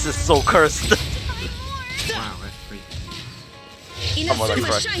 This is so cursed. Wow, that's crazy. I'm gonna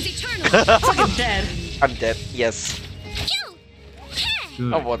cry. Fucking dead. I'm dead. Yes.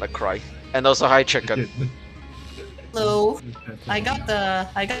 Good. I wanna cry. And also, hi, chicken. Hello. I got the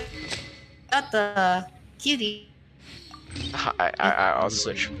cutie. I'll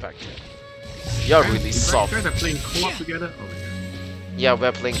switch back. You're really soft. You guys are playing co-op together? Oh my god. Yeah,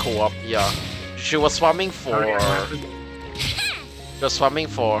 we're playing co-op. Yeah, she was farming for. She was farming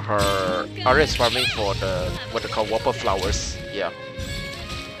for her. Aria is farming for the what they call whopper flowers. Yeah.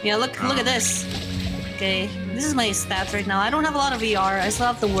 Yeah, look at this. Okay, this is my stats right now. I don't have a lot of ER. I still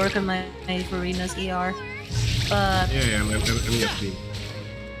have to work on my Farina's ER. But yeah, I'm see.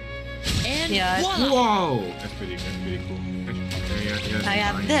 And yeah. Whoa, that's pretty cool. Yeah, I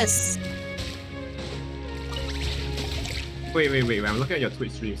have this. Wait, I'm looking at your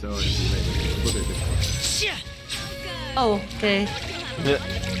Twitch stream, so Oh, okay.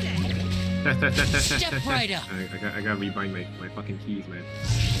 Step right up. I gotta rebind my fucking keys, man.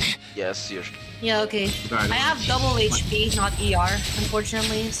 Yes, you. Yeah, okay. I have double HP, not ER,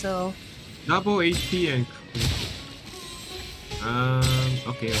 unfortunately. So. Double HP and.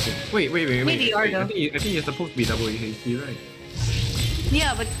 Okay. Wait. Maybe ER though. I think you're supposed to be double HP, right?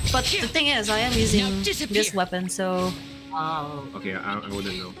 Yeah, but the thing is, I am using this weapon, so. Oh, okay. I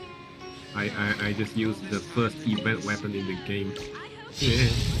wouldn't know. I just used the first event weapon in the game. Yeah.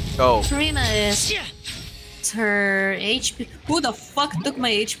 Go. Farina is. It's her HP. Who the fuck took my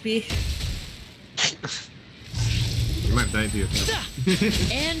HP? You might die to yourself.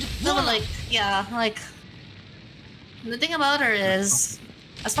 And no, but like, yeah, like. The thing about her is,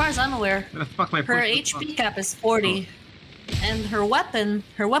 as far as I'm aware, her HP cap is 40, and her weapon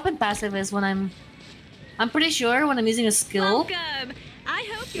passive is when I'm pretty sure when I'm using a skill, I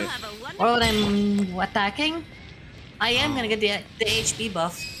hope you'll have a wonderful or when I'm attacking, I am gonna get the HP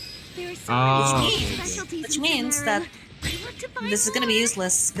buff, which means that this is gonna be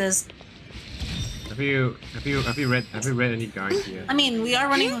useless because. Have you read any guides here? I mean, we are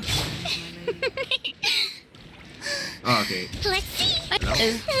running. Oh, okay. Let's see.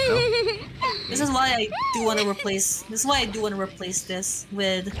 This is why I do want to replace. This is why I do want to replace this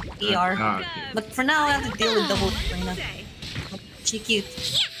with ER. Okay. But for now, I have to deal with double Farina. She cute.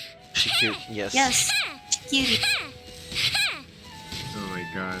 She cute. Yes. Yes. She cute. Oh my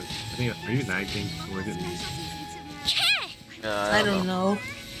god. I think are you lagging or is it me? I don't know.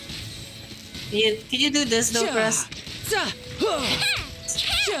 Can you do this though, Chris?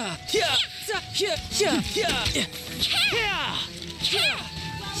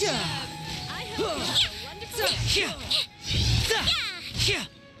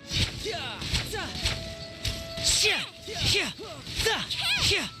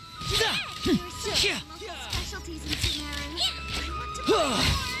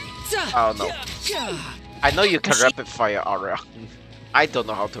 Oh no. I know you can rapid fire Aria. I don't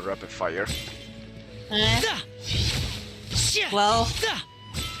know how to rapid fire. Well,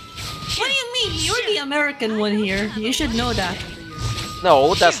 what do you mean? You're the American one here. You should know that.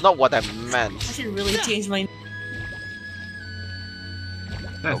 No, that's not what I meant. I should really change my.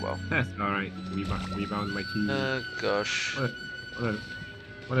 That's alright. Rebound my key. Gosh.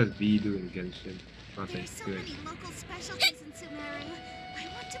 What does V do in Genshin? Nothing. Good.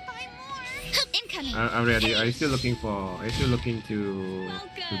 Incoming. Already, are you still looking for? Are you still looking to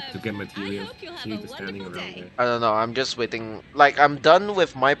get materials? You just standing around there. I don't know. I'm just waiting. Like I'm done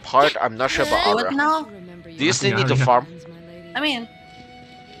with my part. I'm not sure about What Aura. now? Do you still need to farm? I mean,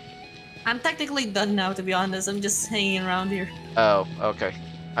 I'm technically done now, to be honest. I'm just hanging around here. Oh, okay.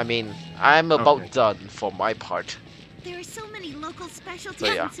 I mean, I'm about done for my part. There are so many local special So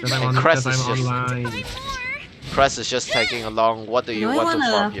yeah, talents. and Crest is just online. Crest is just tagging along. What do you Do I want to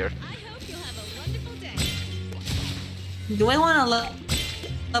wanna- farm here? Do I want to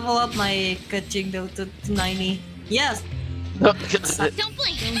level up my Kaching though to 90? Yes. Don't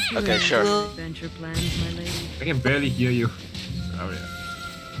blink. Okay, sure. Adventure plans, my lady. I can barely hear you. Oh yeah.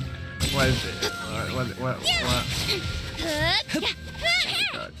 What is it? What?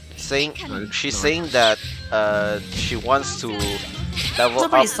 Saying No, she's no. saying that she wants to level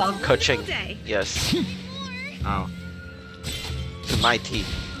pretty up soft. Keqing. Yes, Oh. to 19.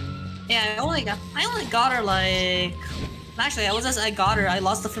 Yeah, I only got her like. Actually, I got her. I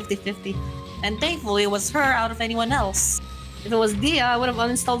lost the 50-50, and thankfully it was her out of anyone else. If it was Dia, I would have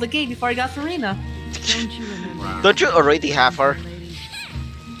uninstalled the game before I got Farina. Don't you remember? Wow. Don't you already have her?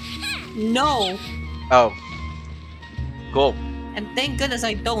 No, Oh, cool. and thank goodness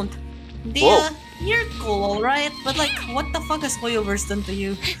I don't. Whoa. Dia, you're cool, alright? But like, what the fuck has Hoyoverse done to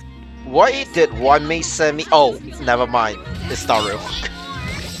you? Why did Wanmei send me? Oh, never mind. It's not real.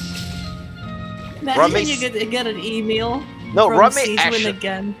 Imagine Ramei's- you get an email. No, from Ramei Siegewin actually.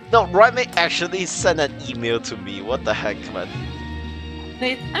 again. No, Ramei actually sent an email to me. What the heck, man?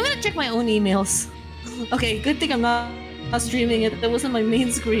 Wait, I'm gonna check my own emails. Okay, good thing I'm not streaming it. That wasn't my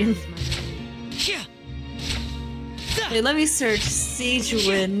main screen. Wait, let me search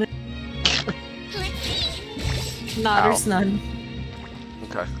Siegewin. Nah, there's none.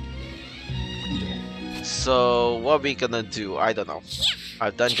 Okay. So what are we gonna do? I don't know.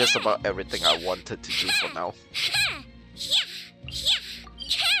 I've done just about everything I wanted to do for now.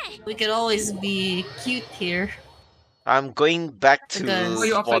 We could always be cute here. I'm going back to Because- Oh,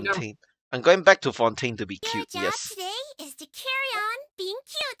 you're upside down. Fontaine. I'm going back to Fontaine to be Your cute. job Yes. today is to carry on being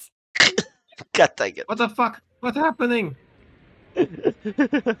cute. God dang it. What the fuck? What's happening?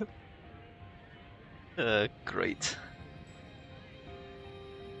 Great.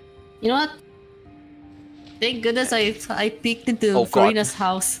 You know what? Thank goodness I peeked into Oh, God. Farina's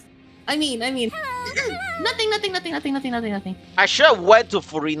house. I mean, nothing. I should have went to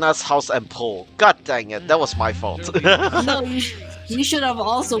Furina's house and pulled. God dang it, that was my fault. No, you should have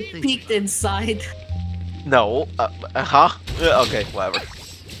also peeked inside. No, huh? Okay, whatever.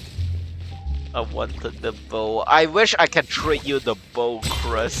 I wanted the bow. I wish I could trade you the bow,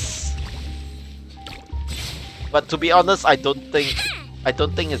 Chris. But to be honest, I don't think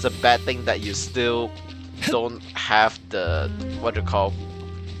it's a bad thing that you still don't have the what you call.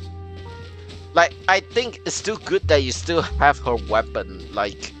 Like, I think it's still good that you still have her weapon.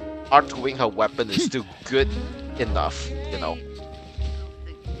 Like, R2ing her weapon is still good enough, you know.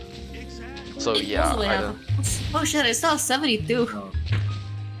 So yeah, Also, I don't. Oh shit, I still have 72.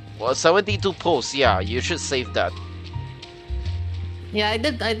 Well, 72 pulls, yeah, you should save that. Yeah, I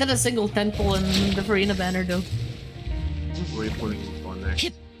did a single 10 pull in the Farina banner though. What are you pulling for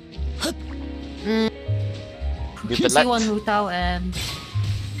next? Vivalet. C1 Hutao and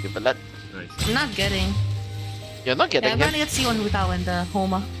Vivalet. Nice. I'm not getting. You're not Yeah, getting I'm it? gonna get C1 Hutao and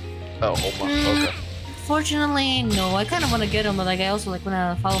Homa. Oh, Homa, okay. Fortunately, no. I kind of want to get him, but like I also like want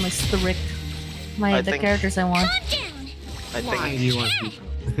to follow the think- characters I want. I Why think do you want people?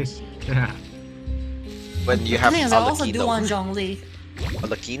 Yeah. when you The have thing is, I also do want Arlecchino. Zhongli.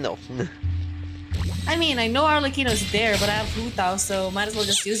 Arlecchino. I mean, I know Arlecchino's there, but I have Hutao, so might as well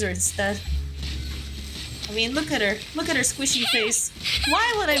just use her instead. I mean, look at her. Look at her squishy face.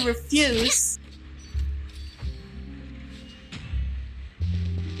 Why would I refuse?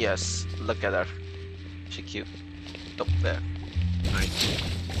 Yes, look at her. She cute. Up there. Nice.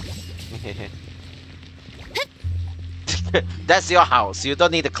 That's your house. You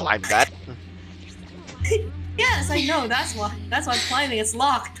don't need to climb that. Yes, I know. That's why. That's why I'm climbing. It's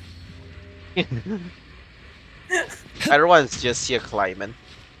locked. Everyone's just here climbing.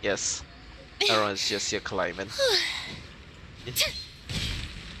 Yes. Everyone's just here climbing.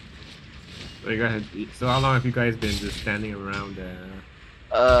 So how long have you guys been just standing around there?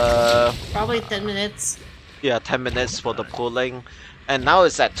 Probably 10 minutes. Yeah, 10 minutes for the pulling. And now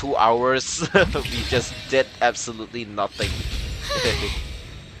it's at 2 hours. We just did absolutely nothing.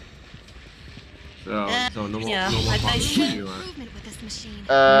 So no more, yeah, no more I farming for should- you,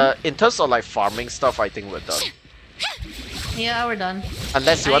 In terms of like farming stuff, I think we're done. Yeah, we're done.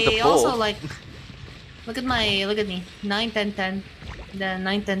 Unless you want to I pull. also like. Look at me. 9, 10, 10. Then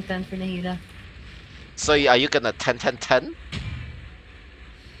 9, 10, 10 for Nahida. So are you gonna 10, 10, 10?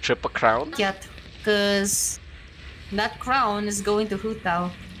 Triple crown? Yet, because that crown is going to Hu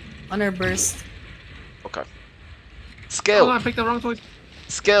Tao on her burst. Okay. Skill! Oh, I picked the wrong choice.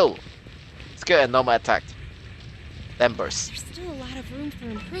 Skill! Skill and normal attack. Then burst. There's still a lot of room for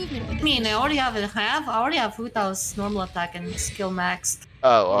improvement with I mean, I already have Hu Tao's normal attack and skill maxed.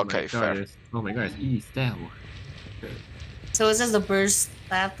 Oh, okay, fair. Oh my god, it's E style. So it's just the burst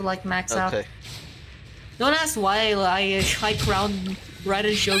I have to like max out. Okay. Don't ask why I crowned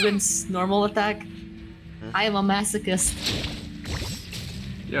Raiden Shogun's normal attack. I am a masochist.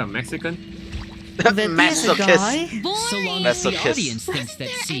 You're a Mexican? Masochist. So long as the audience thinks that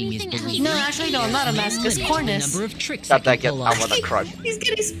seeing is believing. No, actually, no, I'm not a masochist. Cornus. Number of tricks God dang it, I wanna cry. He's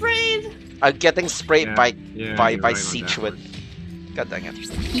getting sprayed. I'm getting sprayed by you're right on that Sichuan. God dang it.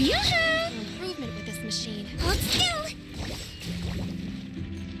 improvement with this machine. Hold still.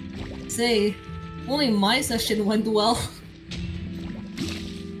 Say, only my session went well.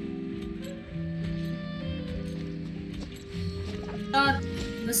 Not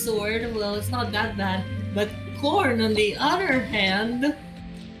the sword, well, it's not that bad. But Corn, on the other hand,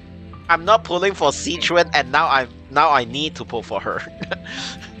 I'm not pulling for Sichuan, and now I need to pull for her.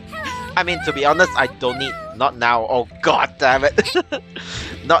 I mean, to be honest, I don't need. Not now. Oh god damn it!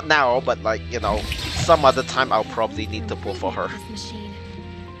 Not now, but like some other time I'll probably need to pull for her.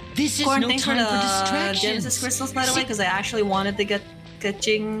 This is Corn, no thanks for time for the distractions. Genesis crystals, by the way, because I actually wanted to get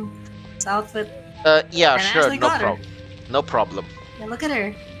Jing's outfit. Yeah, And I sure, actually no got her. problem. No problem. Yeah, look at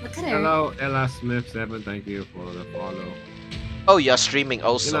her. Look at her. Hello, Ella Smith 7. Thank you for the follow. Oh, you're streaming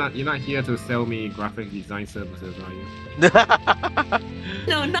also. You're not here to sell me graphic design services, are you?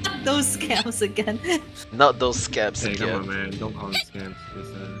 No, not those scams again. Not those scams Hey, again. come on, man. Don't call them scams.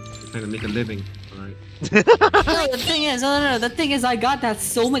 It's trying to make a living, alright? No, the thing is, no. The thing is, I got that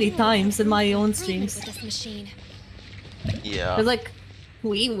so many times in my own streams. With this machine. Yeah. It's like,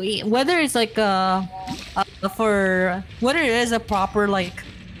 whether it's like for whether it is a proper like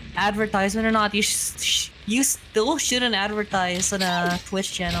advertisement or not, you still shouldn't advertise on a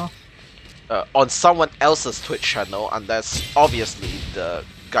Twitch channel. On someone else's Twitch channel, unless obviously the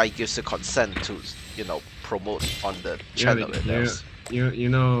guy gives the consent to, promote on the channel. You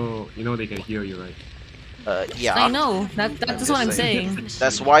know they can hear you, right? Yeah. I know. That's what I'm saying.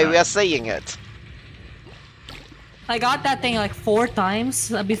 That's why we are saying it. I got that thing like 4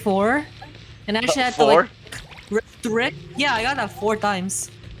 times before, and I actually had to 4? like restrict. Yeah, I got that 4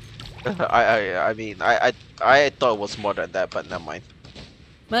 times. I mean, I thought it was more than that, but never mind.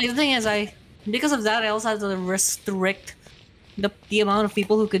 But like, the thing is, because of that, I also had to restrict the amount of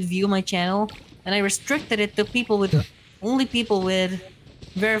people who could view my channel, and I restricted it to only people with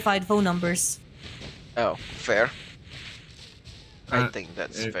verified phone numbers. Oh, fair. I think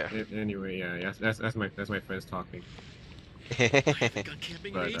that's fair. Anyway, yeah, that's my friends talking.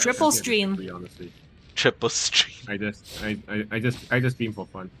 But, Triple stream. Free, honestly. Triple stream. I just stream for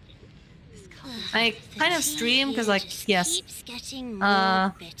fun. I kind of stream because, like, yes,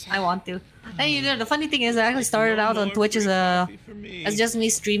 I want to. And the funny thing is, I actually started out on Twitch as just me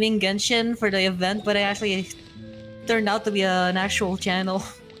streaming Genshin for the event, but I actually turned out to be an actual channel.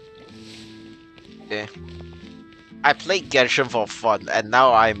 Yeah. I played Genshin for fun, and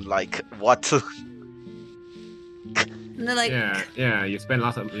now I'm like, what? Like, yeah, you spend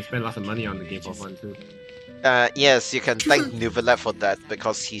lots of money on the game for fun too. Yes, you can thank Nuvelet for that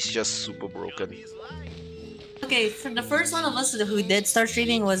because he's just super broken. Okay, for the first one of us who did start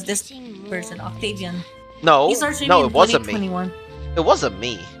streaming was this person, Octavian. No, He started streaming no, in it wasn't me. 2021. It wasn't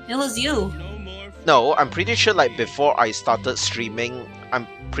me. It was you. No, I'm pretty sure like before I started streaming, I'm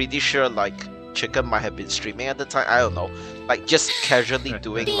pretty sure like Chicken might have been streaming at the time. I don't know, like just casually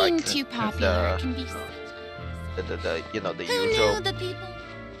doing Being like too popular can be the Who usual knew the people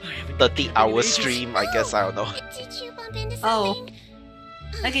 30-hour stream. I guess I don't know. Oh.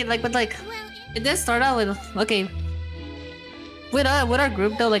 Okay, like, but like, it did start out with with our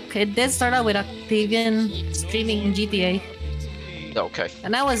group though. Like, it did start out with Octavian streaming in GTA. Okay.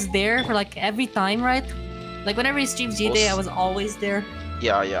 And I was there for like every time, right? Like whenever he streams GTA, I was always there.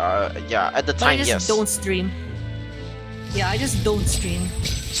 Yeah. At the But time, I just yes. don't stream. Yeah, I just don't stream.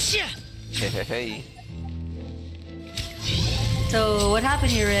 Hey. So what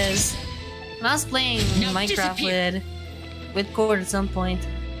happened here is, when I was playing Minecraft with Cord at some point,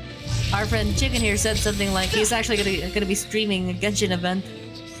 our friend Chicken here said something like he's actually gonna be streaming a Genshin event.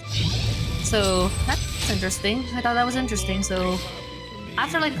 So that's interesting. I thought that was interesting. So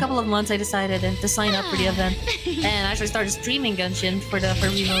after like a couple of months, I decided to sign up for the event and actually started streaming Genshin for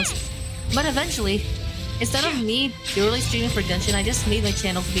Remos. But eventually, Instead of me purely streaming for Genshin, I just made my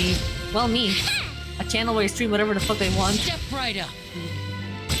channel to be, well, me. A channel where I stream whatever the fuck I want. Step right up.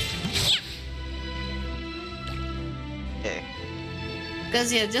 Okay.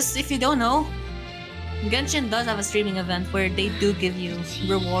 Because, yeah, just if you don't know, Genshin does have a streaming event where they do give you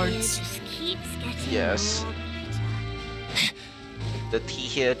rewards. Yes. The tea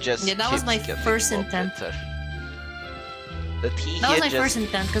here just. Yeah, that was my keeps first getting more intent. bitter. The tea That here was my just. first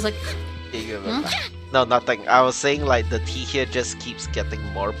intent, because, like. No, nothing. I was saying like the tea here just keeps getting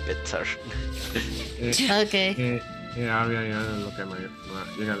more bitter. Okay. Yeah, look at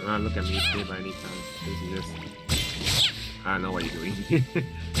you gotta look at me play by any time. This is just. I don't know what you're doing.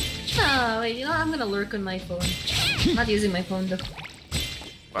 Oh, wait, you know, I'm gonna lurk on my phone. I'm not using my phone though.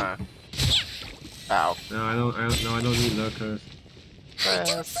 Wow. Ow. No, I don't need lurkers.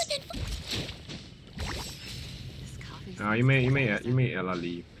 No, you may Ella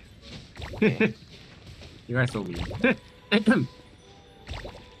leave. You guys so mean.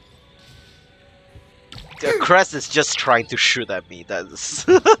 The Crest is just trying to shoot at me. That's.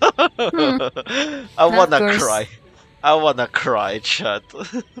 I wanna cry. I wanna cry, chat.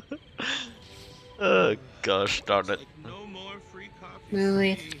 Oh gosh, darn it.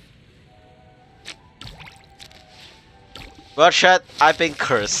 Really? Well, chat, I've been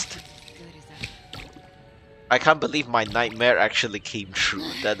cursed. I can't believe my nightmare actually came true.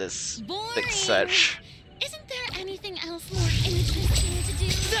 That is big search. Isn't there anything else more interesting to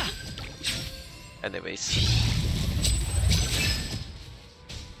do? Anyways.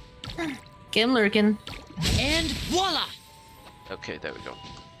 Get him lurking. And voila! Okay, there we go.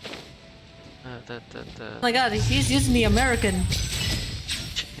 Oh my god, he's using the American.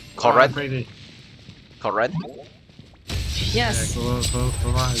 Correct? Correct? Yes.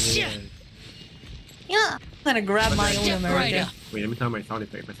 Yeah. Yeah. I'm gonna grab my own American. Wait, let me turn my sound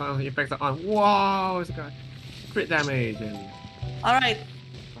effects. My sound effects are on. Wow, it's got crit damage and. Alright.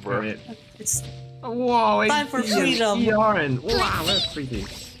 Right. It's whoa, time for freedom. ER and wow, that's pretty.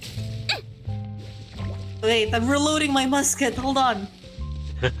 Wait, I'm reloading my musket. Hold on.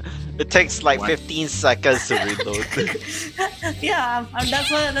 It takes like 15 seconds to reload. Yeah, that's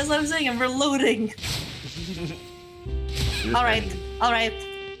what I'm saying. I'm reloading. Alright, alright.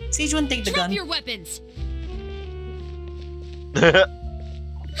 Sijuan, take the Drop gun. your weapons. Floaty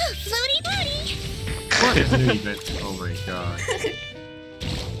floaty! What is a new event? Oh my god.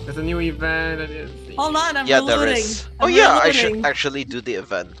 There's a new event. I didn't see. Hold on, I'm Yeah, reloading. there is. I'm Oh yeah, I reloading. should actually do the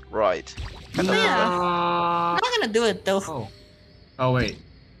event. Right. Yeah. I'm not gonna do it though. Oh wait.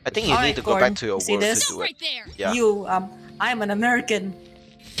 I think you need to go back to your See work this? to do it. There. Yeah. You, I'm an American.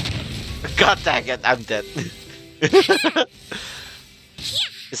 God dang it, I'm dead.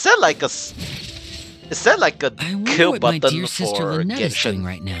 Is there like a kill what my button dear sister for Lynette is doing Genshin?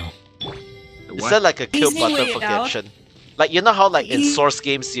 right now. Is there like a kill Easy button way for out. Genshin? Like you know how like in Easy- Source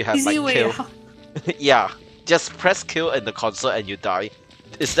games you have Easy like way kill. out. Yeah, just press kill in the console and you die.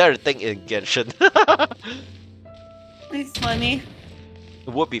 Is there a thing in Genshin? It's funny. It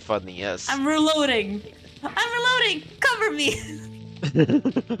would be funny, yes. I'm reloading. I'm reloading. Cover me.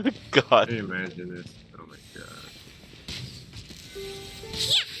 God. Can you imagine this? Oh my god.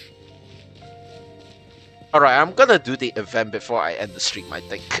 Alright, I'm gonna do the event before I end the stream, I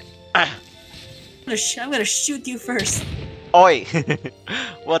think. I'm gonna shoot you first. Oi!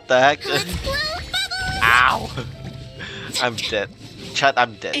 What the heck? Ow! I'm dead. Chat,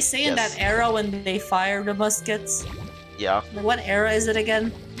 I'm dead. They say in Yes. that era when they fire the muskets. Yeah. Like, what era is it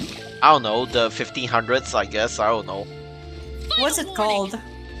again? I don't know, the 1500s, I guess. I don't know. What's it called?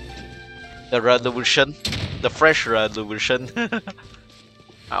 The Revolution. The French Revolution. I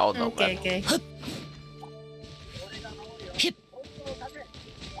don't know, Okay, man. okay.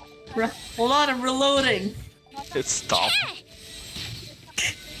 Hold on, I'm reloading. Stop.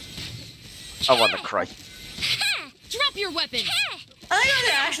 I wanna cry. Drop your weapons. I like how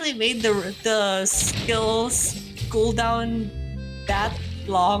they actually made the skills cooldown that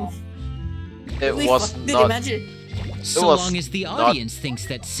long. It Holy was fuck, dude, not. imagine. So was long as the not- audience thinks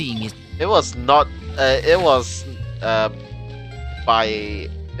that seeing is. It was not. It was. By.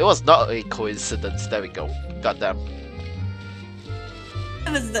 It was not a coincidence. There we go. Goddamn.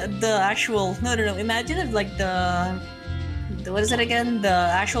 It was the actual no. Imagine if like the what is it again? The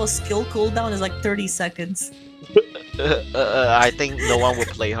actual skill cooldown is like 30 seconds. I think no one would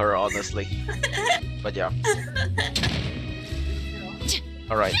play her honestly. But yeah.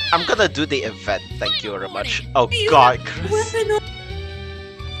 Alright, I'm gonna do the event. Thank you very much. Oh god, Chris.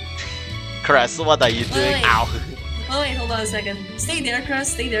 Chris, what are you doing? Wait. Ow. Oh wait, hold on a second. Stay there,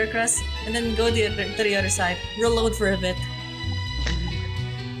 Crust. Stay there, Crust. And then go to the other side. Reload for a bit.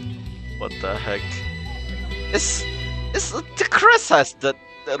 What the heck? Chris has the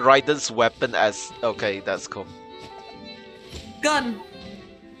Raiden's weapon as... Okay, that's cool. Gun!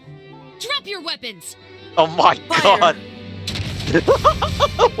 Drop your weapons! Oh my god!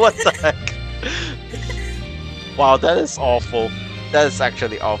 What the heck? Wow, that is awful. That is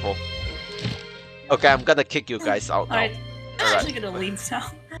actually awful. Okay, I'm gonna kick you guys out now. Alright, I'm actually gonna leave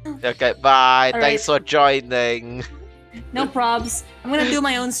now. Okay, bye. All Thanks for joining. No probs. I'm gonna do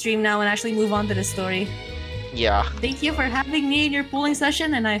my own stream now and actually move on to the story. Yeah. Thank you for having me in your pooling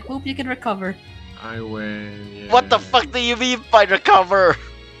session, and I hope you can recover. I win. Yeah. What the fuck do you mean by recover?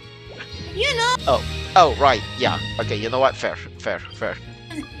 You know! Oh, right. Yeah. Okay, you know what? Fair.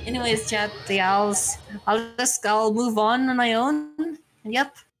 Anyways, chat, I'll move on my own.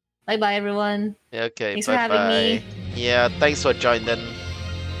 Yep. Bye-bye, everyone. Okay, thanks for having me. Yeah, thanks for joining.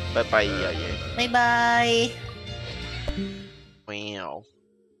 Bye-bye. Yeah. Bye-bye. Wow.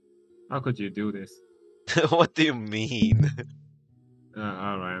 How could you do this? What do you mean?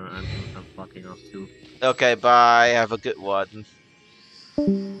 Alright, I'm fucking off too. Okay, bye. Have a good one.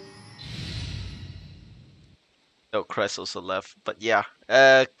 Oh, Crest also left, but yeah.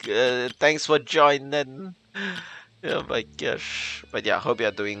 Thanks for joining. Oh my gosh. But yeah, hope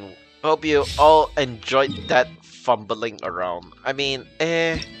you all enjoyed that fumbling around. I mean,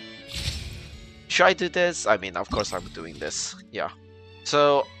 should I do this? I mean, of course I'm doing this. Yeah.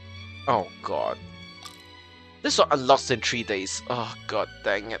 So, oh god. This one unlocks in 3 days. Oh god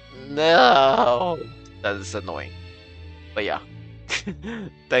dang it. No! That is annoying. But yeah.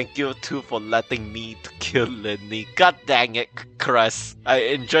 Thank you too for letting me to kill Lenny. God dang it, Crest. I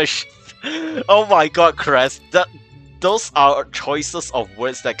enjoy Oh my god, Crest. Those are choices of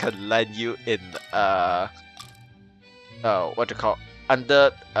words that can land you in what you call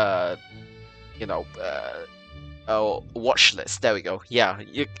under watch list. There we go. Yeah,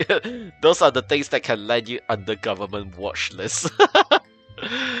 those are the things that can land you under government watch list.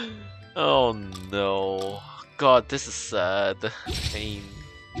 Oh no. God, this is sad. Pain,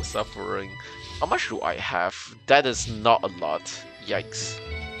 suffering. How much do I have? That is not a lot. Yikes.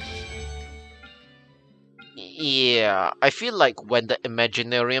 Yeah, I feel like when the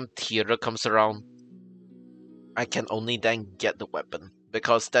Imaginarium Theater comes around, I can only then get the weapon.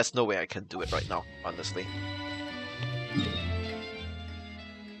 Because there's no way I can do it right now, honestly.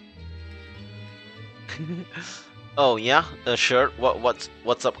 Oh yeah? Sure.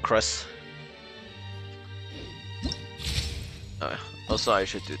 What's up, Chris? Also, I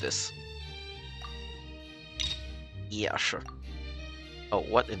should do this. Yeah, sure. Oh,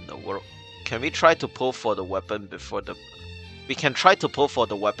 what in the world? Can we try to pull for the weapon before the... We can try to pull for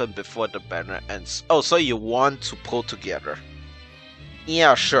the weapon before the banner ends. Oh, so you want to pull together.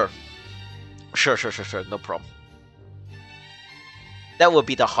 Yeah, sure. Sure, no problem. That would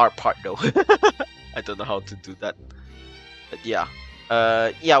be the hard part though. I don't know how to do that. But yeah.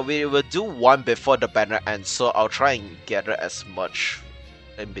 Yeah, we will do one before the banner ends, so I'll try and gather as much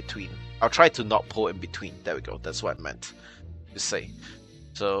in between. I'll try to not pull in between. There we go, that's what I meant to say.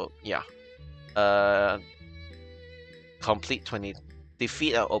 So, yeah. Complete 20.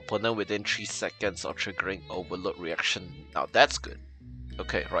 Defeat an opponent within 3 seconds of triggering overload reaction. Now that's good.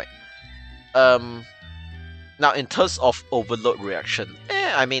 Okay, right. Now in terms of overload reaction,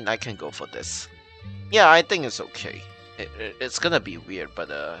 I mean, I can go for this. Yeah, I think it's okay. It's gonna be weird, but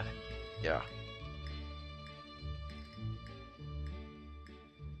yeah.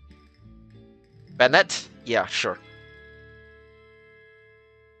 Bennett? Yeah, sure.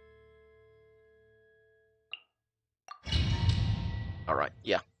 Alright,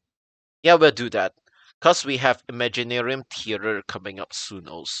 yeah. Yeah, we'll do that. Because we have Imaginarium Theater coming up soon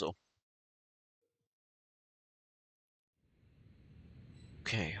also.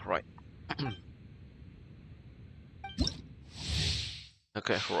 Okay, right.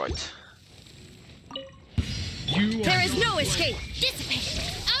 Okay, right. There is no escape! Dissipate!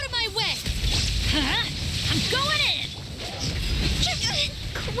 Out of my way! I'm going in!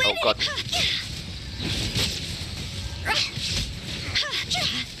 Quit oh god.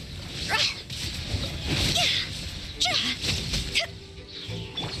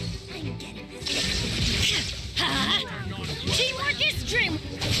 Teamwork is dream.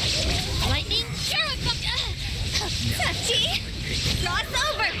 Lightning cross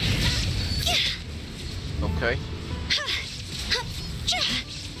over. Okay.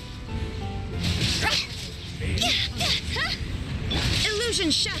 Illusion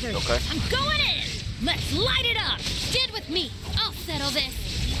shattered. Okay. I'm going in. Let's light it up. Stand with me. I'll settle this.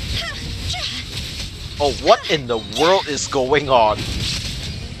 Oh, what in the world is going on?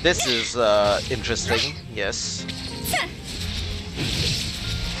 This is interesting. Yes.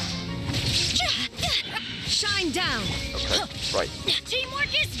 Shine Shine down. Okay, right.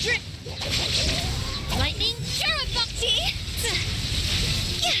 Teamwork is drip. Lightning Charabakti.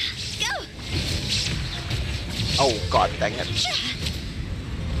 Go. Oh god, dang it.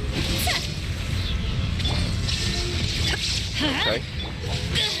 Okay.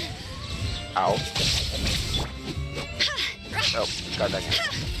 Ow. Oh, god dang it.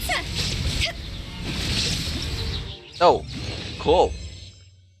 Oh, cool.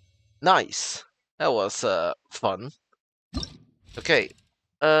 Nice. That was fun. Okay.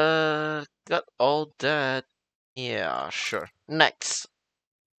 Got all that. Yeah, sure. Next.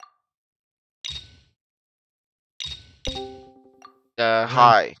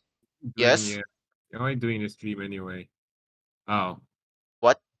 Hi. Yes? How are you doing the stream anyway? Oh.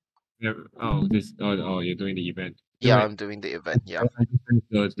 What? Yeah, oh, this. Oh, you're doing the event. Yeah, I'm doing the event. Yeah. I just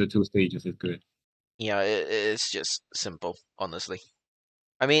think the 2 stages is good. Yeah, it's just simple, honestly.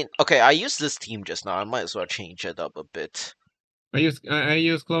 I mean, okay, I used this team just now. I might as well change it up a bit. I use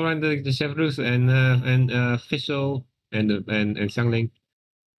Cloran, the Chevrus, and Fischl and Xiangling.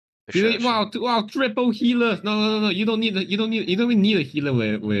 Wow, triple healers. No. You don't even need a healer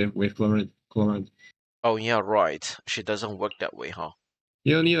with Cloran. Oh yeah, right. She doesn't work that way, huh?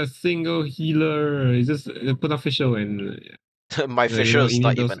 You don't need a single healer. You just put a Fischl and my Fischl is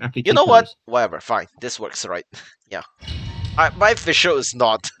not even. You know what? Whatever. Fine. This works, right? Yeah. My Fischl is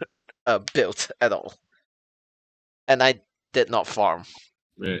not built at all, and I did not farm.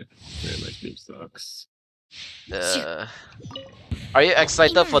 Man, my stream sucks. Are you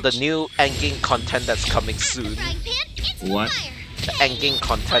excited for the new endgame content that's coming soon? What? The endgame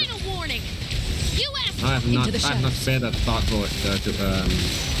content. I have not spent a thought for it,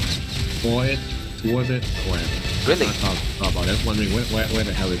 towards it, or whatever. Really? I thought about it. I was wondering where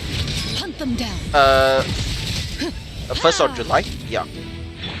the hell is it? Hunt them down. 1st of July? Yeah.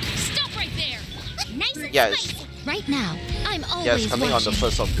 Stop right there. Nice and Yes. spicy. Right now, I'm always Yeah, it's coming watching. on the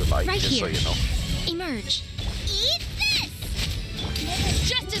 1st of July, Right just here. so you know. Emerge. Eat this!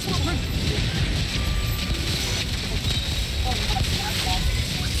 Justice will prevail.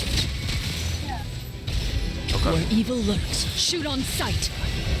 Okay. Where evil lurks, shoot on sight.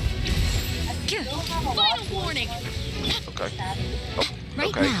 Final warning. Okay. Oh, Right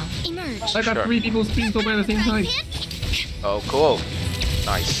okay. now, emerge. I got 3 people streaming so bad at the same time. Oh, cool.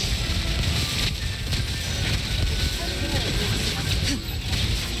 Nice.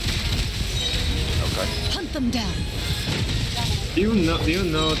 Okay. Hunt them down. Do you know? Hands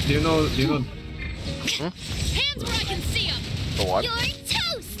where I can see them. For what? You're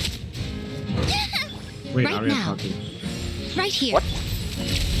toast! Wait, Right Arya is now. talking. Right here. What?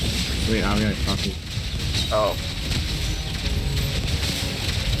 Wait, Arya is talking. Oh.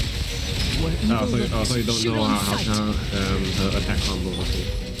 So you don't know how her attack combo works.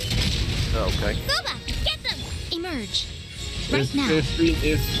 Okay. Booba, get them! Emerge. Right now. It's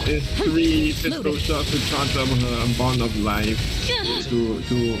 3 pistol shots to charge up her bond of life to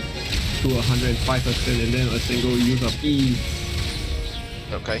 105%, and then a single use of E.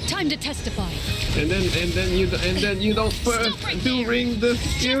 Okay. Time to testify. And then you don't burst during the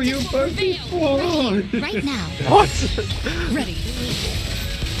skill you burst before. Right now. What? Ready.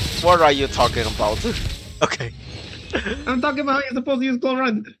 What are you talking about? Okay. I'm talking about how you're supposed to use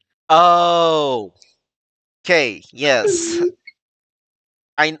Cloran. Oh. Okay, yes.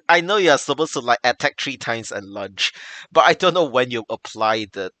 I know you're supposed to like attack 3 times and lunge, but I don't know when you apply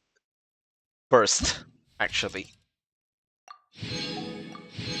the burst, actually.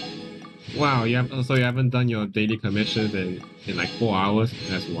 Wow, you haven't done your daily commissions in like 4 hours?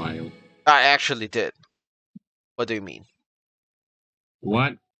 That's wild. I actually did. What do you mean?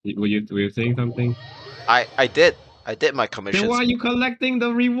 What? Were you saying something? I did. I did my commissions. Then why are you collecting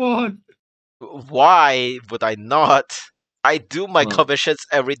the reward? Why would I not? I do my commissions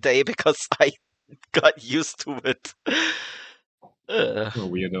every day because I got used to it. Oh,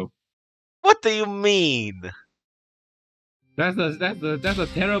 weirdo. What do you mean? That's a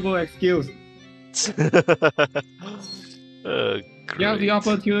terrible excuse. You have the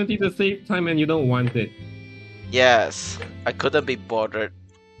opportunity to save time and you don't want it. Yes, I couldn't be bothered.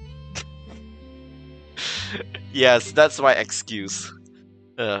 Yes, that's my excuse.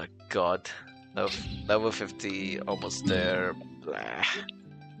 Oh god. Level 50, almost there. Blah.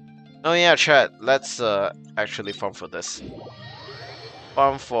 Oh yeah, chat, let's actually farm for this.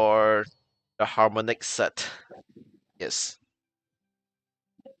 Farm for the harmonic set. Yes.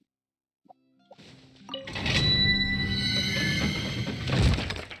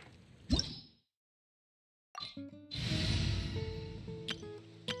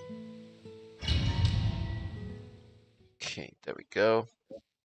 Okay, there we go.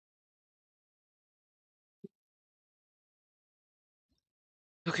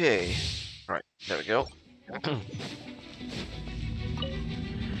 Okay. Right, there we go.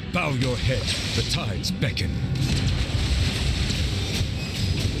 Bow your head, the tides beckon.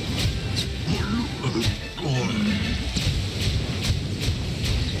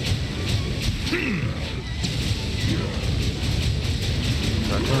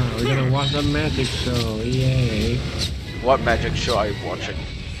 We're gonna watch a magic show, yay. What magic show are you watching?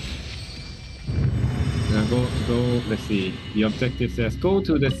 Now go, let's see. The objective says, go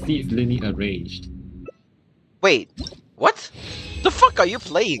to the seats linearly arranged. Wait, what? The fuck are you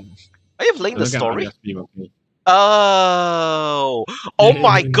playing? Are you playing the story? Oh, oh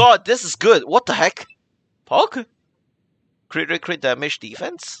my god, this is good. What the heck? Pog? Crit damage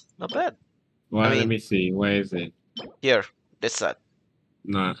defense? Not bad. Well, let me see. Where is it? Here, this set.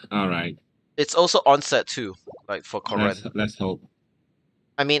 Nah, alright. It's also on set too, like for Koren. Let's hope.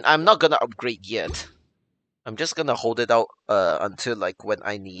 I mean, I'm not gonna upgrade yet. I'm just gonna hold it out until like when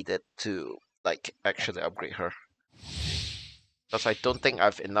I need it to like actually upgrade her. Because I don't think I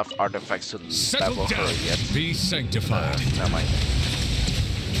have enough artifacts to level her yet. Be sanctified. Never mind.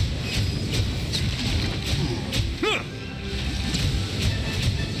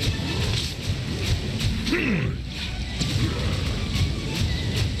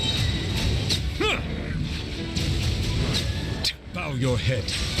 Bow your head.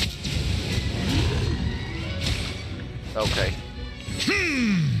 Okay.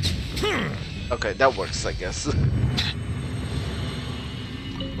 Okay, that works, I guess.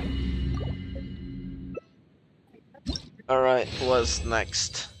 Alright, what's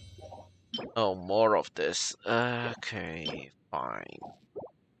next? Oh, more of this. Okay, fine.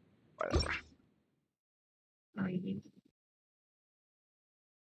 Whatever.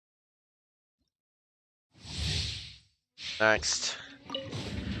 Next.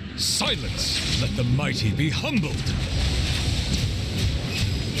 Silence! Let the mighty be humbled!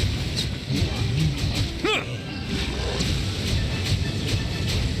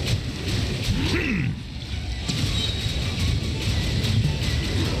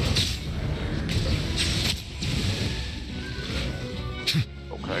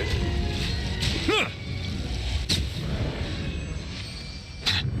 Okay.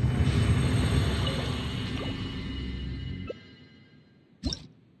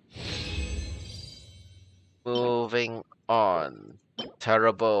 Moving on.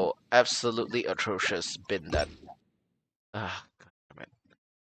 Terrible, absolutely atrocious, been done. Ah, God damn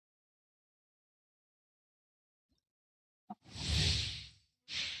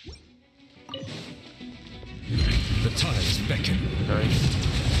it. The tides beckon. Sorry.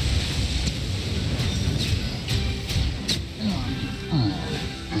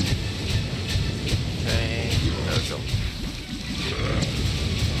 Okay, there we go.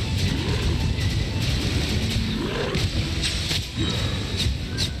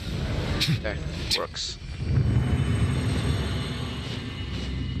 Okay, works.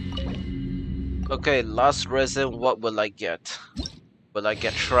 Okay, last resin, what will I get? Will I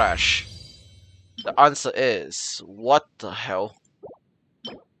get trash? The answer is, what the hell?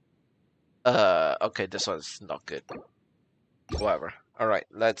 Okay, this one's not good. Whatever. Alright,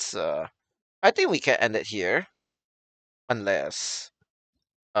 let's, I think we can end it here. Unless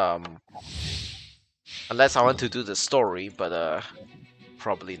I want to do the story, but,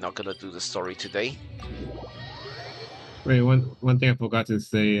 probably not gonna do the story today. Wait, one thing I forgot to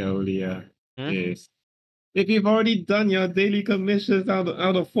say earlier is, if you've already done your daily commissions out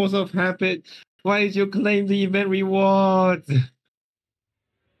of force of habit, why did you claim the event rewards?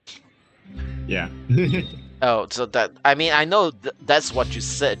 Yeah. Oh, so that, I mean, I know that's what you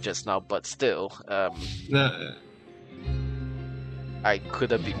said just now, but still, No. I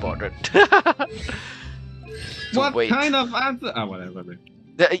couldn't be bothered. What kind of answer? Oh, whatever, man.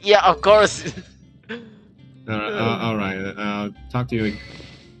 Yeah, of course. All right. I'll talk to you.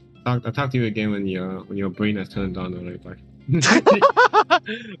 I'll talk to you again when your brain has turned on. Alright, bye.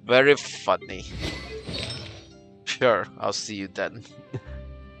 Very funny. Sure, I'll see you then.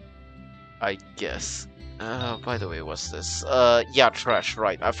 I guess. By the way, what's this? Yeah, trash.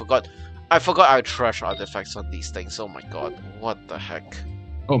 Right, I forgot I trash artifacts on these things. Oh my god, what the heck?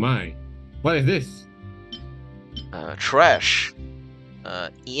 Oh my, what is this? Trash.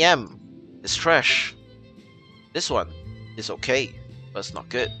 EM is trash. This one is okay, but it's not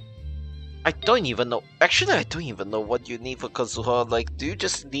good. I don't even know. Actually, I don't even know what you need for Kazuha. Like, do you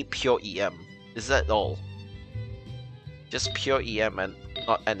just need pure EM? Is that all? Just pure EM and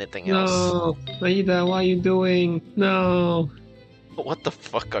not anything else? No, Aida, what are you doing? No. What the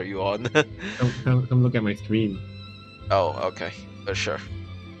fuck are you on? come look at my stream. Oh, okay. Sure.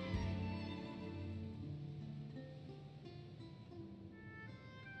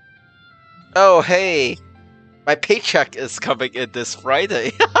 Oh, hey! My paycheck is coming in this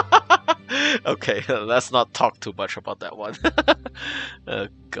Friday. Okay, let's not talk too much about that one. Oh,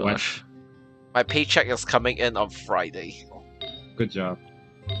 gosh. What? My paycheck is coming in on Friday. Good job.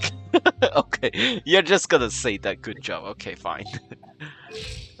 Okay, you're just gonna say that. Good job. Okay, fine.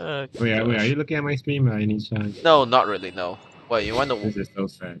 Wait, are you looking at my stream by any chance? No, not really, no. Wait, you wanna... This is so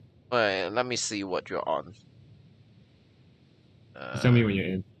sad. Wait, let me see what you're on. Tell me when you're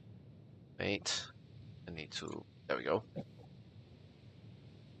in. Wait. I need to... There we go. You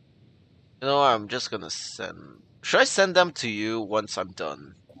know, I'm just gonna send... Should I send them to you once I'm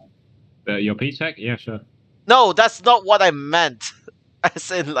done? Your paycheck? Yeah, sure. No, that's not what I meant.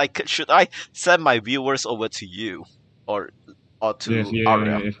 As in, like, should I send my viewers over to you? Or to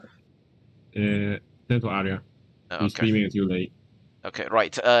Aria? Send to Aria. Okay. He's streaming until late. Okay,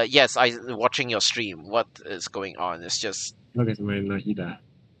 right. Yes, I'm watching your stream. What is going on? It's just... Look at my Nahida.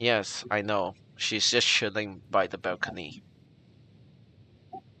 Yes, I know. She's just chilling by the balcony.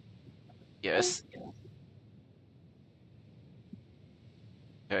 Yes.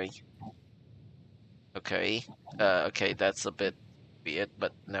 Okay. Okay. Okay, that's a bit weird,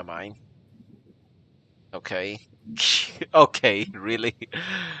 but never mind. Okay. Okay, really?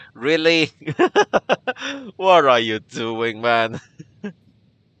 Really? What are you doing, man?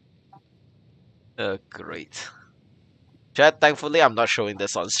 Great. Chat, thankfully I'm not showing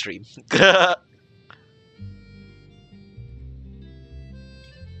this on stream.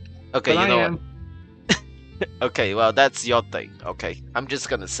 Okay, you know what? Okay, well, that's your thing. Okay, I'm just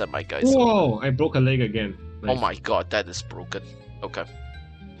gonna send my guys. Whoa, I broke a leg again. Nice. Oh my god, that is broken. Okay.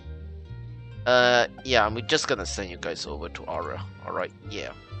 Yeah, I'm just gonna send you guys over to Aria. Alright,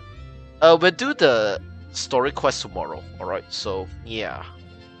 yeah. We'll do the story quest tomorrow. Alright, so, yeah.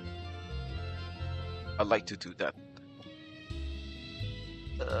 I'd like to do that.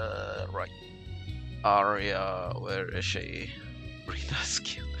 Right. Aria, where is she? Rina's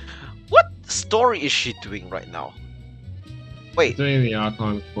cute. What story is she doing right now? Wait. Doing the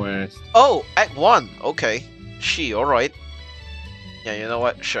Archon quest. Oh, Act 1. Okay. She, alright. Yeah, you know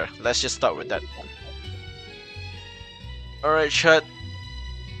what? Sure. Let's just start with that. Alright, chat.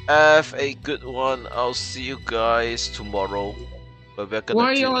 Have a good one. I'll see you guys tomorrow. But we're gonna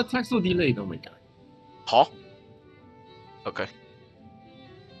Why are your attacks so delayed? Oh my god. Huh? Okay.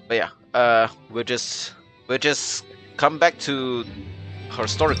 But yeah, we'll just come back to her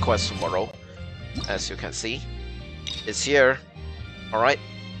story quest tomorrow. As you can see, it's here. All right.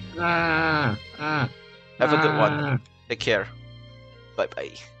 Have a good one. Take care. Bye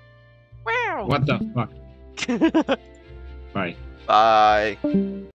bye. What the fuck? Bye. Bye.